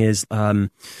one thing is,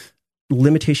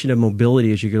 limitation of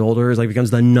mobility as you get older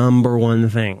becomes the number one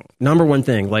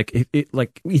thing. Like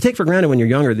you take for granted when you're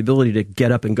younger, the ability to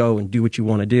get up and go and do what you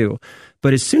want to do.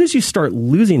 But as soon as you start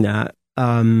losing that,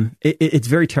 it's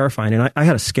very terrifying. And I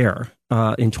had a scare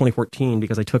in 2014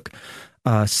 because I took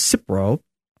Cipro,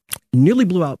 nearly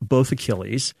blew out both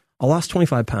Achilles. I lost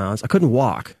 25 pounds. I couldn't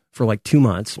walk for like 2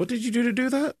 months. What did you do to do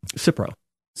that? Cipro.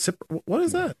 What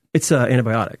is that? It's an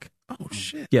antibiotic. Oh,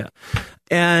 shit. Yeah.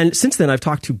 And since then, I've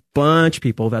talked to a bunch of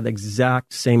people that the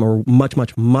exact same or much,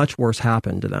 much, much worse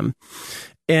happened to them.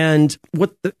 And there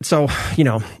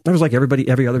was like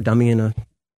every other dummy in a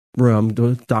room.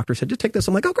 The doctor said, just take this.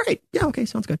 I'm like, oh, great. Yeah, okay,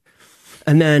 sounds good.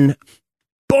 And then,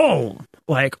 boom,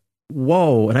 like,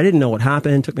 whoa. And I didn't know what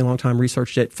happened. Took me a long time,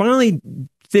 researched it. Finally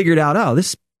figured out, oh,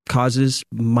 this causes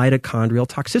mitochondrial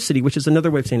toxicity, which is another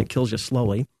way of saying it kills you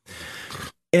slowly.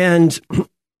 And,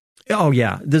 oh,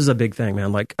 yeah, this is a big thing,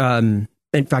 man. Like, in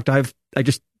fact,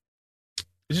 Is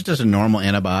it just a normal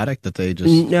antibiotic that they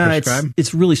just prescribe?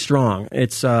 It's really strong.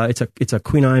 It's a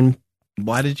quinine.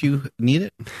 Why did you need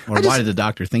it? Or why did the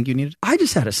doctor think you needed it? I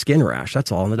just had a skin rash.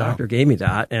 That's all. And the doctor gave me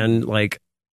that. And like,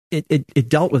 it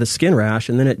dealt with a skin rash,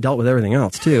 and then it dealt with everything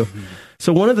else too.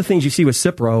 So one of the things you see with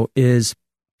Cipro is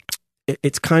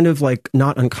it's kind of like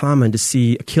not uncommon to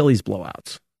see Achilles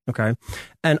blowouts. Okay.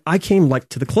 And I came like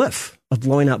to the cliff of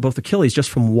blowing out both Achilles just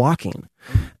from walking.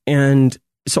 And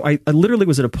so I literally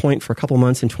was at a point for a couple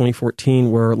months in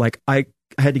 2014 where like I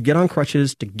had to get on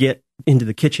crutches to get into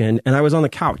the kitchen, and I was on the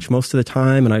couch most of the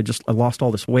time, and I lost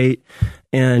all this weight,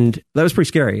 and that was pretty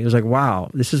scary. It was like, wow,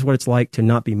 this is what it's like to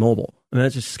not be mobile. And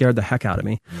that just scared the heck out of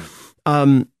me.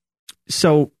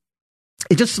 So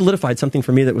it just solidified something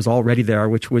for me that was already there,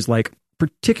 which was like,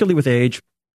 particularly with age,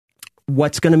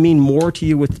 what's going to mean more to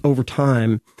you over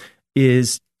time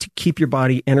is to keep your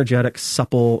body energetic,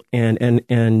 supple,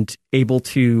 and able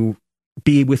to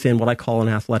be within what I call an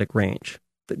athletic range.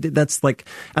 That's like,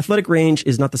 athletic range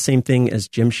is not the same thing as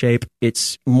gym shape.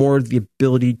 It's more the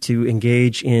ability to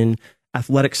engage in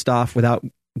athletic stuff without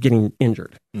getting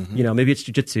injured. Maybe it's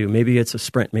jiu-jitsu, maybe it's a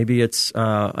sprint, maybe it's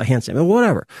a handstand,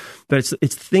 whatever. But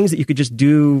it's things that you could just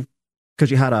do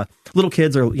because you had little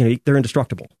kids are, they're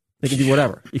indestructible. They can do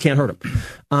whatever. You can't hurt them.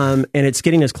 And it's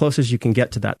getting as close as you can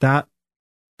get to that. That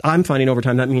I'm finding over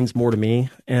time that means more to me,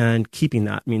 and keeping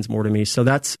that means more to me. So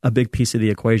that's a big piece of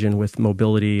the equation with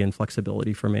mobility and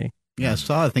flexibility for me. Yeah, I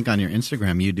saw, I think on your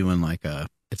Instagram, you doing like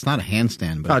it's not a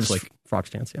handstand, but it's like frog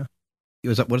stance. Yeah.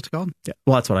 Is that what it's called? Yeah.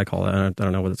 Well, that's what I call it. I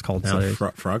don't know what it's called nowadays.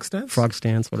 Frog stance? Frog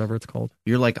stance, whatever it's called.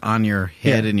 You're like on your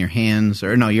head and your hands,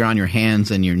 or no, you're on your hands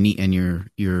and your knee and your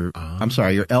your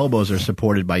elbows are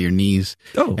supported by your knees,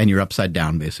 and you're upside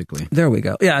down basically. There we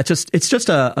go. Yeah, it's just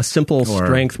a simple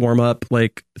strength warm up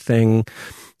like thing.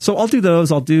 So I'll do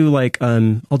those. I'll do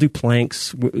I'll do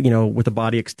planks, with the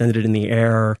body extended in the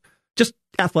air, just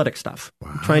athletic stuff.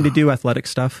 Wow. Trying to do athletic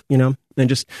stuff, and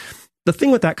just the thing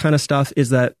with that kind of stuff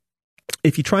is that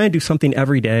if you try and do something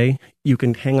every day, you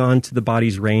can hang on to the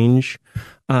body's range.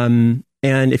 And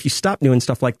if you stop doing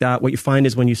stuff like that, what you find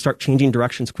is when you start changing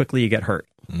directions quickly, you get hurt.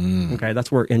 Okay,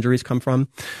 that's where injuries come from.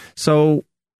 So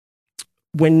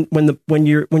when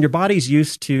your body's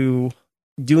used to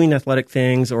doing athletic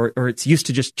things, or it's used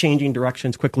to just changing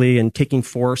directions quickly and taking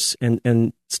force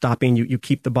and stopping, you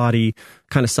keep the body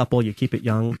kind of supple. You keep it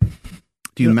young.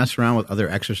 Do you mess around with other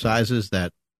exercises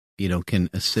that can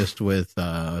assist with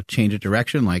change of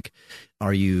direction? Like,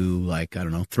 are you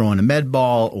throwing a med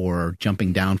ball or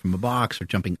jumping down from a box or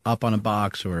jumping up on a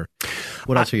box, or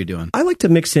what else are you doing? I like to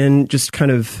mix in just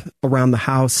kind of around the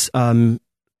house.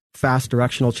 fast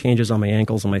directional changes on my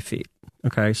ankles and my feet.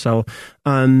 Okay, so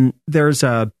there's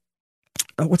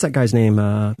what's that guy's name?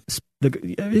 Are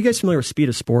you guys familiar with Speed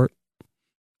of Sport?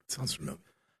 Sounds familiar.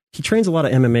 He trains a lot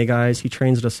of MMA guys. He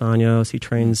trains Dos Anjos. He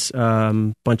trains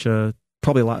bunch of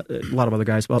probably a lot of other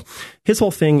guys. Well, his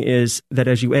whole thing is that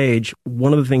as you age,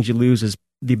 one of the things you lose is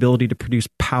the ability to produce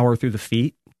power through the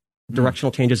feet,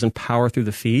 directional changes and power through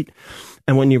the feet.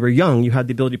 And when you were young, you had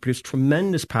the ability to produce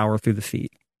tremendous power through the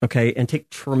feet. Okay, and take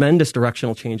tremendous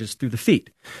directional changes through the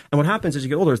feet. And what happens as you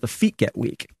get older is the feet get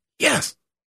weak. Yes.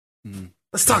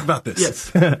 Let's talk about this. Yes.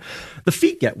 The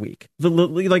feet get weak.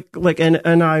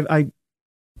 And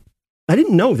I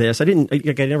didn't know this. I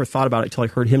never thought about it until I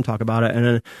heard him talk about it.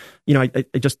 And then, I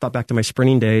just thought back to my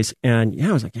sprinting days, and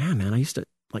I was like, yeah, man, I used to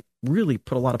like really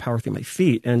put a lot of power through my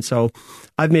feet. And so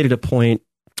I've made it a point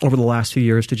over the last few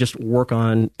years to just work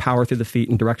on power through the feet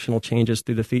and directional changes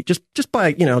through the feet, just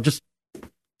by, just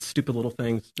stupid little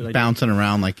things that bouncing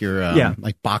around like you're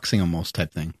like boxing almost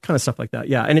type thing, kind of stuff like that.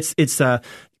 Yeah. And it's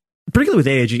particularly with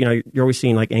age, you're always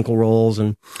seeing like ankle rolls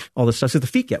and all this stuff. So the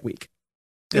feet get weak.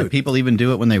 Yeah, people even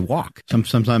do it when they walk.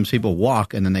 Sometimes people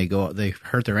walk and then they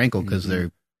hurt their ankle because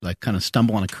they're like kind of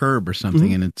stumble on a curb or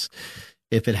something. And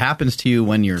if it happens to you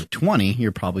when you're 20,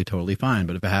 you're probably totally fine.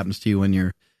 But if it happens to you when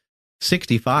you're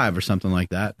 65 or something like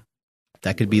that,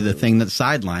 that could be the thing that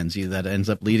sidelines you, that ends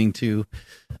up leading to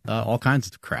all kinds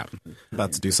of crap.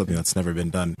 About to do something that's never been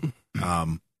done.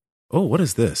 What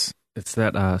is this? It's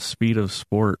that Speed of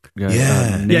Sport guy.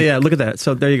 Yeah. Look at that.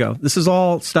 So there you go. This is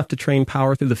all stuff to train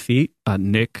power through the feet.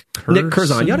 Nick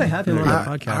Curzon. You ought to have him on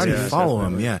the podcast. I already follow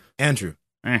him. Yeah. Andrew.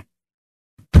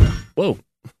 Whoa.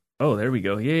 Oh, there we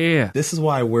go. Yeah. This is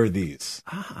why I wear these.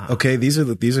 Okay, these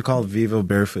are called Vivo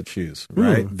barefoot shoes,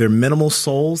 right? They're minimal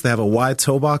soles. They have a wide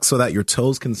toe box so that your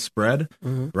toes can spread,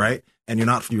 right? And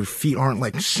your feet aren't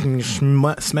like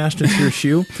smashed into your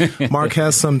shoe. Mark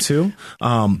has some too.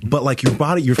 But like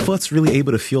your foot's really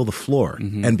able to feel the floor.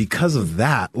 And because of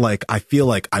that, like I feel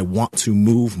like I want to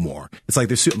move more. It's like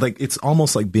it's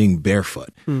almost like being barefoot.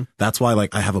 That's why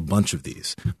like I have a bunch of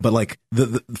these. But like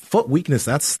the foot weakness,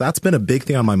 that's been a big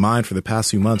thing on my mind for the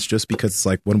past few months, just because it's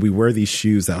like when we wear these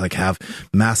shoes that like have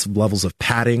massive levels of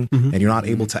padding and you're not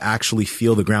able to actually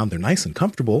feel the ground. They're nice and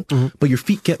comfortable, but your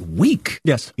feet get weak.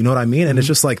 Yes. You know what I mean? And it's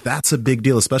just like, that's a big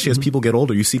deal, especially as people get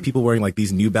older. You see people wearing like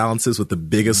these New Balances with the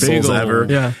biggest soles ever.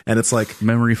 Yeah. And it's like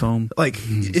memory foam. Like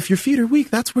if your feet are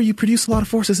weak, that's where you produce a lot of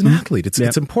force as an athlete.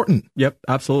 It's important. Yep.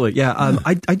 Absolutely. Yeah.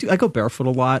 I go barefoot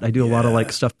a lot. I do a lot of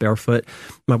like stuff barefoot.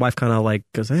 My wife kind of like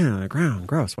goes, ground,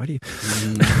 gross. Why do you?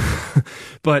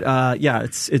 But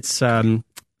it's for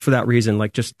that reason,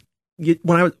 like just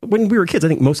when we were kids, I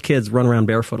think most kids run around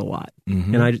barefoot a lot.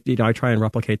 And I try and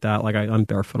replicate that. Like I'm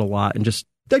barefoot a lot and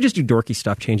I just do dorky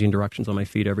stuff, changing directions on my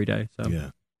feet every day. So yeah.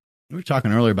 We were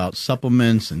talking earlier about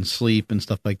supplements and sleep and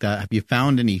stuff like that. Have you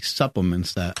found any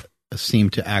supplements that seem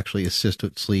to actually assist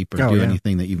with sleep or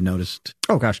anything that you've noticed?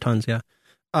 Oh gosh, tons. Yeah.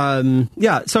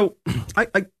 So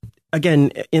I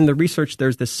again, in the research,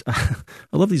 there's this, I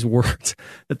love these words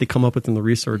that they come up with in the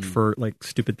research for like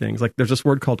stupid things. Like there's this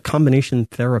word called combination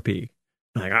therapy.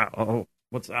 Like,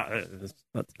 what's that?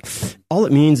 All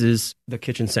it means is the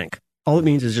kitchen sink. All it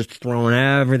means is just throwing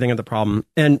everything at the problem.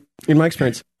 And in my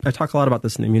experience, I talk a lot about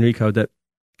this in the Immunity Code, that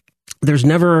there's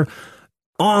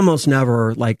almost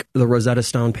never like the Rosetta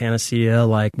Stone panacea,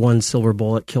 like one silver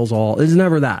bullet kills all. There's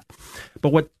never that.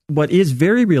 But what is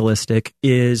very realistic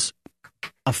is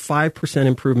a 5%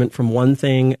 improvement from one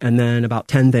thing, and then about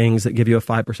 10 things that give you a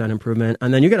 5% improvement.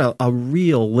 And then you get a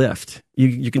real lift.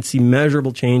 You can see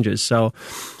measurable changes. So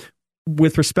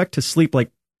with respect to sleep, like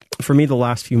for me, the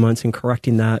last few months in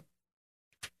correcting that,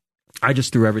 I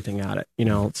just threw everything at it,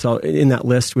 So in that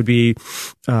list would be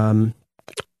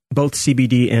both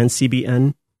CBD and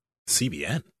CBN.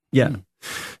 CBN? Yeah.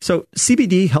 So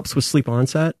CBD helps with sleep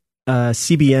onset.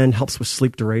 CBN helps with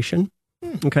sleep duration.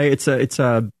 Okay. It's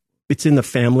in the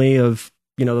family of,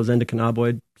 those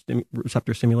endocannabinoid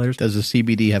receptor stimulators. Does the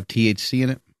CBD have THC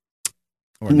in it?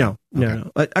 Or no.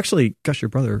 Actually, gosh, your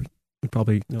brother would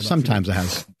probably know about Sometimes CBD. it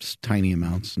has tiny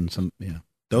amounts and some,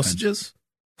 Dosages?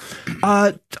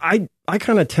 I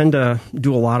kind of tend to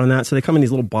do a lot on that. So they come in these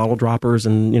little bottle droppers,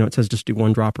 and it says just do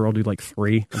one dropper. I'll do like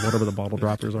 3 of whatever the bottle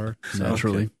droppers are. So,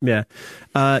 naturally. Yeah.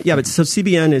 But so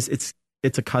CBN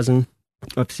it's a cousin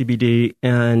of CBD,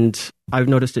 and I've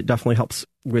noticed it definitely helps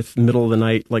with middle of the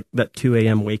night, like that 2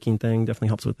 a.m. waking thing definitely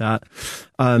helps with that.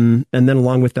 And then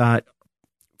along with that,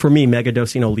 for me,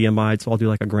 megadosing oleamide. So I'll do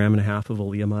like 1.5 grams of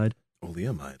oleamide.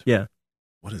 Oleamide? Yeah.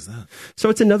 What is that? So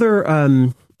it's another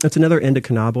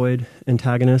endocannabinoid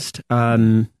antagonist.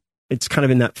 It's kind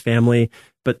of in that family,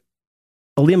 but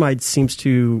Oleamide seems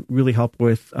to really help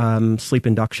with sleep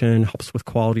induction, helps with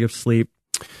quality of sleep.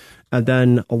 And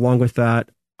then along with that,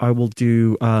 I will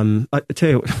do, I tell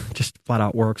you, just flat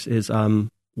out works is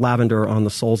lavender on the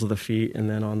soles of the feet and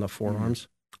then on the forearms.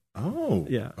 Oh,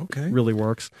 yeah. Okay. Really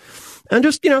works. And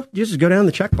just, you just go down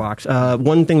the checkbox.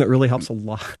 One thing that really helps a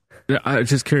lot. I'm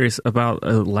just curious about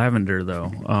lavender,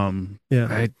 though. Yeah.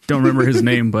 I don't remember his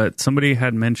name, but somebody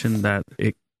had mentioned that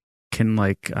it can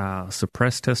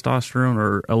suppress testosterone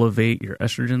or elevate your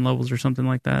estrogen levels or something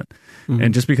like that. Mm-hmm.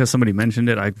 And just because somebody mentioned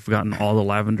it, I've gotten all the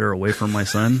lavender away from my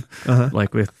son.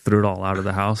 Like we threw it all out of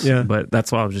the house. Yeah. But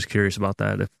that's why I was just curious about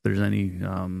that. If there's any,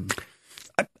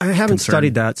 I haven't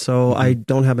studied that, so I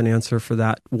don't have an answer for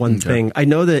that one thing. I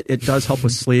know that it does help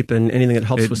with sleep, and anything that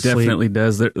helps with sleep. It definitely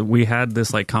does. We had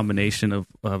this combination of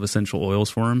essential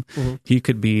oils for him. Mm-hmm. He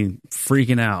could be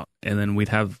freaking out, and then we'd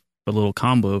have a little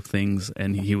combo of things,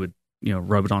 and he would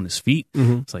rub it on his feet.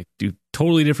 Mm-hmm. It's like, dude,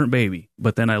 totally different baby.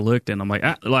 But then I looked, and I'm like,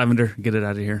 lavender, get it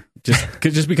out of here.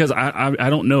 Just because I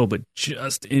don't know, but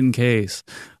just in case,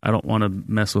 I don't want to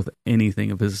mess with anything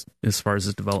of his as far as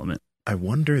his development. I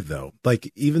wonder though, because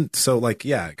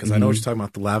I know what you're talking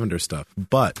about, the lavender stuff,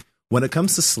 but when it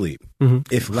comes to sleep,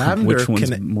 if lavender, which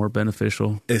one's more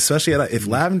beneficial? Especially if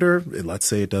lavender, let's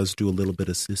say it does do a little bit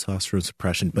of testosterone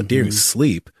suppression, but during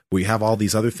sleep, where you have all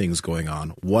these other things going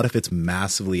on, what if it's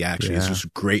massively it's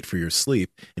just great for your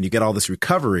sleep, and you get all this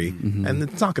recovery, and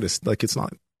it's not going to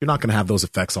you're not going to have those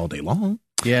effects all day long.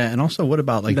 Yeah, and also, what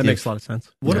about that makes a lot of sense.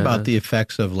 What about the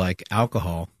effects of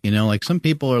alcohol? Some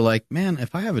people are like, man,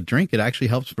 if I have a drink, it actually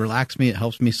helps relax me. It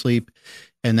helps me sleep.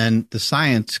 And then the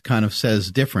science kind of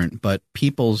says different, but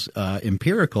people's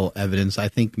empirical evidence, I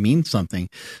think, means something.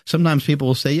 Sometimes people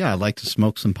will say, yeah, I'd like to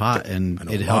smoke some pot, and I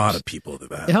know it helps. A lot of people do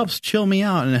that. It helps chill me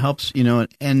out, and it helps,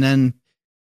 and then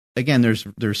again,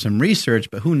 there's some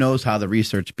research, but who knows how the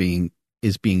research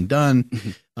is being done.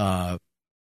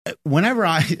 Whenever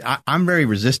I'm very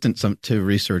resistant to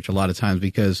research a lot of times,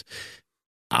 because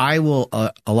I will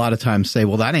a lot of times say,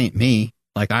 well, that ain't me.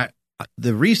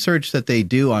 The research that they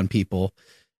do on people,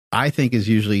 I think, is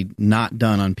usually not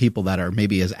done on people that are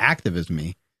maybe as active as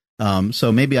me.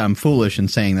 So maybe I'm foolish in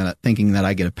saying that, thinking that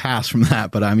I get a pass from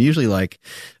that, but I'm usually like,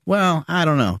 well, I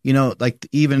don't know.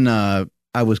 Even I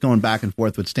was going back and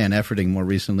forth with Stan Efferding more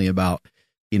recently about,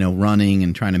 running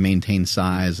and trying to maintain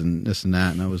size and this and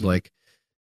that. And I was like,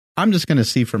 I'm just going to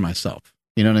see for myself.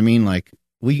 You know what I mean?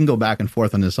 We can go back and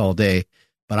forth on this all day,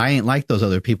 but I ain't like those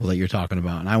other people that you're talking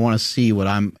about. And I want to see what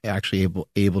I'm actually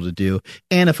able to do.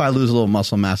 And if I lose a little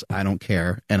muscle mass, I don't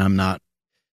care. And I'm not,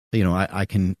 I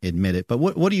can admit it. But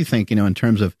what do you think, in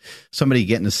terms of somebody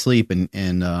getting to sleep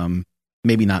and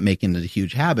maybe not making it a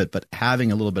huge habit, but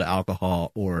having a little bit of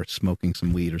alcohol or smoking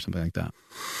some weed or something like that?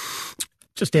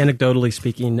 Just anecdotally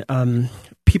speaking,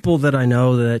 people that I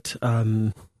know that,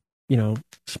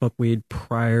 smoke weed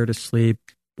prior to sleep,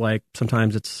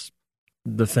 sometimes it's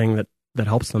the thing that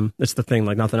helps them. It's the thing,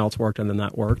 nothing else worked, and then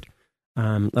that worked.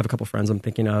 I have a couple friends I'm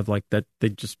thinking of that they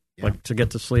just like to get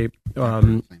to sleep.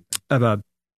 I have a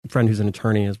friend who's an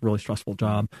attorney, has a really stressful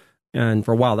job, and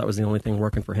for a while that was the only thing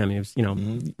working for him. He was,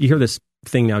 you hear this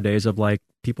thing nowadays of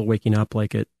people waking up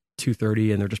at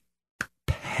 2:30 and they're just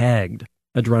pegged,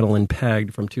 adrenaline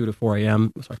pegged from 2 to 4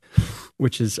 a.m.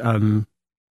 Which is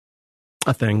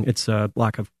a thing. It's a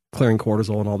lack of clearing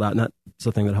cortisol and all that, and that's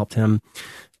the thing that helped him.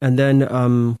 And then,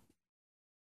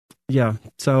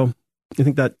 so I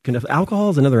think that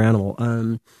alcohol is another animal.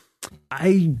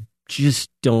 I just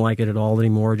don't like it at all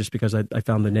anymore, just because I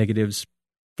found the negatives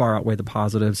far outweigh the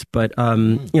positives. But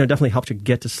definitely helps you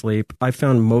get to sleep. I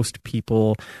found most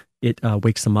people, it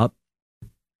wakes them up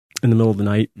in the middle of the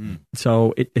night,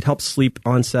 so it helps sleep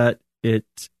onset.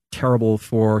 It's terrible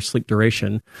for sleep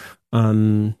duration.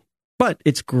 But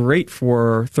it's great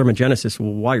for thermogenesis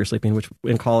while you're sleeping, which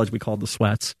in college we called the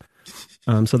sweats.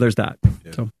 So there's that.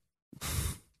 Yeah. So,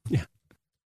 yeah.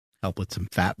 Help with some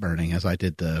fat burning, as I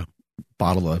did the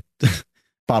bottle of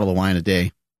wine a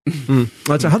day. So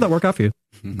how'd that work out for you?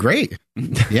 Great.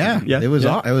 Yeah. It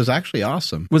was actually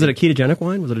awesome. Was it a ketogenic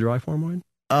wine? Was it a dry farm wine?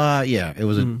 Yeah, it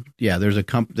was there's a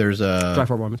dry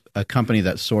farm wine. A company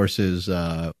that sources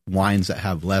wines that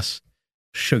have less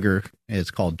sugar. It's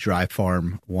called Dry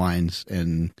Farm Wines,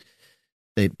 and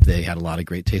they had a lot of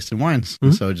great tasting wines.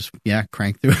 And so just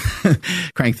crank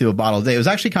through a bottle a day. It was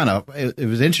actually it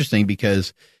was interesting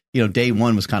because day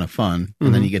one was kind of fun,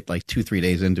 and then you get 2-3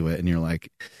 days into it and you're like,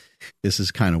 this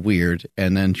is kind of weird.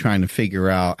 And then trying to figure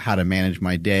out how to manage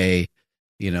my day,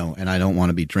 and I don't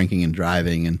want to be drinking and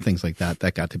driving and things like that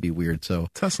got to be weird. So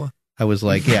Tesla, I was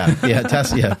like,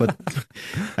 Tesla. Yeah, but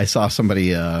I saw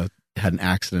somebody had an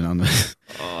accident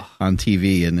on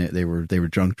TV, and they were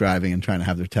drunk driving and trying to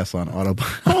have their Tesla on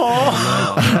autopilot.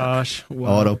 Oh my gosh!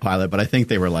 Wow. Autopilot, but I think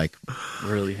they were like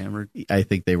Really hammered. I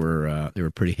think they were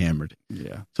pretty hammered.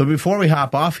 Yeah. So before we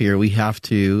hop off here, we have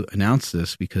to announce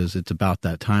this because it's about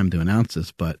that time to announce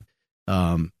this. But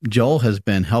Joel has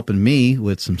been helping me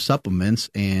with some supplements,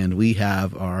 and we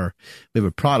have a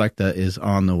product that is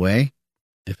on the way.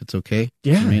 If it's okay,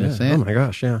 Yeah. for me to say it. Oh my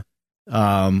gosh! Yeah.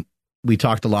 We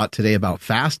talked a lot today about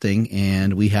fasting,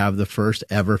 and we have the first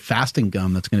ever fasting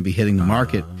gum that's going to be hitting the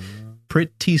market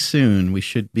pretty soon. We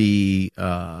should be,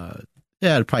 it'll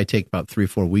probably take about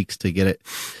 3-4 weeks to get it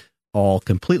all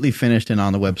completely finished and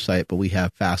on the website, but we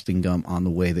have fasting gum on the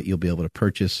way that you'll be able to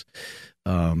purchase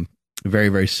very,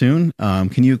 very soon.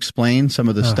 Can you explain some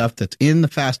of the stuff that's in the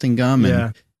fasting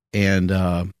gum and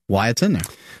why it's in there?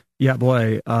 Yeah,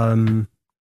 boy.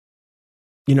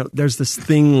 There's this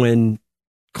thing when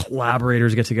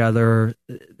collaborators get together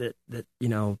that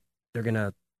they're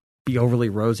gonna be overly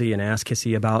rosy and ass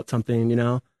kissy about something.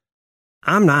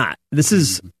 I'm not. This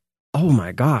is, oh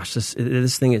my gosh,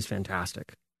 this thing is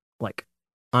fantastic. Like,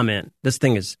 I'm in. This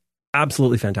thing is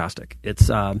absolutely fantastic. It's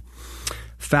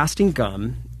fasting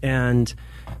gum, and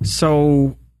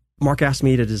so Mark asked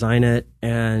me to design it,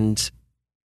 and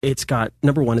it's got,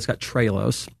 number one, it's got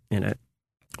trehalose in it.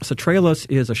 So trehalose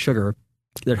is a sugar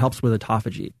that helps with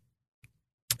autophagy.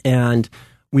 And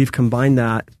we've combined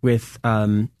that with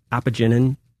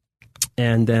apigenin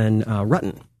and then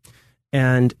rutin.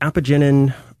 And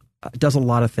apigenin does a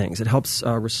lot of things. It helps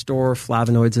restore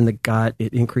flavonoids in the gut.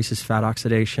 It increases fat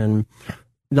oxidation.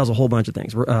 It does a whole bunch of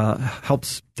things.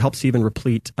 Helps even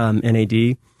replete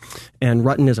NAD. And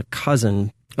rutin is a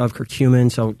cousin of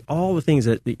curcumin. So all the things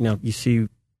that you see,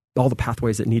 all the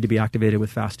pathways that need to be activated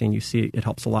with fasting, you see it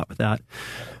helps a lot with that.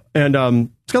 And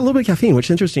it's got a little bit of caffeine, which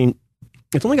is interesting.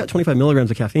 It's only got 25 milligrams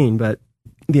of caffeine, but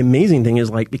the amazing thing is,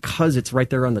 like, because it's right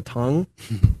there on the tongue,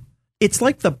 it's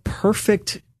like the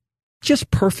perfect,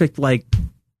 like,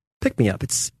 pick me up.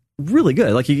 It's really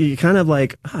good. Like, you kind of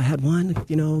like, I had one,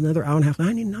 another hour and a half.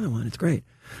 I need another one. It's great.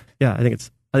 Yeah, I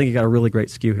think you got a really great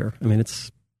skew here. I mean,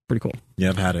 it's pretty cool. Yeah,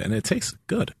 I've had it, and it tastes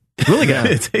good. Really good.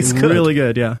 It tastes good. Really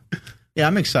good. Yeah. Yeah,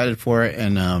 I'm excited for it,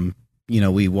 and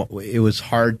it was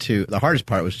hard to. The hardest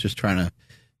part was just trying to,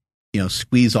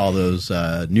 squeeze all those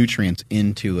nutrients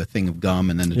into a thing of gum,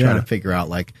 and then to try to figure out,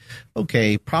 like,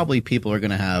 okay, probably people are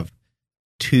going to have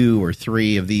 2 or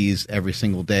 3 of these every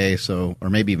single day, so, or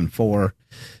maybe even 4,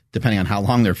 depending on how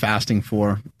long they're fasting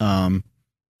for.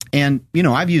 And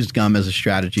I've used gum as a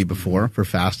strategy before for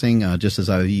fasting, just as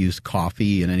I've used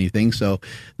coffee and anything. So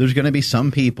there's going to be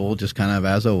some people, just kind of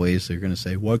as always, they're going to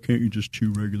say, "Why can't you just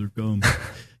chew regular gum?"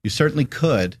 You certainly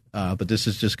could, but this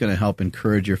is just going to help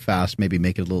encourage your fast, maybe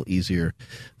make it a little easier,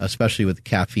 especially with the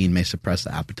caffeine, may suppress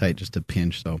the appetite just a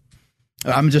pinch. So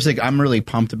I'm really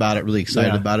pumped about it, really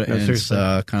excited about it, and seriously.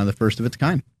 It's kind of the first of its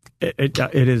kind. It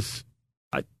is.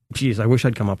 Geez, I wish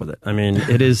I'd come up with it. I mean,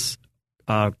 it is.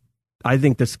 I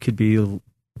think this could be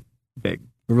big.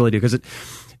 I really do, because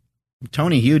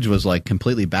Tony Huge was like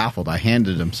completely baffled. I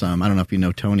handed him some. I don't know if you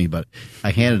know Tony, but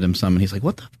I handed him some, and he's like,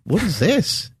 "What is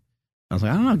this?" I was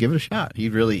like, "I don't know. Give it a shot." He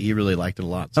really liked it a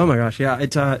lot. So. Oh my gosh, yeah!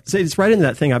 It's right into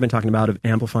that thing I've been talking about of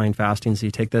amplifying fasting. So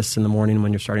you take this in the morning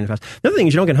when you're starting to fast. The other thing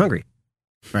is you don't get hungry.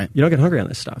 Right. You don't get hungry on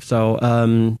this stuff.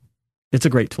 So it's a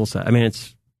great tool set. I mean,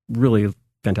 it's really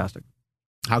fantastic.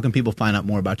 How can people find out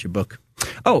more about your book?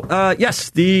 Oh, yes,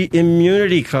 the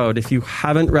Immunity Code. If you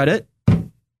haven't read it,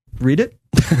 read it.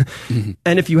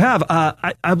 And if you have,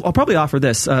 I'll probably offer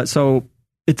this. So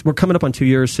we're coming up on 2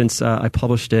 years since I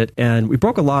published it, and we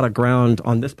broke a lot of ground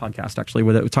on this podcast, actually,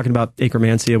 with it. We're talking about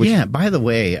acromantia. Yeah, by the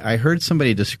way, I heard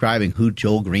somebody describing who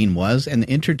Joel Greene was, and the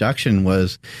introduction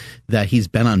was that he's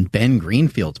been on Ben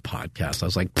Greenfield's podcast. I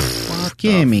was like,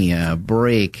 give me a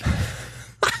break.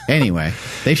 Anyway,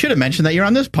 they should have mentioned that you're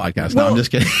on this podcast. No, I'm just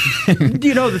kidding.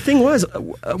 The thing was,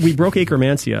 we broke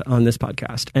acromantia on this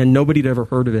podcast, and nobody had ever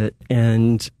heard of it,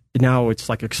 and now it's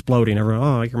like exploding.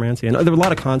 Everyone, acromantia. And there were a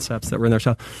lot of concepts that were in there.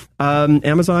 So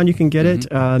Amazon, you can get it.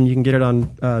 You can get it on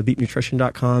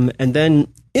beatnutrition.com. And then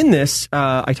in this,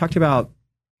 I talked about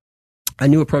a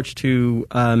new approach to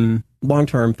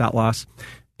long-term fat loss.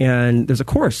 And there's a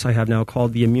course I have now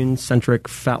called the Immune-Centric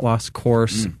Fat Loss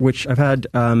Course, which I've had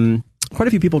quite a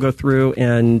few people go through,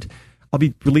 and I'll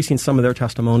be releasing some of their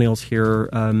testimonials here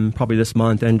probably this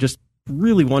month, and just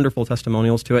really wonderful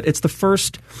testimonials to it. It's the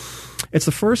first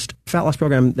fat loss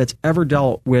program that's ever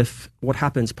dealt with what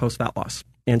happens post-fat loss.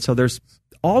 And so there's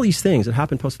all these things that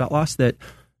happen post-fat loss that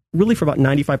really for about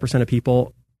 95% of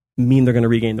people mean they're going to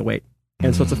regain the weight.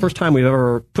 And so it's the first time we've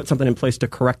ever put something in place to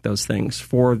correct those things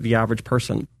for the average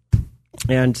person.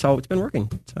 And so it's been working.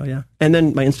 So yeah. And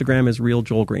then my Instagram is real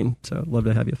Joel Greene. So love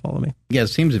to have you follow me. Yeah, it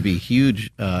seems to be a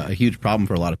huge problem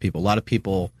for a lot of people. A lot of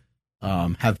people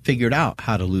have figured out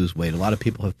how to lose weight. A lot of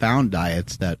people have found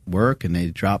diets that work, and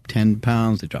they drop 10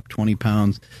 pounds, they drop 20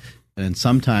 pounds. And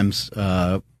sometimes,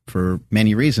 for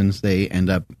many reasons, they end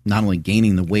up not only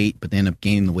gaining the weight, but they end up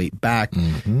gaining the weight back.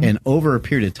 Mm-hmm. And over a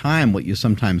period of time, what you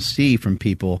sometimes see from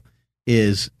people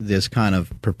is this kind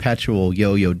of perpetual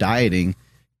yo-yo dieting,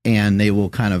 and they will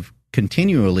kind of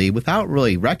continually, without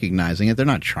really recognizing it, they're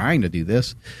not trying to do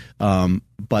this,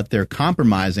 but they're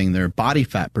compromising their body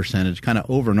fat percentage kind of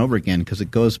over and over again, because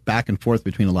it goes back and forth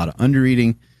between a lot of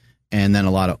undereating and then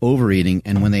a lot of overeating.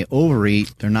 And when they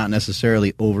overeat, they're not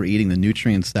necessarily overeating the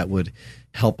nutrients that would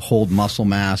help hold muscle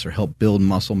mass or help build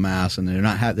muscle mass, and they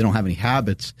don't have any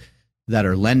habits that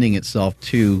are lending itself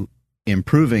to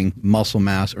improving muscle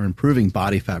mass or improving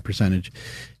body fat percentage.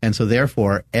 And so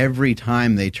therefore, every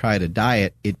time they try to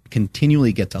diet, it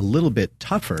continually gets a little bit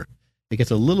tougher. It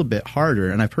gets a little bit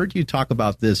harder. And I've heard you talk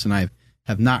about this, and I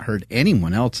have not heard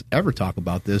anyone else ever talk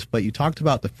about this, but you talked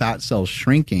about the fat cells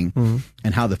shrinking, mm-hmm.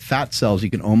 and how the fat cells, you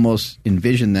can almost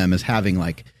envision them as having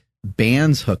like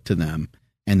bands hooked to them.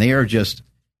 And they are just,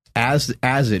 as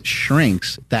it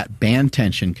shrinks, that band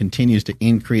tension continues to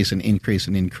increase and increase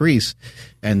and increase.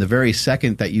 And the very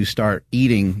second that you start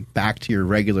eating back to your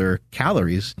regular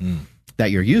calories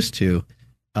that you're used to,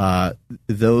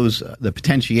 the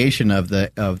potentiation of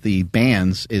the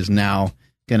bands is now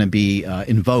going to be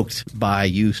invoked by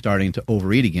you starting to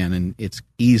overeat again, and it's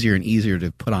easier and easier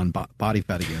to put on body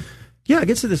fat again. Yeah, it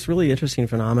gets to this really interesting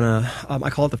phenomena. I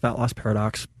call it the fat loss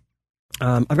paradox.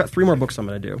 I've got 3 more books I'm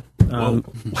going to do.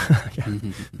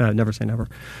 Never say never.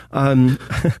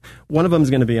 One of them is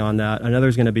going to be on that. Another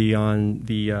is going to be on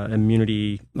the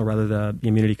immunity, or rather the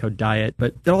immunity code diet.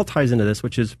 But it all ties into this,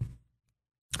 which is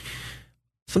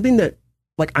something that,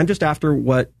 like, I'm just after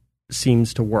what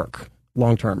seems to work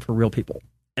long term for real people.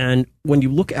 And when you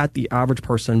look at the average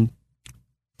person,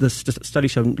 the study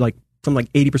showed something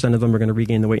like 80% of them are going to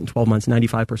regain the weight in 12 months,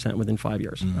 95% within 5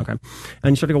 years. Okay,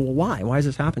 and you start to go, well, why? Why is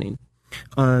this happening?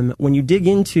 When you dig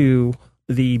into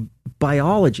the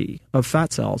biology of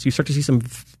fat cells, you start to see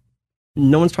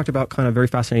no one's talked about kind of very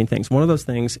fascinating things. One of those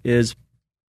things is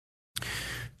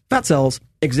fat cells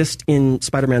exist in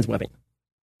Spider-Man's webbing.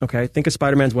 Okay, think of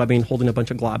Spider-Man's webbing holding a bunch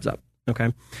of globs up.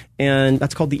 Okay, and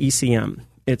that's called the ECM.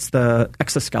 It's the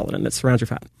exoskeleton that surrounds your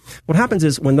fat. What happens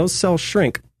is when those cells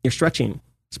shrink, you're stretching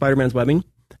Spider-Man's webbing,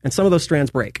 and some of those strands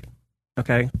break.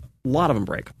 Okay, a lot of them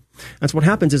break. And so what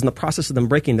happens is in the process of them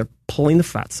breaking, they're pulling the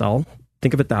fat cell.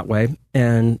 Think of it that way.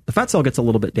 And the fat cell gets a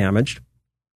little bit damaged.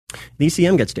 The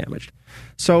ECM gets damaged.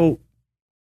 So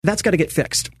that's got to get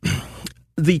fixed.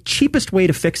 The cheapest way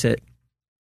to fix it,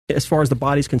 as far as the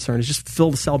body's concerned, is just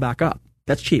fill the cell back up.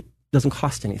 That's cheap. Doesn't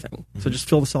cost anything. So just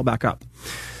fill the cell back up.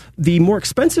 The more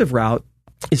expensive route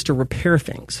is to repair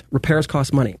things. Repairs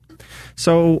cost money.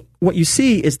 So what you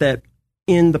see is that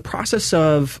in the process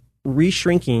of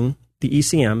reshrinking the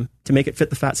ECM to make it fit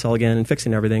the fat cell again and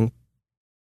fixing everything,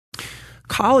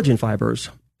 collagen fibers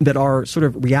that are sort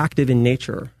of reactive in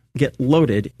nature get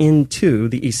loaded into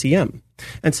the ECM.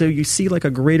 And so you see like a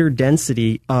greater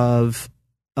density of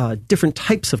different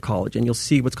types of collagen. You'll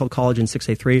see what's called collagen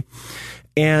 6A3.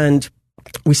 And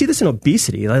we see this in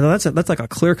obesity. That's like a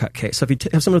clear-cut case. So if you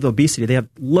have someone with obesity, they have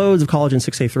loads of collagen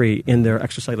 6A3 in their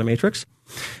extracellular matrix.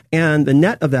 And the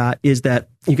net of that is that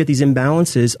you get these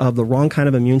imbalances of the wrong kind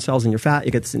of immune cells in your fat.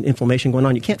 You get this inflammation going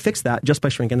on. You can't fix that just by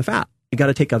shrinking the fat. You got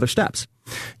to take other steps.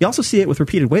 You also see it with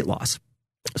repeated weight loss.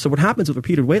 So what happens with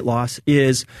repeated weight loss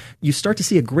is you start to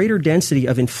see a greater density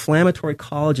of inflammatory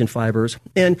collagen fibers.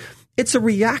 And it's a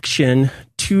reaction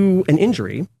to an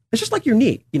injury. It's just like your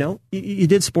knee, you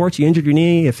did sports, you injured your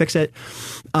knee, you fix it,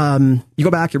 you go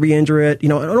back, you re-injure it,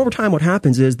 and over time what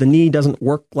happens is the knee doesn't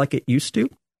work like it used to.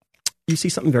 You see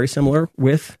something very similar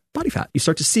with body fat. You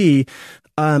start to see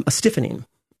a stiffening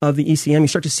of the ECM. You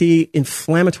start to see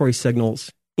inflammatory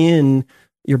signals in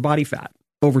your body fat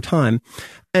over time.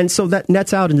 And so that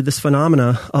nets out into this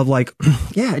phenomena of like,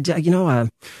 it's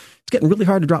getting really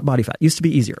hard to drop body fat. It used to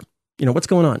be easier. What's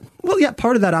going on? Well, yeah,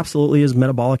 part of that absolutely is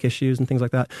metabolic issues and things like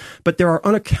that. But there are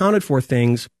unaccounted for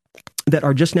things that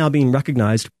are just now being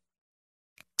recognized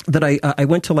that I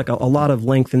went to like a lot of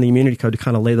length in the immunity code to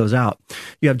kind of lay those out.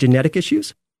 You have genetic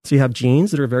issues. So you have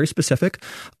genes that are very specific.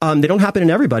 They don't happen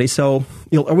in everybody. So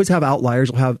you'll always have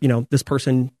outliers. You'll have, this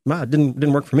person,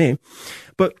 didn't work for me.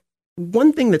 But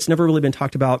one thing that's never really been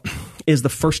talked about is the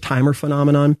first timer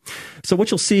phenomenon. So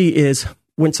what you'll see is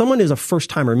when someone is a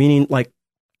first timer, meaning like,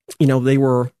 they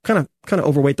were kind of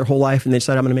overweight their whole life and they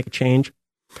decided I'm going to make a change.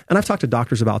 And I've talked to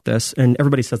doctors about this, and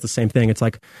everybody says the same thing. It's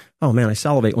like, oh man, I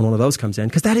salivate when one of those comes in,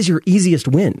 because that is your easiest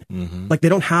win. Like, they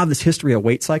don't have this history of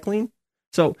weight cycling.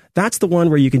 So that's the one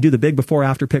where you can do the big before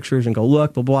after pictures and go,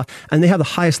 look, blah, blah, and they have the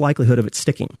highest likelihood of it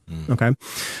sticking. Okay.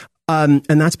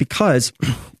 And that's because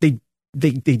they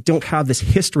don't have this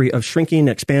history of shrinking and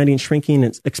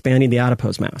expanding the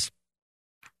adipose mass.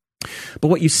 But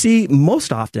what you see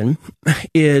most often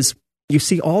is you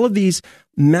see all of these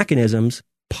mechanisms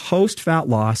post-fat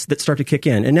loss that start to kick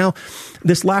in. And now,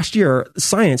 this last year,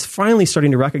 science finally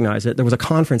starting to recognize it. There was a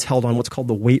conference held on what's called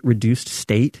the weight-reduced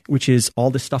state, which is all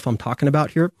this stuff I'm talking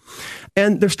about here.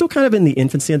 And they're still kind of in the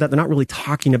infancy of that. They're not really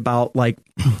talking about like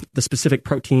the specific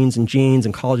proteins and genes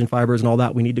and collagen fibers and all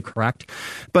that we need to correct.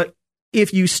 But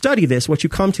if you study this, what you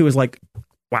come to is like,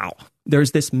 wow,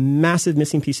 there's this massive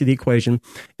missing piece of the equation.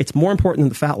 It's more important than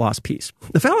the fat loss piece.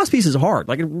 The fat loss piece is hard,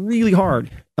 like really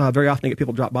hard. Very often to get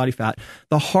people to drop body fat.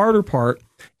 The harder part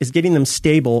is getting them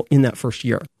stable in that first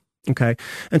year. Okay.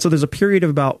 And so there's a period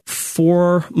of about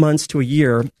 4 months to a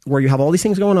year where you have all these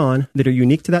things going on that are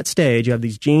unique to that stage. You have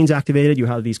these genes activated. You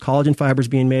have these collagen fibers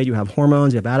being made. You have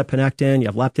hormones. You have adiponectin. You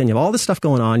have leptin. You have all this stuff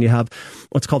going on. You have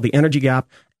what's called the energy gap.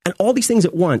 And all these things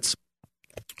at once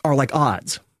are like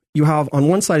odds. You have on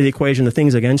one side of the equation the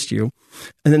things against you,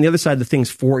 and then the other side the things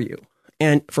for you.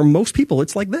 And for most people,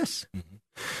 it's like this.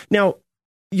 Now,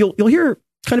 you'll hear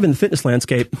kind of in the fitness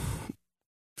landscape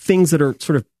things that are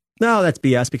sort of, no, that's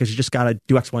BS because you just got to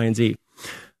do X, Y, and Z.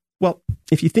 Well,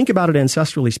 if you think about it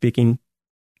ancestrally speaking,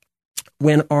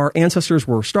 when our ancestors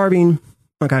were starving,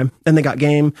 okay, and they got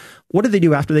game, what did they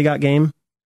do after they got game?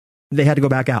 They had to go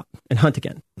back out and hunt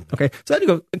again. Okay. So they had to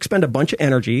go expend a bunch of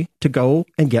energy to go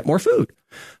and get more food.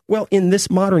 Well, in this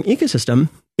modern ecosystem,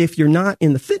 if you're not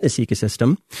in the fitness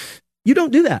ecosystem, you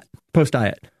don't do that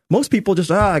post-diet. Most people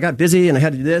just, I got busy and I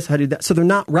had to do this, I had to do that. So they're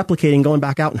not replicating going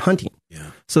back out and hunting.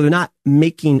 Yeah. So they're not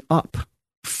making up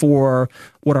for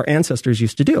what our ancestors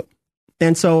used to do.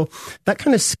 And so that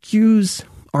kind of skews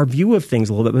our view of things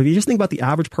a little bit. But if you just think about the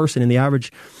average person and the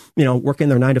average, working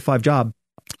their 9-to-5 job,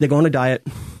 they go on a diet,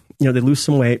 they lose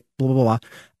some weight, blah, blah, blah.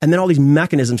 And then all these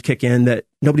mechanisms kick in that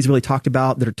nobody's really talked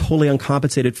about, that are totally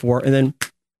uncompensated for. And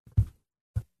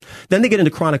then they get into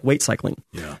chronic weight cycling.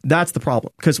 Yeah. That's the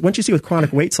problem. Because once you see with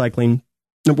chronic weight cycling,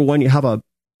 number one, you have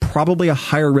probably a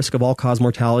higher risk of all-cause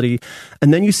mortality.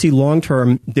 And then you see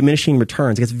long-term diminishing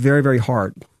returns. It gets very, very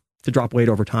hard to drop weight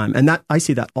over time. And I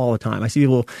see that all the time. I see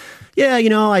people, I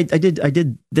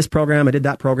did this program, I did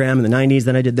that program in the 90s,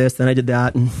 then I did this, then I did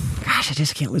that. And gosh, I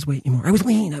just can't lose weight anymore. I was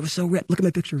lean. I was so ripped. Look at my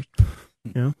pictures.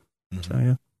 So,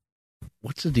 yeah.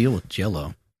 What's the deal with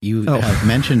Jell-O? You have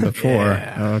mentioned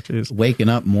before waking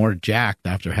up more jacked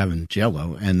after having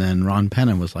Jell-O, and then Ron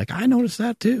Penna was like, I noticed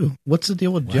that too. What's the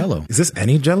deal with Jell-O? Is this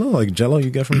any Jell-O? Like Jell-O you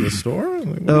get from the store?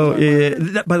 Like,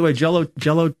 by the way,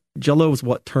 Jell-O was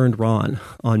what turned Ron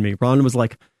on me. Ron was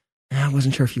like, I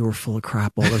wasn't sure if you were full of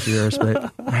crap all those years,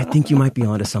 but I think you might be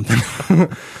onto something.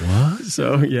 What?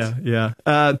 So, yeah.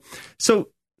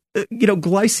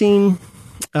 Glycine,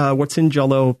 what's in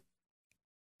Jell-O,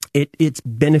 it's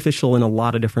beneficial in a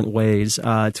lot of different ways.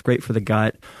 It's great for the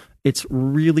gut. It's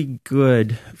really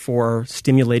good for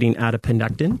stimulating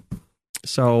adiponectin.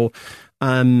 So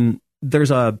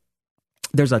there's a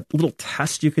little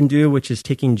test you can do, which is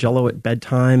taking Jell-O at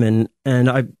bedtime. And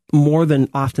I've more than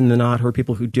often than not heard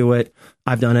people who do it.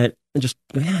 I've done it and just,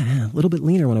 a little bit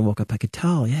leaner when I woke up. I could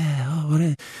tell,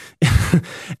 and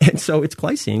so it's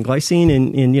glycine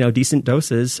in decent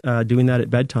doses, doing that at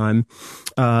bedtime.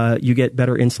 You get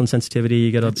better insulin sensitivity.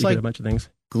 You get a bunch of things.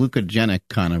 Glucogenic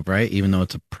kind of, right? Even though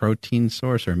it's a protein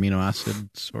source or amino acid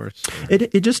source.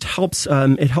 It just helps.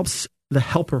 It helps the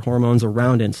helper hormones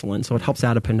around insulin. So it helps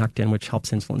adiponectin, which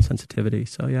helps insulin sensitivity.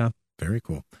 So yeah. Very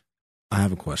cool. I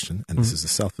have a question, and this is a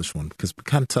selfish one because we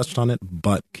kind of touched on it,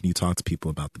 but can you talk to people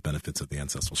about the benefits of the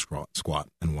ancestral squat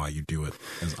and why you do it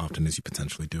as often as you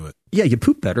potentially do it? Yeah, you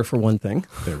poop better for one thing.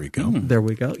 There we go. There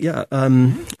we go. Yeah.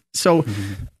 It's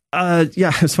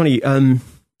funny. When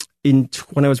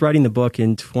I was writing the book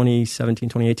in 2017,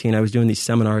 2018, I was doing these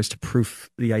seminars to proof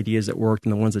the ideas that worked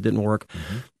and the ones that didn't work.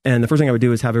 And the first thing I would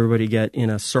do is have everybody get in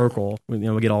a circle. We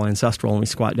get all ancestral and we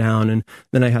squat down. And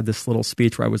then I had this little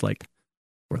speech where I was like,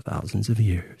 for thousands of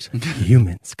years,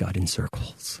 humans got in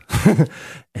circles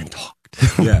and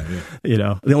talked. Yeah.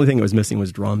 The only thing that was missing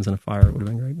was drums and a fire. It would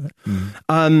have been great.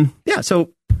 But,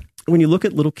 so when you look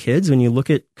at little kids, when you look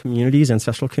at communities,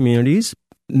 ancestral communities,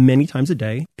 many times a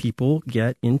day, people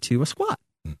get into a squat.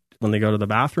 When they go to the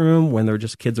bathroom, when they're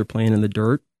just kids are playing in the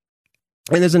dirt.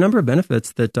 And there's a number of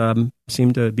benefits that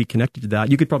seem to be connected to that.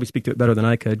 You could probably speak to it better than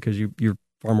I could because you're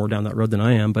far more down that road than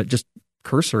I am. But just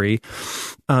cursory.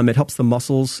 It helps the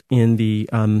muscles in the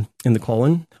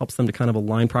colon, helps them to kind of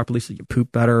align properly so you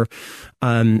poop better.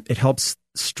 It helps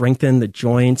strengthen the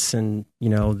joints and,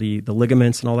 the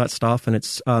ligaments and all that stuff. And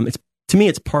it's to me,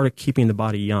 it's part of keeping the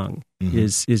body young.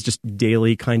 Is just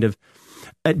daily kind of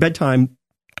at bedtime.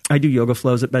 I do yoga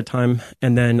flows at bedtime,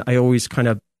 and then I always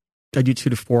I do 2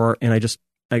 to 4, and I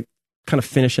kind of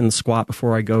finish in the squat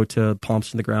before I go to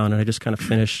palms to the ground, and I just kind of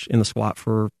finish in the squat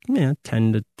for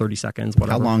 10 to 30 seconds,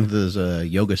 whatever. How long does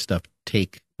yoga stuff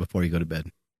take before you go to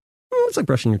bed? It's like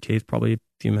brushing your teeth, probably a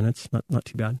few minutes, not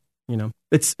too bad.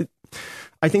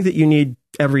 I think that you need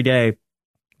every day.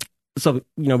 So,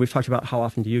 we've talked about how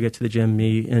often do you get to the gym,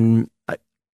 me, and I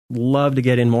love to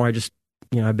get in more. I just,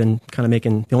 I've been kind of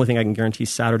making, the only thing I can guarantee is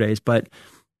Saturdays, but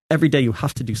every day you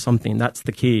have to do something. That's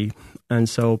the key. And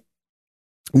so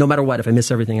no matter what, if I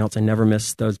miss everything else, I never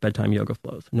miss those bedtime yoga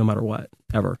flows, no matter what,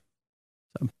 ever.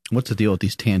 So. What's the deal with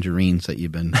these tangerines that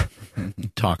you've been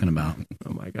talking about?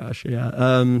 Oh my gosh. Yeah.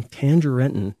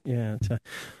 Tangerine. Yeah.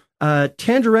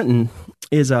 Tangerine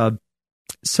is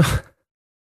so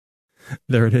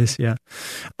there it is. Yeah.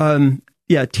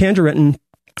 Tangerine.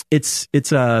 It's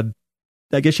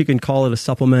I guess you can call it a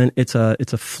supplement. It's a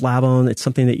flavone. It's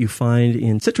something that you find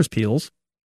in citrus peels.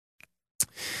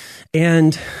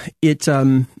 And it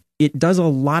does a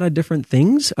lot of different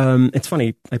things. It's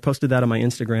funny. I posted that on my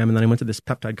Instagram, and then I went to this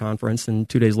peptide conference, and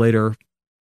 2 days later,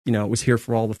 it was here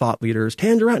for all the thought leaders.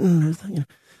 Tangerine,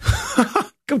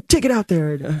 go take it out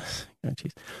there.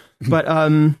 But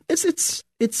it's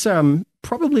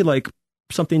probably like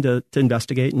something to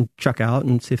investigate and check out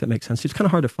and see if it makes sense. It's kind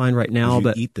of hard to find right now.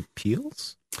 But eat the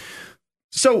peels?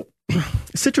 So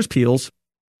citrus peels.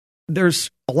 There's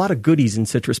a lot of goodies in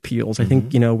citrus peels. I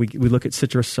think, we look at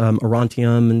citrus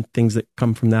aurantium and things that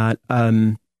come from that.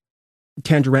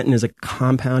 Tangerine is a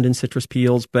compound in citrus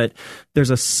peels, but there's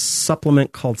a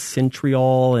supplement called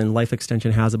Centriol, and Life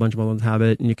Extension has a bunch of them that have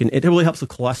it. And it really helps with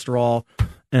cholesterol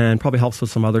and probably helps with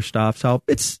some other stuff. So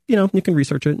it's, you can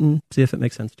research it and see if it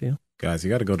makes sense to you. Guys,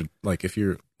 you got to go to, if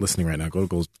you're listening right now, go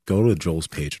to Joel's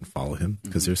page and follow him,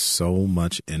 because there's so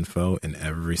much info in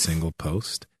every single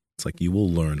post. It's like you will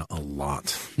learn a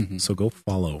lot. So go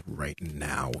follow right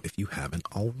now if you haven't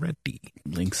already.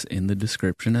 Links in the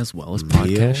description as well as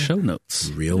podcast show notes.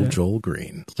 Joel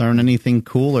Greene. Learn anything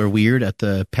cool or weird at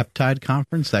the peptide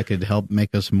conference that could help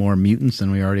make us more mutants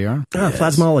than we already are?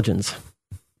 Plasmalogens.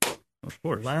 Of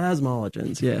course.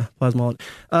 Plasmalogens, yeah.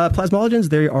 Plasmalogens,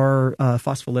 they are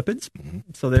phospholipids.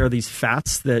 So they are these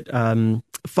fats that,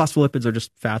 phospholipids are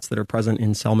just fats that are present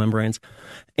in cell membranes.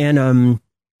 And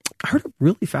I heard a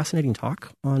really fascinating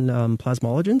talk on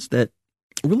plasmalogens that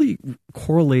really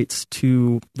correlates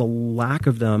to the lack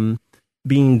of them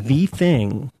being the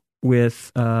thing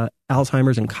with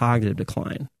Alzheimer's and cognitive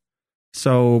decline.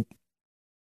 So,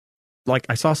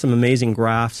 I saw some amazing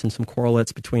graphs and some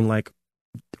correlates between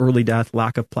early death,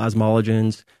 lack of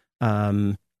plasmalogens,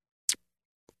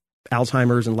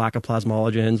 Alzheimer's and lack of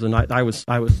plasmalogens, and I was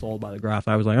sold by the graph.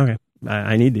 I was like, okay,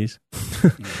 I need these.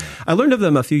 I learned of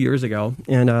them a few years ago,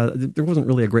 and there wasn't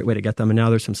really a great way to get them. And now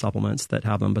there's some supplements that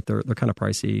have them, but they're kind of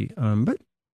pricey. But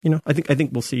I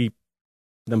think we'll see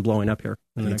them blowing up here.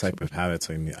 Any type of habits?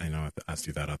 I know I have to ask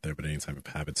you that out there, but any type of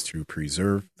habits to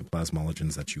preserve the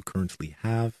plasmalogens that you currently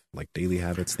have, like daily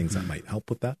habits, things that might help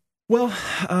with that. Well,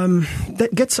 that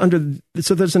gets under.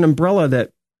 So there's an umbrella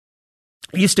that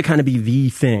used to kind of be the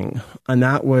thing, and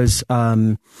that was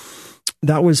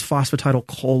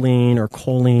phosphatidylcholine or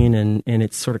choline and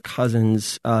its sort of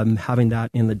cousins, having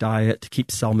that in the diet to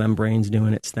keep cell membranes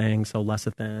doing its thing, so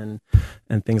lecithin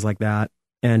and things like that.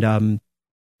 And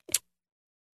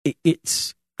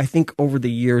it's I think over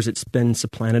the years it's been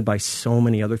supplanted by so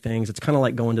many other things. It's kind of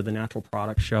like going to the natural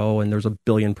product show and there's a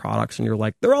billion products and you're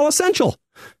like, they're all essential.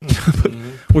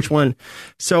 Which one?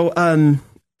 So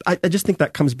I just think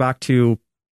that comes back to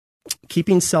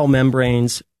keeping cell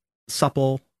membranes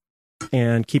supple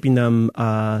and keeping them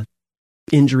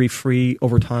injury-free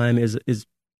over time is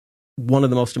one of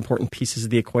the most important pieces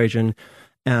of the equation.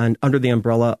 And under the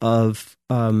umbrella of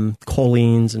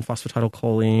cholines and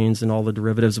phosphatidylcholines and all the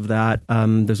derivatives of that,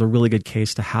 there's a really good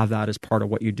case to have that as part of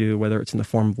what you do, whether it's in the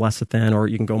form of lecithin or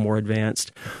you can go more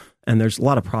advanced. And there's a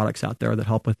lot of products out there that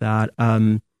help with that.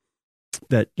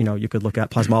 That you could look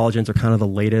at. Plasmalogens are kind of the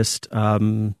latest,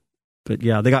 but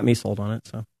yeah, they got me sold on it.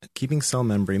 So keeping cell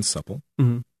membranes supple.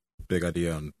 Mm-hmm. Big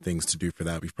idea on things to do for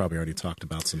that. We've probably already talked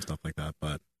about some stuff like that,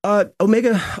 but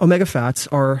omega fats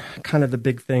are kind of the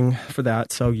big thing for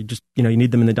that. So you just you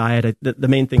need them in the diet. The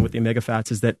main thing with the omega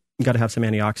fats is that you got to have some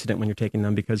antioxidant when you're taking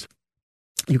them, because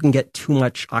you can get too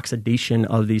much oxidation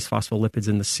of these phospholipids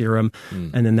in the serum,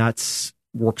 and then that's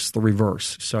works the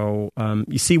reverse. So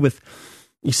you see with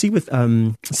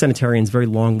centenarians, very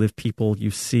long-lived people,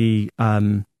 you see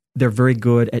they're very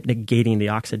good at negating the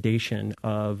oxidation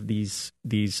of these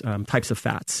types of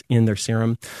fats in their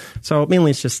serum. So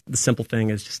mainly it's just the simple thing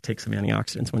is just take some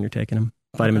antioxidants when you're taking them.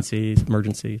 Vitamin C,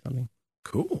 emergency, something.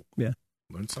 Cool. Yeah.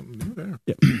 Learn something new there.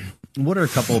 Yeah. What are a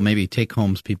couple maybe take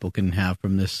homes people can have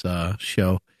from this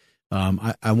show?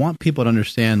 I want people to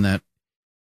understand that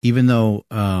even though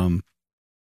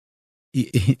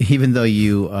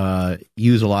you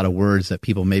use a lot of words that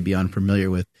people may be unfamiliar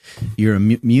with, your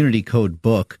immunity code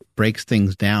book breaks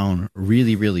things down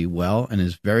really, really well and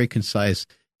is very concise,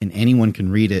 and anyone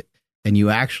can read it. And you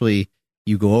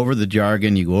go over the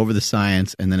jargon, you go over the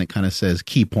science, and then it kind of says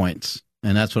key points.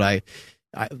 And that's what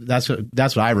that's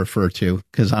what I refer to,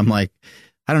 because I'm like,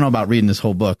 I don't know about reading this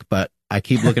whole book, but I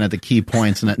keep looking at the key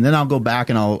points, and then I'll go back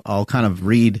and I'll kind of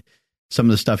read some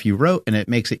of the stuff you wrote, and it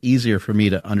makes it easier for me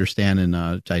to understand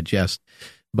and digest.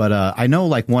 But I know,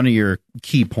 like, one of your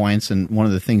key points and one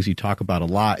of the things you talk about a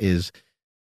lot is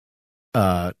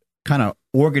kind of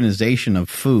organization of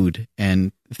food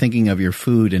and thinking of your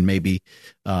food, and maybe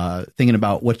thinking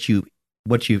about what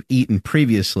you've eaten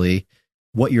previously,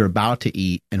 what you're about to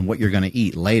eat, and what you're going to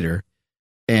eat later.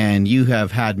 And you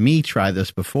have had me try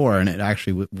this before, and it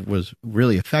actually was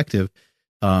really effective.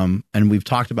 And we've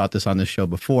talked about this on this show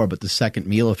before, but the second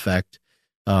meal effect,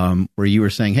 where you were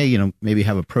saying, hey, maybe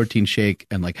have a protein shake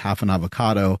and like half an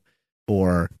avocado,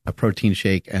 or a protein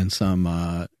shake and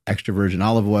some extra virgin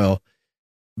olive oil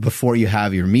before you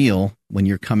have your meal when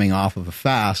you're coming off of a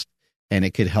fast, and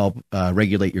it could help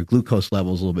regulate your glucose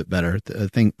levels a little bit better,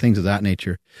 things of that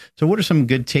nature. So what are some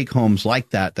good take-homes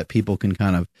like that people can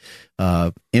kind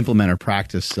of implement or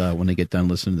practice when they get done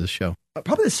listening to this show?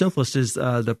 Probably the simplest is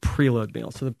the preload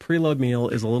meal. So the preload meal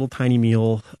is a little tiny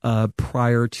meal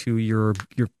prior to your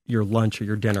lunch or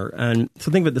your dinner. And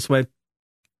so think of it this way.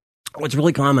 What's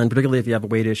really common, particularly if you have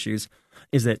weight issues,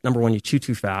 is that number one, you chew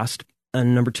too fast.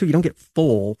 And number two, you don't get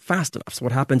full fast enough. So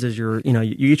what happens is you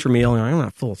eat your meal and I'm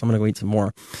not full, so I'm going to go eat some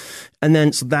more. And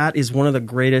then, so that is one of the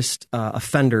greatest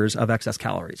offenders of excess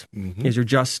calories, is you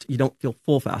don't feel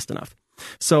full fast enough.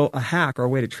 So a hack or a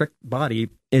way to trick the body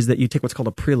is that you take what's called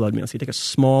a preload meal. So you take a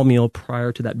small meal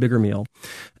prior to that bigger meal.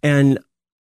 And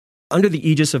under the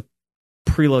aegis of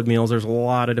preload meals, there's a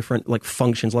lot of different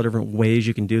functions, a lot of different ways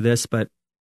you can do this. But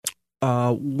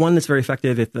one that's very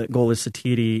effective if the goal is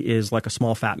satiety is like a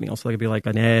small fat meal. So it could be like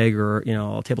an egg or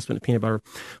a tablespoon of peanut butter.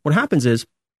 What happens is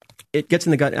it gets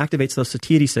in the gut, activates those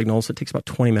satiety signals. It takes about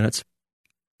 20 minutes.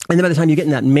 And then by the time you get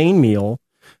in that main meal,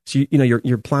 so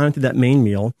you're plowing through that main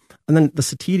meal, and then the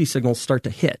satiety signals start to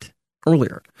hit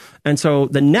earlier. And so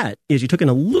the net is you took in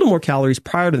a little more calories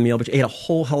prior to the meal, but you ate a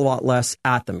whole hell of a lot less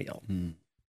at the meal. You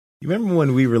remember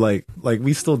when we were like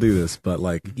we still do this, but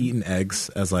eating eggs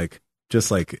as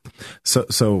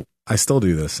so I still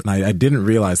do this, and I didn't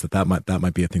realize that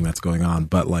might be a thing that's going on.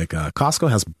 But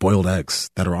Costco has boiled eggs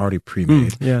that are already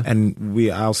pre-made, yeah. And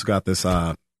I also got this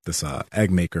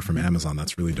egg maker from Amazon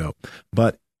that's really dope.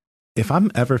 But if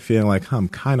I'm ever feeling like I'm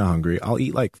kind of hungry, I'll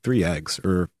eat 3 eggs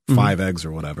or 5 eggs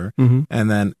or whatever,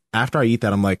 and then after I eat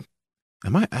that, I'm like,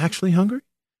 am I actually hungry?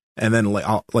 And then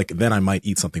then I might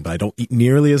eat something, but I don't eat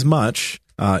nearly as much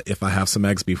if I have some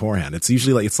eggs beforehand. It's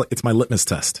usually it's my litmus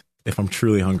test if I'm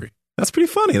truly hungry. That's pretty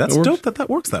funny. That's dope that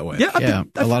works that way. Yeah.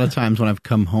 A lot of times when I've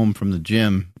come home from the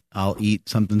gym, I'll eat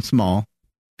something small,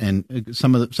 and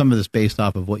some of this based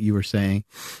off of what you were saying,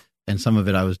 and some of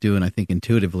it I was doing, I think,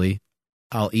 intuitively.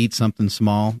 I'll eat something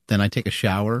small, then I take a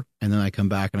shower, and then I come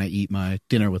back and I eat my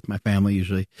dinner with my family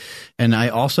usually. And I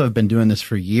also have been doing this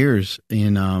for years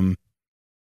in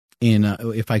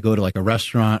if I go to a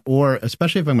restaurant, or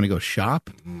especially if I'm going to go shop,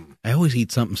 I always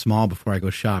eat something small before I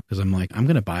go shop, because I'm like, I'm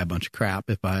going to buy a bunch of crap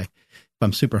if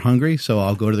I'm super hungry. So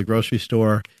I'll go to the grocery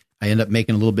store. I end up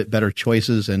making a little bit better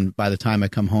choices, and by the time I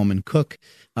come home and cook,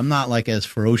 I'm not as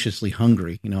ferociously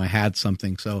hungry. I had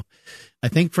something. So I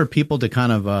think for people to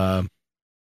kind of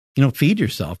feed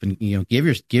yourself and give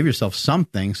yourself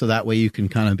something, so that way you can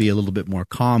kind of be a little bit more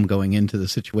calm going into the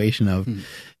situation of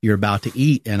you're about to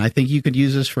eat. And I think you could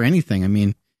use this for anything. I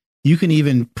mean, you can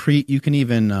even kind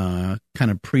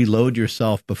of preload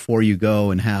yourself before you go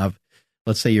and have,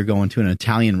 let's say you're going to an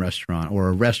Italian restaurant or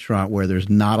a restaurant where there's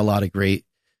not a lot of great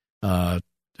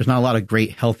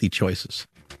healthy choices.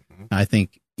 I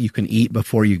think you can eat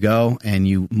before you go, and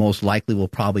you most likely will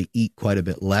probably eat quite a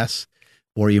bit less.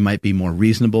 Or you might be more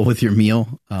reasonable with your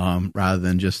meal, rather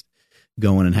than just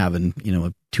going and having,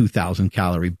 a 2,000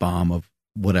 calorie bomb of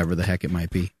whatever the heck it might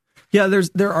be. Yeah,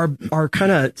 there are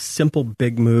kind of simple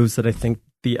big moves that I think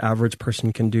the average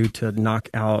person can do to knock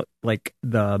out like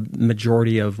the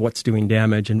majority of what's doing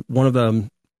damage. And one of them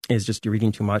is just you're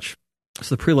eating too much.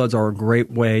 So the preloads are a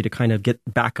great way to kind of get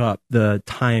back up the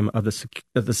time of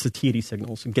the satiety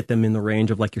signals and get them in the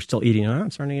range of like you're still eating.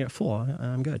 I'm starting to get full.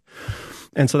 I'm good.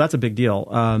 And so that's a big deal.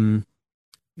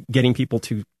 Getting people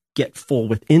to get full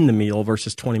within the meal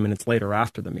versus 20 minutes later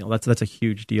after the meal. That's a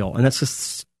huge deal. And that's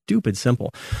just stupid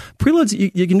simple. Preloads,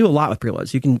 you can do a lot with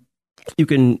preloads. You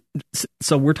can,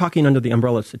 so we're talking under the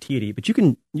umbrella of satiety, but you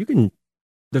can,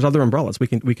 there's other umbrellas. We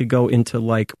could go into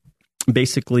like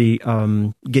basically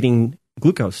getting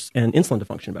glucose and insulin to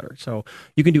function better. So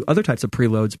you can do other types of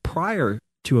preloads prior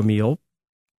to a meal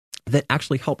that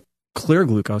actually help clear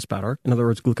glucose better. In other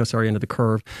words, glucose area into the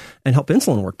curve and help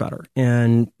insulin work better.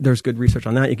 And there's good research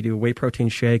on that. You could do a whey protein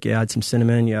shake. You add some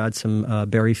cinnamon, you add some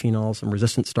berry phenol, some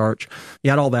resistant starch.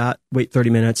 You add all that, wait 30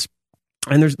 minutes.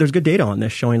 And there's good data on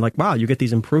this showing like, wow, you get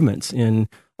these improvements in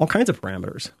all kinds of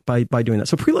parameters by doing that.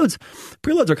 So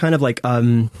preloads are kind of like,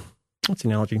 what's the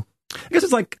analogy? I guess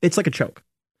it's like a choke.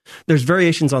 There's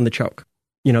variations on the choke.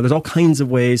 There's all kinds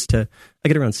of ways to, I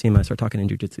get around SEMA, I start talking in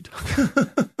jujitsu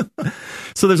talk.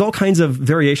 So there's all kinds of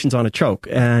variations on a choke.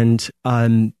 And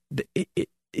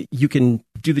you can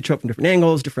do the choke from different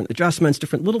angles, different adjustments,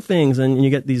 different little things, and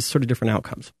you get these sort of different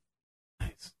outcomes.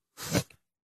 Nice.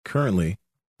 Currently,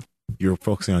 you're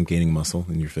focusing on gaining muscle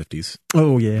in your 50s.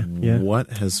 Oh, yeah. What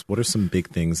are some big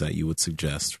things that you would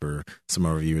suggest for some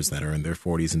of our viewers that are in their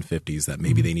 40s and 50s that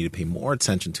maybe they need to pay more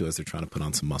attention to as they're trying to put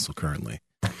on some muscle currently?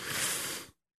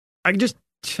 I can just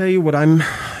tell you what I'm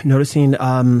noticing.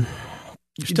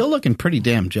 You're still looking pretty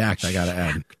damn jacked, I got to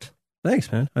add. Thanks,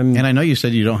 man. And I know you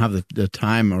said you don't have the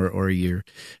time or you're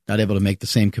not able to make the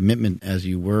same commitment as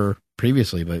you were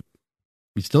previously, but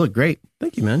you still look great.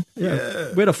 Thank you, man.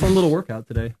 Yeah. We had a fun little workout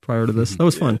today prior to this. That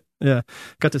was fun. Yeah.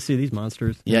 Got to see these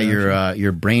monsters. Yeah,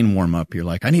 your brain warm up. You're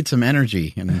like, I need some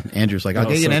energy. And Andrew's like, I'll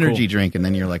get you an energy drink. And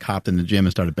then you're like hopped in the gym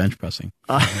and started bench pressing.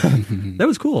 That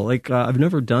was cool. Like I've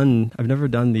never done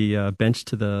the bench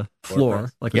to the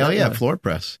floor. Like floor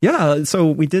press. Yeah.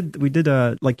 So we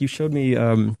did like you showed me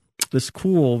this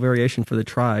cool variation for the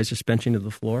tries, just benching to the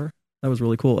floor. That was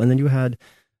really cool. And then you had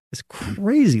this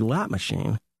crazy lat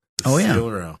machine. Oh yeah,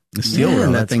 the steel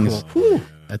row. That thing's cool.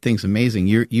 That thing's amazing.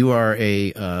 You are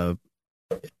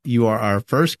our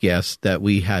first guest that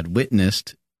we had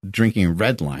witnessed drinking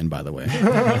Red Line. By the way,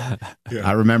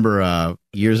 I remember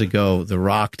years ago, The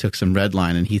Rock took some Red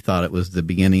Line and he thought it was the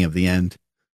beginning of the end.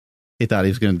 He thought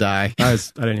he was going to die. I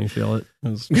didn't even feel it.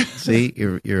 See,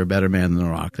 you're a better man than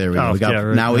The Rock. There we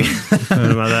go. Now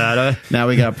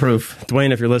we got proof.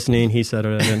 Dwayne, if you're listening, he said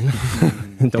it.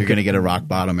 You're going to get a rock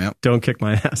bottom out. Don't kick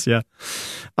my ass. Yeah.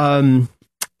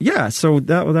 So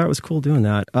that was cool doing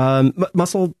that.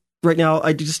 Muscle right now,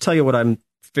 I just tell you what I'm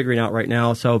figuring out right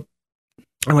now. So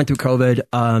I went through COVID.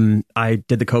 I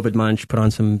did the COVID munch, put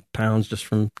on some pounds just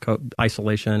from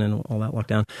isolation and all that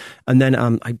lockdown. And then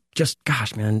I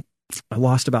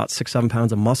lost about 6-7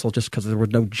 pounds of muscle just because there were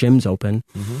no gyms open.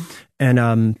 Mm-hmm.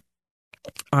 And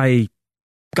I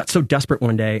got so desperate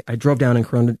one day. I drove down in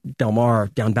Corona Del Mar,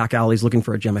 down back alleys looking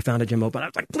for a gym. I found a gym open. I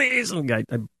was like, please. And I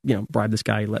bribed this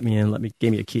guy, let me in,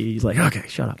 gave me a key. He's like, okay,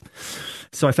 shut up.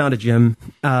 So I found a gym.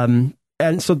 But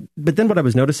then what I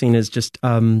was noticing is just,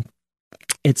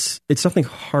 it's something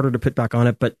harder to put back on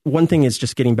it. But one thing is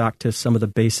just getting back to some of the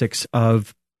basics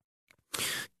of,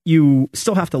 you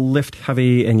still have to lift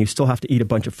heavy and you still have to eat a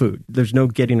bunch of food. There's no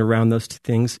getting around those two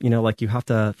things. You have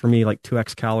to, for me,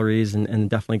 2x calories and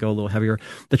definitely go a little heavier.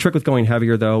 The trick with going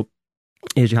heavier, though,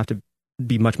 is you have to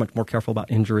be much, much more careful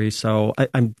about injury. So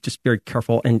I'm just very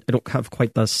careful, and I don't have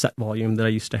quite the set volume that I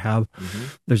used to have. Mm-hmm.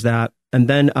 There's that. And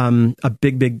then a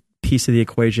big piece of the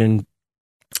equation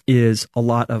is a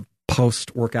lot of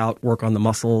post-workout work on the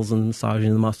muscles and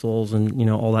massaging the muscles and,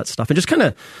 all that stuff. And just kind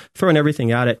of throwing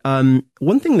everything at it.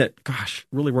 One thing that,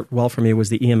 really worked well for me was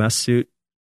the EMS suit.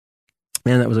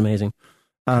 Man, that was amazing.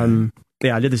 I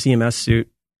did this EMS suit,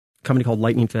 company called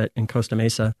Lightning Fit in Costa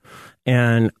Mesa.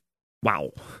 And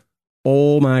wow.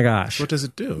 Oh my gosh. What does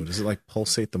it do? Does it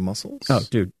pulsate the muscles? Oh,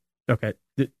 dude. Okay.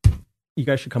 You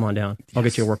guys should come on down. Yes. I'll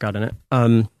get you a workout in it.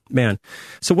 Man.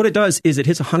 So what it does is it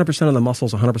hits 100% of the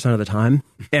muscles 100% of the time.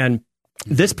 And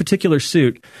this particular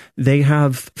suit, they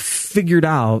have figured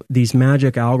out these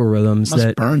magic algorithms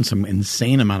that burn some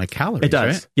insane amount of calories. It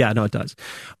does. Right? Yeah, no, it does.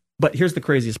 But here's the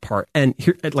craziest part. And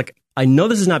here, I know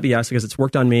this is not BS because it's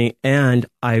worked on me, and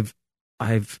I've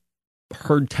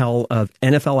heard tell of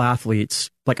NFL athletes.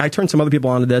 I turned some other people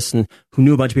onto this and who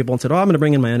knew a bunch of people and said, I'm going to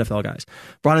bring in my NFL guys.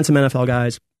 Brought in some NFL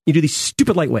guys. You do these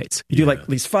stupid light weights. You do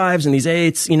these 5s and these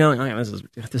 8s,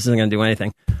 this isn't going to do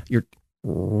anything. You're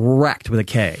wrecked with a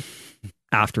K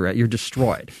after it. You're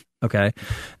destroyed. Okay.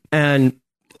 And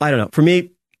I don't know. For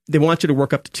me, they want you to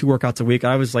work up to 2 workouts a week.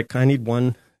 I was like, I need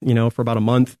one, for about a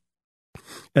month.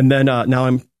 And then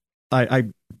now I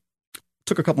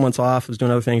took a couple months off. I was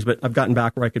doing other things, but I've gotten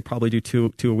back where I could probably do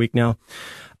two a week now.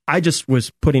 I just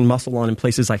was putting muscle on in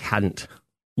places I hadn't,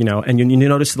 and you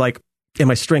notice and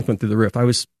my strength went through the roof. I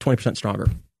was 20% stronger.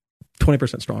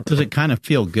 20% stronger. Does it kind of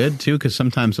feel good too? Because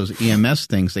sometimes those EMS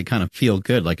things, they kind of feel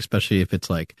good, like especially if it's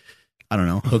like, I don't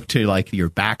know, hooked to like your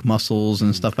back muscles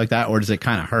and stuff like that, or does it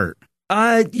kind of hurt?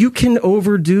 You can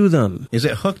overdo them. Is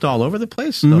it hooked all over the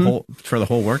place for the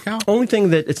whole workout? Only thing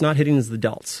that it's not hitting is the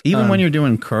delts. Even when you're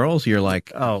doing curls, you're like,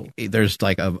 there's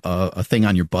like a thing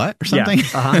on your butt or something?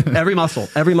 Yeah, every muscle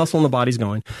in the body's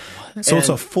going. So it's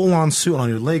a full-on suit on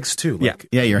your legs too.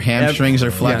 Yeah, your hamstrings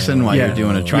are flexing while you're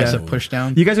doing a tricep push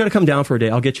down. You guys got to come down for a day.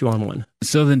 I'll get you on one.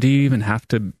 So then do you even have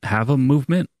to have a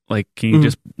movement? Like, can you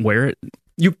just wear it?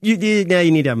 You need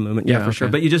to have a movement, for sure.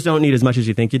 But you just don't need as much as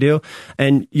you think you do.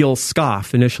 And you'll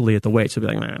scoff initially at the weights. You'll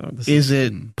be like, man, is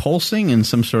it pulsing in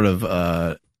some sort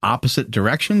of opposite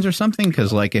directions or something?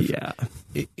 Because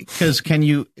can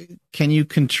you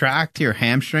contract your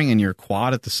hamstring and your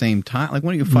quad at the same time? Like,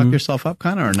 wouldn't you fuck yourself up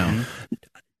kind of, or no?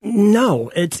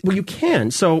 No, you can.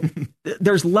 So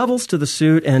there's levels to the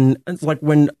suit, and it's like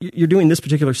when you're doing this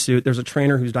particular suit, there's a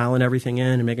trainer who's dialing everything in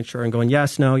and making sure and going,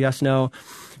 yes, no.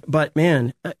 But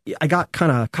man, I got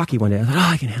kind of cocky one day. I thought,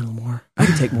 I can handle more. I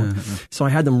can take more. So I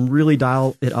had them really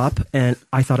dial it up, and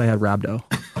I thought I had rhabdo.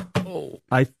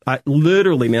 I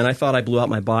literally, man, I thought I blew out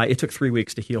my bi. It took 3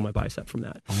 weeks to heal my bicep from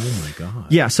that. Oh my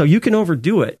God. Yeah, so you can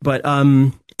overdo it, but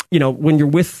when you're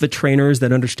with the trainers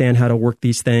that understand how to work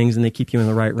these things and they keep you in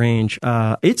the right range,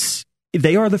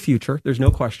 they are the future. There's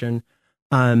no question.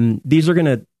 These are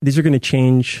gonna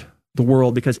change the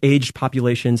world because aged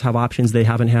populations have options they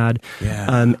haven't had.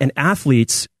 Yeah. And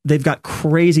athletes, they've got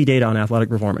crazy data on athletic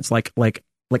performance, like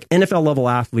NFL level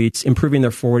athletes improving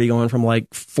their 40, going from like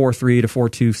 4.3 to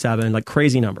 4.27, like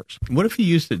crazy numbers. What if you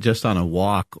used it just on a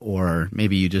walk, or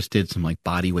maybe you just did some like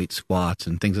body weight squats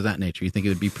and things of that nature? You think it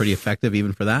would be pretty effective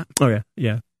even for that? Oh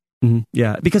yeah. Mm-hmm.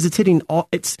 Yeah, because it's hitting all.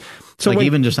 It's so like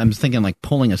even just I'm thinking like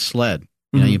pulling a sled.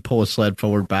 You pull a sled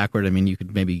forward, backward. I mean, you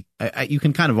could maybe you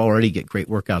can kind of already get great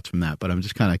workouts from that. But I'm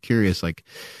just kind of curious, like,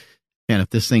 man, if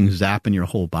this thing's zapping your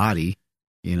whole body,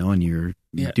 and you're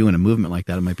doing a movement like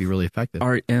that, it might be really effective.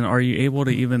 Are you able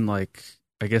to even like,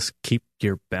 I guess, keep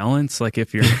your balance? Like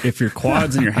if your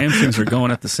quads and your hamstrings are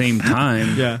going at the same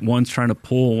time, one's trying to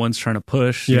pull, one's trying to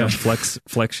push,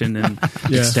 flexion and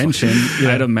extension.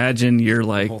 I'd imagine you're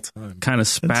like kind of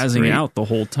spazzing out the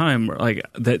whole time. Like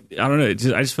that, I don't know.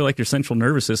 I just feel like your central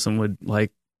nervous system would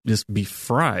like just be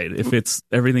fried if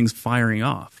everything's firing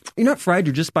off. You're not fried.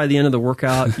 You're just by the end of the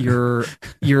workout, you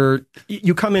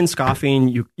come in scoffing,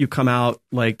 you come out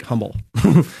like humble.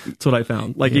 That's what I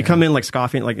found. Like you come in like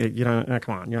scoffing, like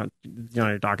come on, you're not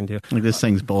you're talking to. Like this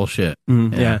thing's bullshit.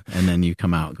 Yeah. And then you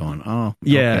come out going, oh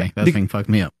yeah, okay, that thing fucked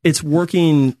me up. It's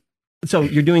working. So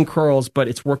you're doing curls, but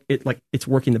it's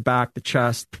working the back, the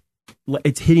chest.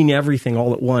 It's hitting everything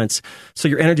all at once. So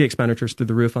your energy expenditure's through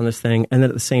the roof on this thing, and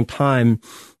then at the same time,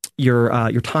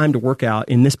 your time to work out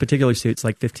in this particular suit is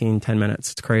like 10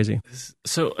 minutes. It's crazy.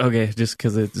 So okay, just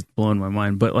because it's blowing my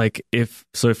mind, but like if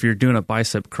you're doing a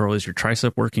bicep curl, is your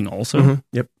tricep working also? Mm-hmm.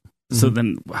 Yep. So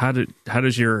then how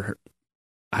does your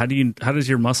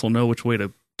muscle know which way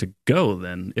to go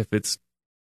then? If it's,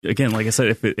 again, like I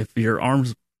said, if your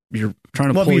arms, you're trying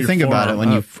to pull. Well, if you think about it, when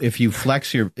up, if you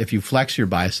flex your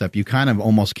bicep, you kind of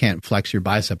almost can't flex your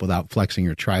bicep without flexing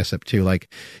your tricep too.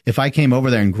 Like if I came over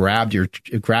there and grabbed your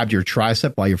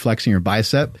tricep while you're flexing your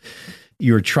bicep,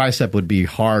 your tricep would be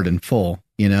hard and full.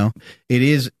 It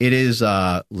is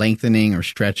lengthening or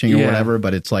stretching or whatever,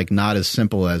 but it's like not as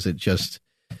simple as it just.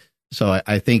 So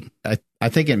I think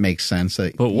it makes sense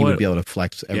that you would be able to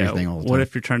flex everything all the time. What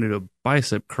if you're trying to do a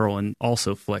bicep curl and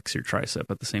also flex your tricep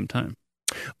at the same time?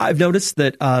 I've noticed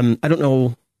that I don't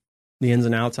know the ins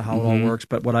and outs of how it all works,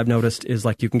 but what I've noticed is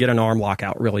like you can get an arm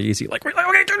lockout really easy. Like,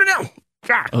 okay, turn it down.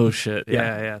 Ah. Oh shit!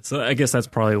 Yeah. So I guess that's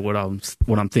probably what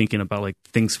I'm thinking about, like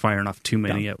things firing off too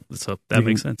many. So that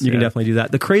makes sense. You can definitely do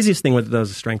that. The craziest thing with those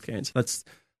is strength gains. That's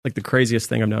like the craziest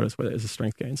thing I've noticed with it is the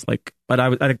strength gains. Like, but I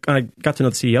got to know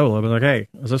the CEO a little bit. Like, hey,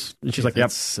 is this? And she's like,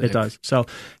 yep, it does. So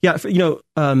yeah,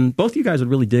 both you guys would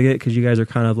really dig it because you guys are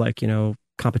kind of like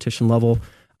competition level.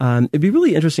 It'd be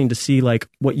really interesting to see like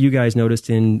what you guys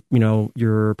noticed in,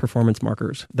 your performance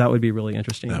markers. That would be really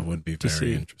interesting. That would be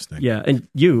very interesting. Yeah. And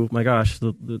you, my gosh,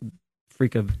 the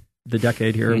freak of the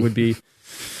decade here would be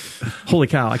Holy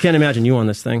cow! I can't imagine you on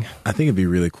this thing. I think it'd be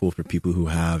really cool for people who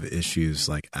have issues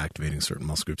like activating certain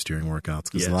muscle groups during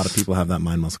workouts, because a lot of people have that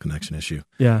mind-muscle connection issue.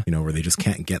 Yeah. Where they just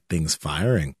can't get things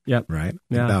firing. Yep. Right?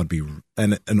 Yeah. That would be,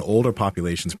 and older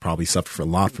populations probably suffer a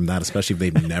lot from that, especially if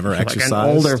they've never exercised. Like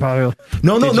an older population.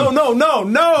 No.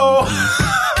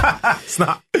 It's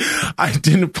not. I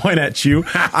didn't point at you.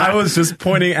 I was just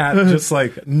pointing at just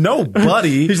like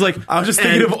nobody. He's like, I was just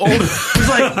thinking of older. He's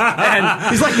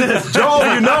like this. Joel,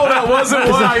 that wasn't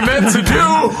what I meant to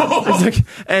do. He's like,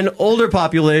 and older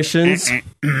populations.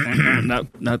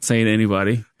 not saying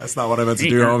anybody. That's not what I meant to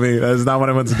do, homie. That's not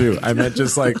what I meant to do. I meant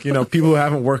just like, people who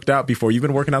haven't worked out before. You've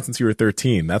been working out since you were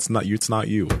 13. That's not you. It's not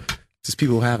you. Just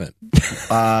people who haven't.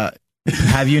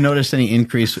 Have you noticed any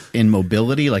increase in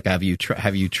mobility? Like, have you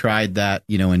tried that,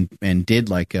 and did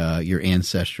like your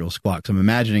ancestral squat? 'Cause I'm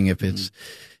imagining if it's,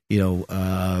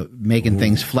 making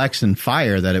things flex and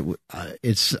fire, that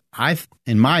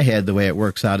in my head, the way it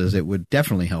works out is it would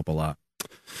definitely help a lot,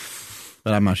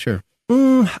 but I'm not sure.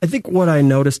 I think what I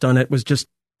noticed on it was just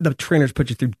the trainers put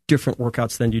you through different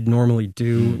workouts than you'd normally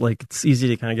do. Like, it's easy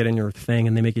to kind of get in your thing,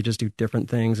 and they make you just do different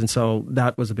things. And so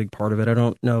that was a big part of it. I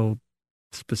don't know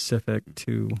specific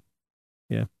to,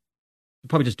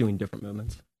 probably just doing different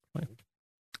movements.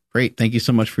 Great. Thank you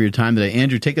so much for your time today.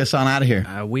 Andrew, take us on out of here.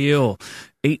 I will.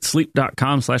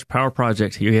 8sleep.com/power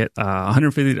project. You get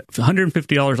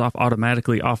 $150 off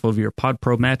automatically off of your Pod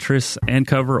Pro mattress and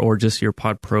cover, or just your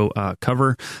Pod Pro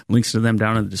cover. Links to them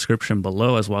down in the description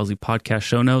below, as well as the podcast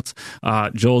show notes.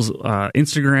 Joel's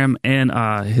Instagram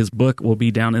and his book will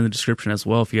be down in the description as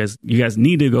well. If you guys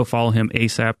need to go follow him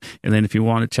ASAP, and then if you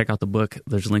want to check out the book,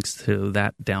 there's links to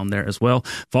that down there as well.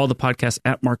 Follow the podcast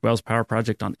at Mark Bell's Power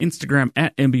Project on Instagram,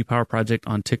 at MB Power Project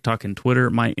on TikTok and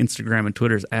Twitter. My Instagram and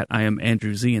Twitter is at I am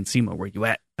Andrew Z. And Sima, where you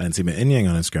at? And Sima Yin Yang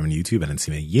on Instagram and YouTube, and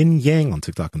Sima Yin Yang on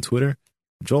TikTok and Twitter.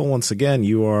 Joel, once again,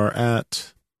 you are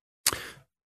at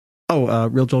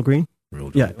Real Joel Greene. Real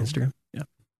Joel. Instagram. Yeah.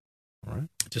 All right.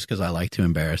 Just because I like to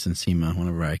embarrass Nsima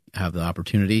whenever I have the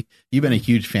opportunity. You've been a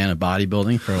huge fan of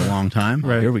bodybuilding for a long time.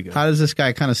 Right. Here we go. How does this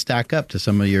guy kind of stack up to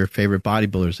some of your favorite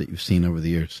bodybuilders that you've seen over the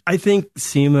years? I think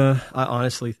Sima, I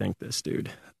honestly think this, dude.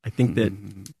 I think that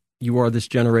you are this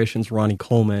generation's Ronnie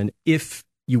Coleman if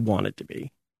you wanted to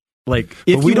be. Like,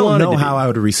 if but we you don't know to how be. I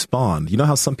would respond. You know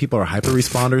how some people are hyper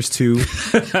responders to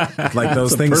like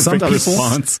those things.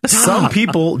 Some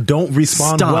people don't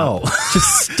respond well.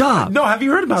 Just stop. No, have you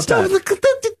heard about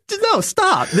that? No,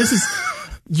 stop. This is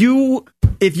you.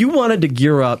 If you wanted to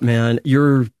gear up, man,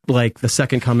 you're like the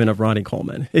second coming of Ronnie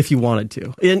Coleman. If you wanted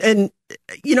to, and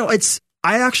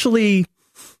I actually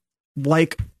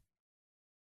like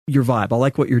your vibe. I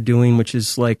like what you're doing, which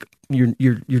is like you're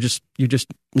just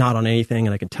not on anything,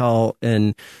 and I can tell.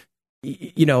 And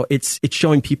it's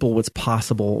showing people what's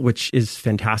possible, which is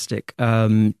fantastic.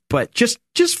 But just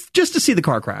to see the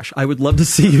car crash, I would love to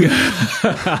see you.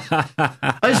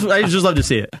 I just love to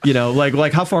see it.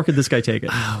 Like how far could this guy take it?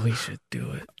 Oh, we should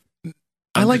do it.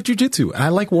 I like jujitsu. I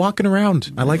like walking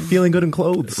around. I like feeling good in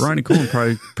clothes. Ronnie Coleman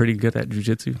probably pretty good at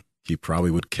jujitsu. He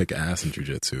probably would kick ass in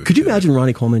jujitsu. Could you imagine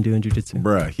Ronnie Coleman doing jujitsu?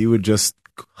 Bruh, he would just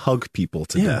hug people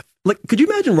to death. Like, could you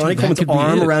imagine Ronnie Coleman's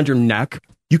arm around your neck?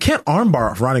 You can't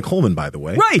armbar Ronnie Coleman, by the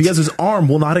way. Right. Because his arm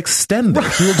will not extend there.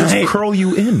 He will just curl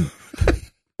you in.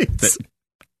 It's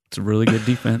a really good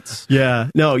defense.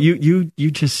 Yeah. No, you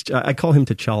just, I call him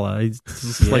T'Challa. He's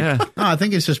No, I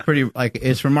think it's just pretty, like,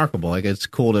 it's remarkable. Like, it's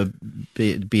cool to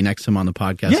be next to him on the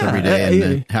podcast every day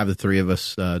and have the three of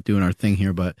us doing our thing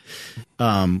here. But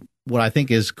what I think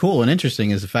is cool and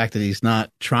interesting is the fact that he's not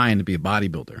trying to be a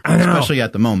bodybuilder, especially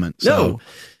at the moment. So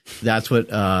that's what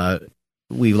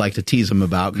we like to tease him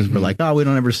about, because we're like, oh, we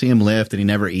don't ever see him lift, and he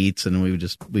never eats, and we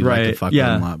like to fuck with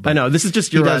him a lot. But I know, this is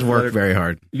just he does work very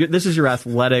hard. This is your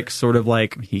athletic sort of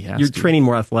like, you're to. training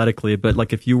more athletically, but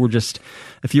like if you were just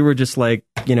like,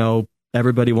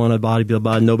 everybody wanted to bodybuild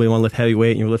body, nobody want to lift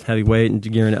heavyweight, and you lift heavyweight and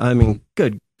gearing it. I mean,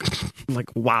 good. Like,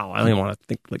 wow. I don't even want to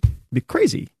think, like, be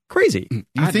crazy.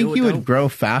 You think you would grow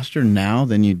faster now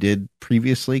than you did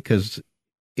previously? Because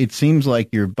it seems like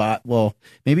your bot. Well,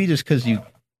 maybe it's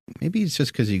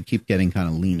just because you keep getting kind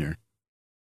of leaner.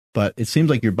 But it seems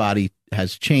like your body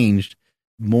has changed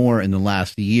more in the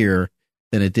last year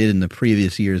than it did in the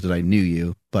previous years that I knew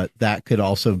you. But that could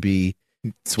also be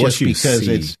just because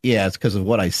it's because of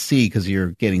what I see. Because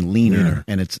you're getting leaner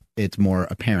and it's more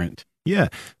apparent. Yeah.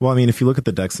 Well, I mean, if you look at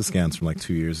the DEXA scans from like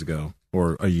 2 years ago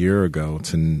or a year ago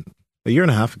to a year and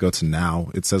a half ago to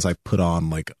now, it says I put on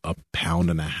like 1.5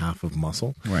 pounds of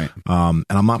muscle. Right. And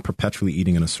I'm not perpetually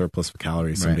eating in a surplus of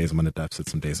calories. Some days I'm in a deficit,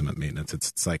 some days I'm at maintenance.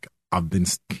 It's like I've been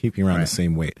keeping around the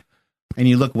same weight. And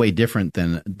you look way different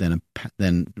than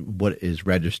what is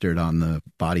registered on the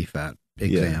body fat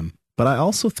exam. Yeah. But I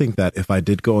also think that if I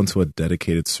did go into a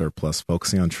dedicated surplus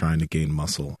focusing on trying to gain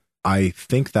muscle, I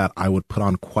think that I would put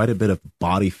on quite a bit of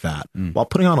body fat while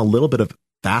putting on a little bit of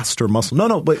faster muscle.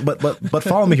 No, but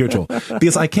follow me here, Joel,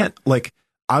 because I can't, like,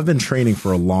 I've been training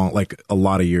for a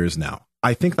lot of years now.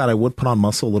 I think that I would put on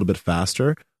muscle a little bit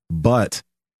faster, but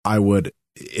I would,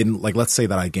 let's say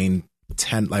that I gained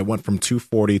 10, I went from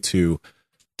 240 to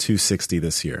 260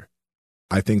 this year.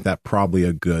 I think that probably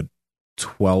a good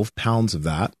 12 pounds of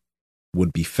that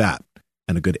would be fat,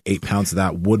 and a good 8 pounds of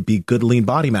that would be good lean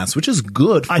body mass, which is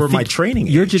good for my training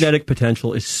age. Your genetic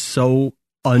potential is so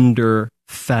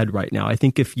underfed right now. I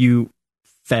think if you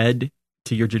fed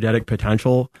to your genetic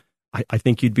potential, I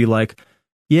think you'd be like,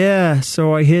 yeah,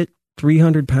 so I hit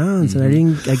 300 pounds and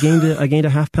I gained a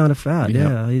half pound of fat.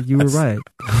 Yeah, you were right.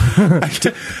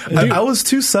 I was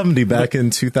 270 back in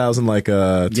 2000, like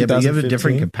but you have a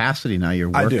different capacity now. Your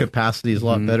work capacity is a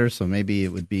lot better, so maybe it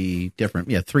would be different.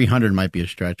 Yeah, 300 might be a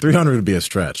stretch. 300 would be a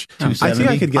stretch. I think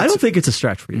I could get. I don't think it's a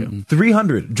stretch for you.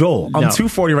 300, Joel. I'm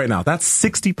 240 right now. That's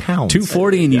 60 pounds.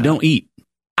 240, and you don't eat.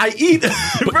 I eat.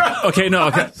 Okay.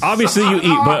 Obviously you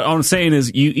eat, but what I'm saying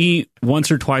is you eat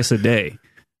once or twice a day.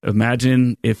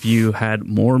 Imagine if you had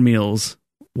more meals,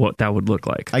 what that would look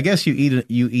like. I guess you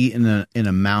eat in an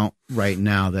amount right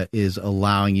now that is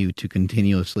allowing you to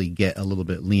continuously get a little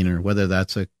bit leaner. Whether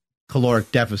that's a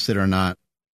caloric deficit or not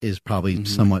is probably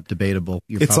somewhat debatable.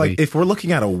 Like if we're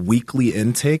looking at a weekly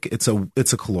intake, it's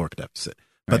a caloric deficit.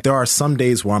 But there are some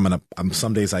days where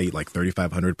some days I eat like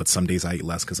 3,500, but some days I eat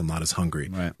less because I'm not as hungry.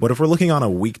 Right. But if we're looking on a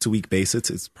week-to-week basis,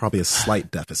 it's probably a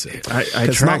slight deficit.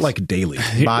 It's not like daily.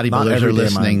 Bodybuilders are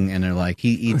listening and they're like,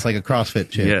 he eats like a CrossFit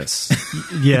chick. Yes.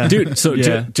 Yeah. Dude, so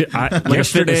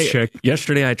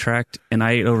yesterday I tracked and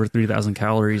I ate over 3,000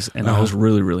 calories and I was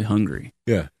really, really hungry.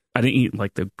 Yeah. I didn't eat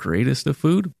like the greatest of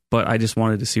food, but I just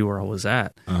wanted to see where I was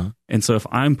at. And so if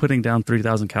I'm putting down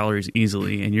 3,000 calories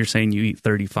easily and you're saying you eat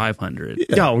 3,500.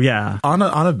 Oh, yeah. On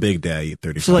a big day, I eat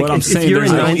 3,500. So, like, what I'm saying,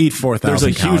 I don't eat 4,000 there's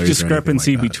a calories huge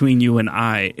discrepancy like between you and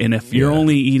I. And if you're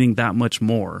only eating that much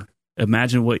more,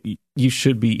 imagine what you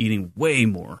should be eating way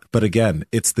more. But again,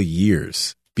 it's the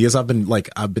years. Because I've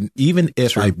been even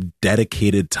if I've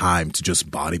dedicated time to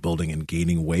just bodybuilding and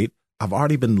gaining weight, I've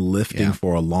already been lifting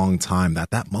for a long time.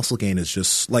 That muscle gain is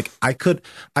just like I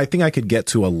think I could get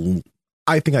to a lean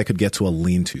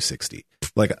 260.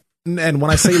 Like, and when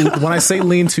I say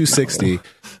lean 260,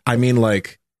 I mean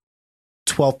like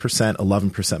 12%,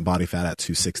 11% body fat at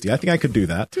 260. I think I could do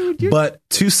that. Dude, but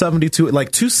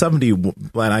 270,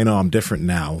 and I know I'm different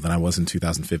now than I was in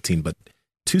 2015, but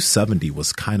 270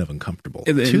 was kind of uncomfortable.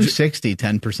 260,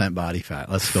 10% body fat.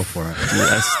 Let's go for it.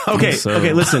 Yes.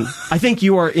 Okay, listen. I think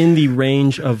you are in the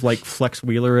range of like Flex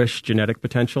Wheeler-ish genetic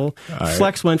potential. Right.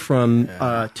 Flex went from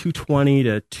 220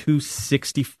 to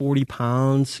 260, 40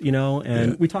 pounds,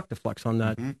 and we talked to Flex on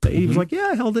that. He was like,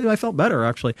 yeah, hell, I felt better,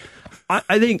 actually.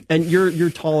 I think, and you're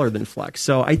taller than Flex,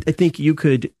 so I think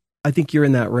you're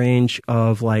in that range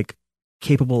of like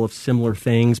capable of similar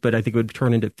things, but I think it would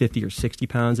turn into 50 or 60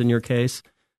 pounds in your case.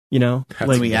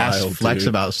 When we asked Flex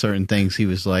about certain things, he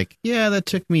was like, yeah, that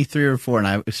took me 3 or 4. And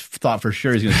I thought for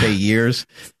sure he's going to say years.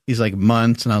 He's like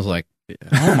months. And I was like,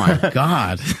 oh my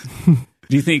God.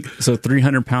 Do you think,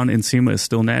 300-pound Ensema is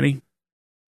still natty?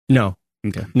 No.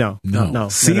 Okay. No.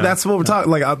 See, that's what we're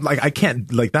talking. Like I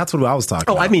can't. Like that's what I was talking.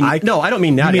 Oh, about. I mean, no, I don't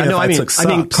mean natty. I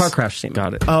mean car crash scene.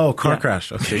 Got it. Oh, car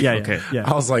crash. Okay. Yeah. Okay. Yeah.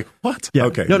 I was like, what? Yeah.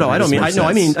 Okay. No, I don't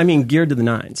mean. I mean geared to the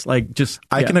nines. Like just.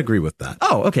 I can agree with that.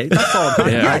 Oh, okay. That's all.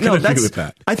 I can agree with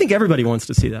that. I think everybody wants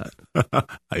to see that.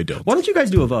 I don't. Why don't you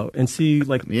guys do a vote and see?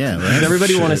 Like, does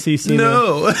everybody want to see?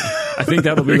 No. I think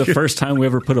that'll be the first time we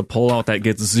ever put a poll out that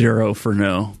gets 0 for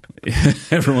no.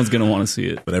 Everyone's gonna want to see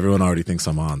it, but everyone already thinks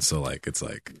I'm on. So like, it's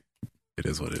like. It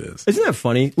is what it is. Isn't that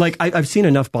funny? Like I've seen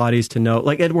enough bodies to know.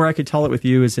 Like where I could tell it with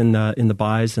you is in the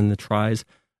bis and the tris.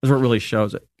 That's where it really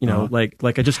shows it. Like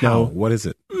I just know. What is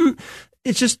it?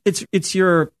 It's just it's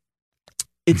your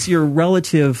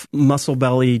relative muscle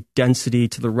belly density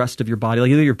to the rest of your body. Like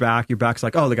either your back's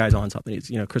like, oh, the guy's on something.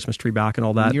 He's Christmas tree back and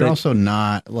all that. You're also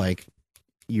not like.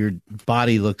 Your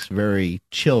body looks very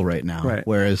chill right now, right.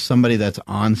 Whereas somebody that's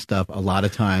on stuff a lot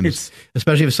of times,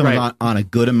 especially if someone's on a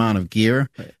good amount of gear,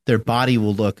 their body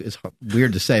will look, it's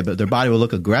weird to say, but their body will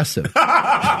look aggressive.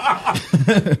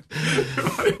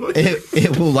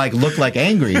 it will like look like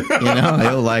angry,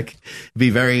 it'll like be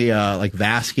very like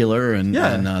vascular and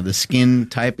the skin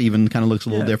type even kind of looks a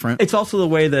little different. It's also the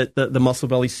way that the muscle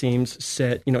belly seams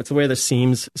sit. It's the way the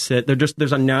seams sit.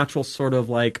 There's a natural sort of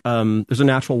like there's a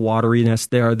natural wateriness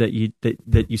there that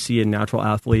you see in natural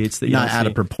athletes that you not out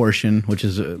of proportion, which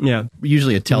is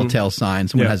usually a telltale sign.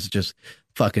 Someone has just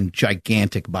fucking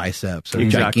gigantic biceps or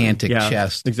gigantic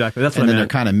chest. Exactly. That's what and then I they're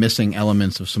meant. kind of missing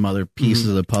elements of some other pieces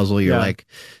of the puzzle. You're like,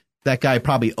 that guy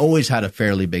probably always had a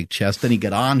fairly big chest. Then he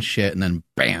got on shit and then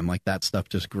bam, like that stuff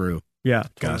just grew. Yeah.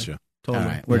 Totally. Gotcha. Totally.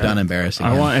 All right, we're done embarrassing.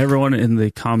 I want everyone in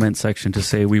the comment section to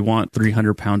say we want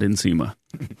 300-pound Nsima.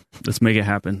 Let's make it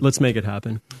happen. Let's make it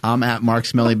happen. I'm at Mark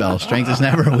Smelly Bell. Strength is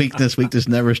never weakness. Weakness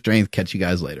never strength. Catch you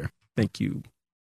guys later. Thank you.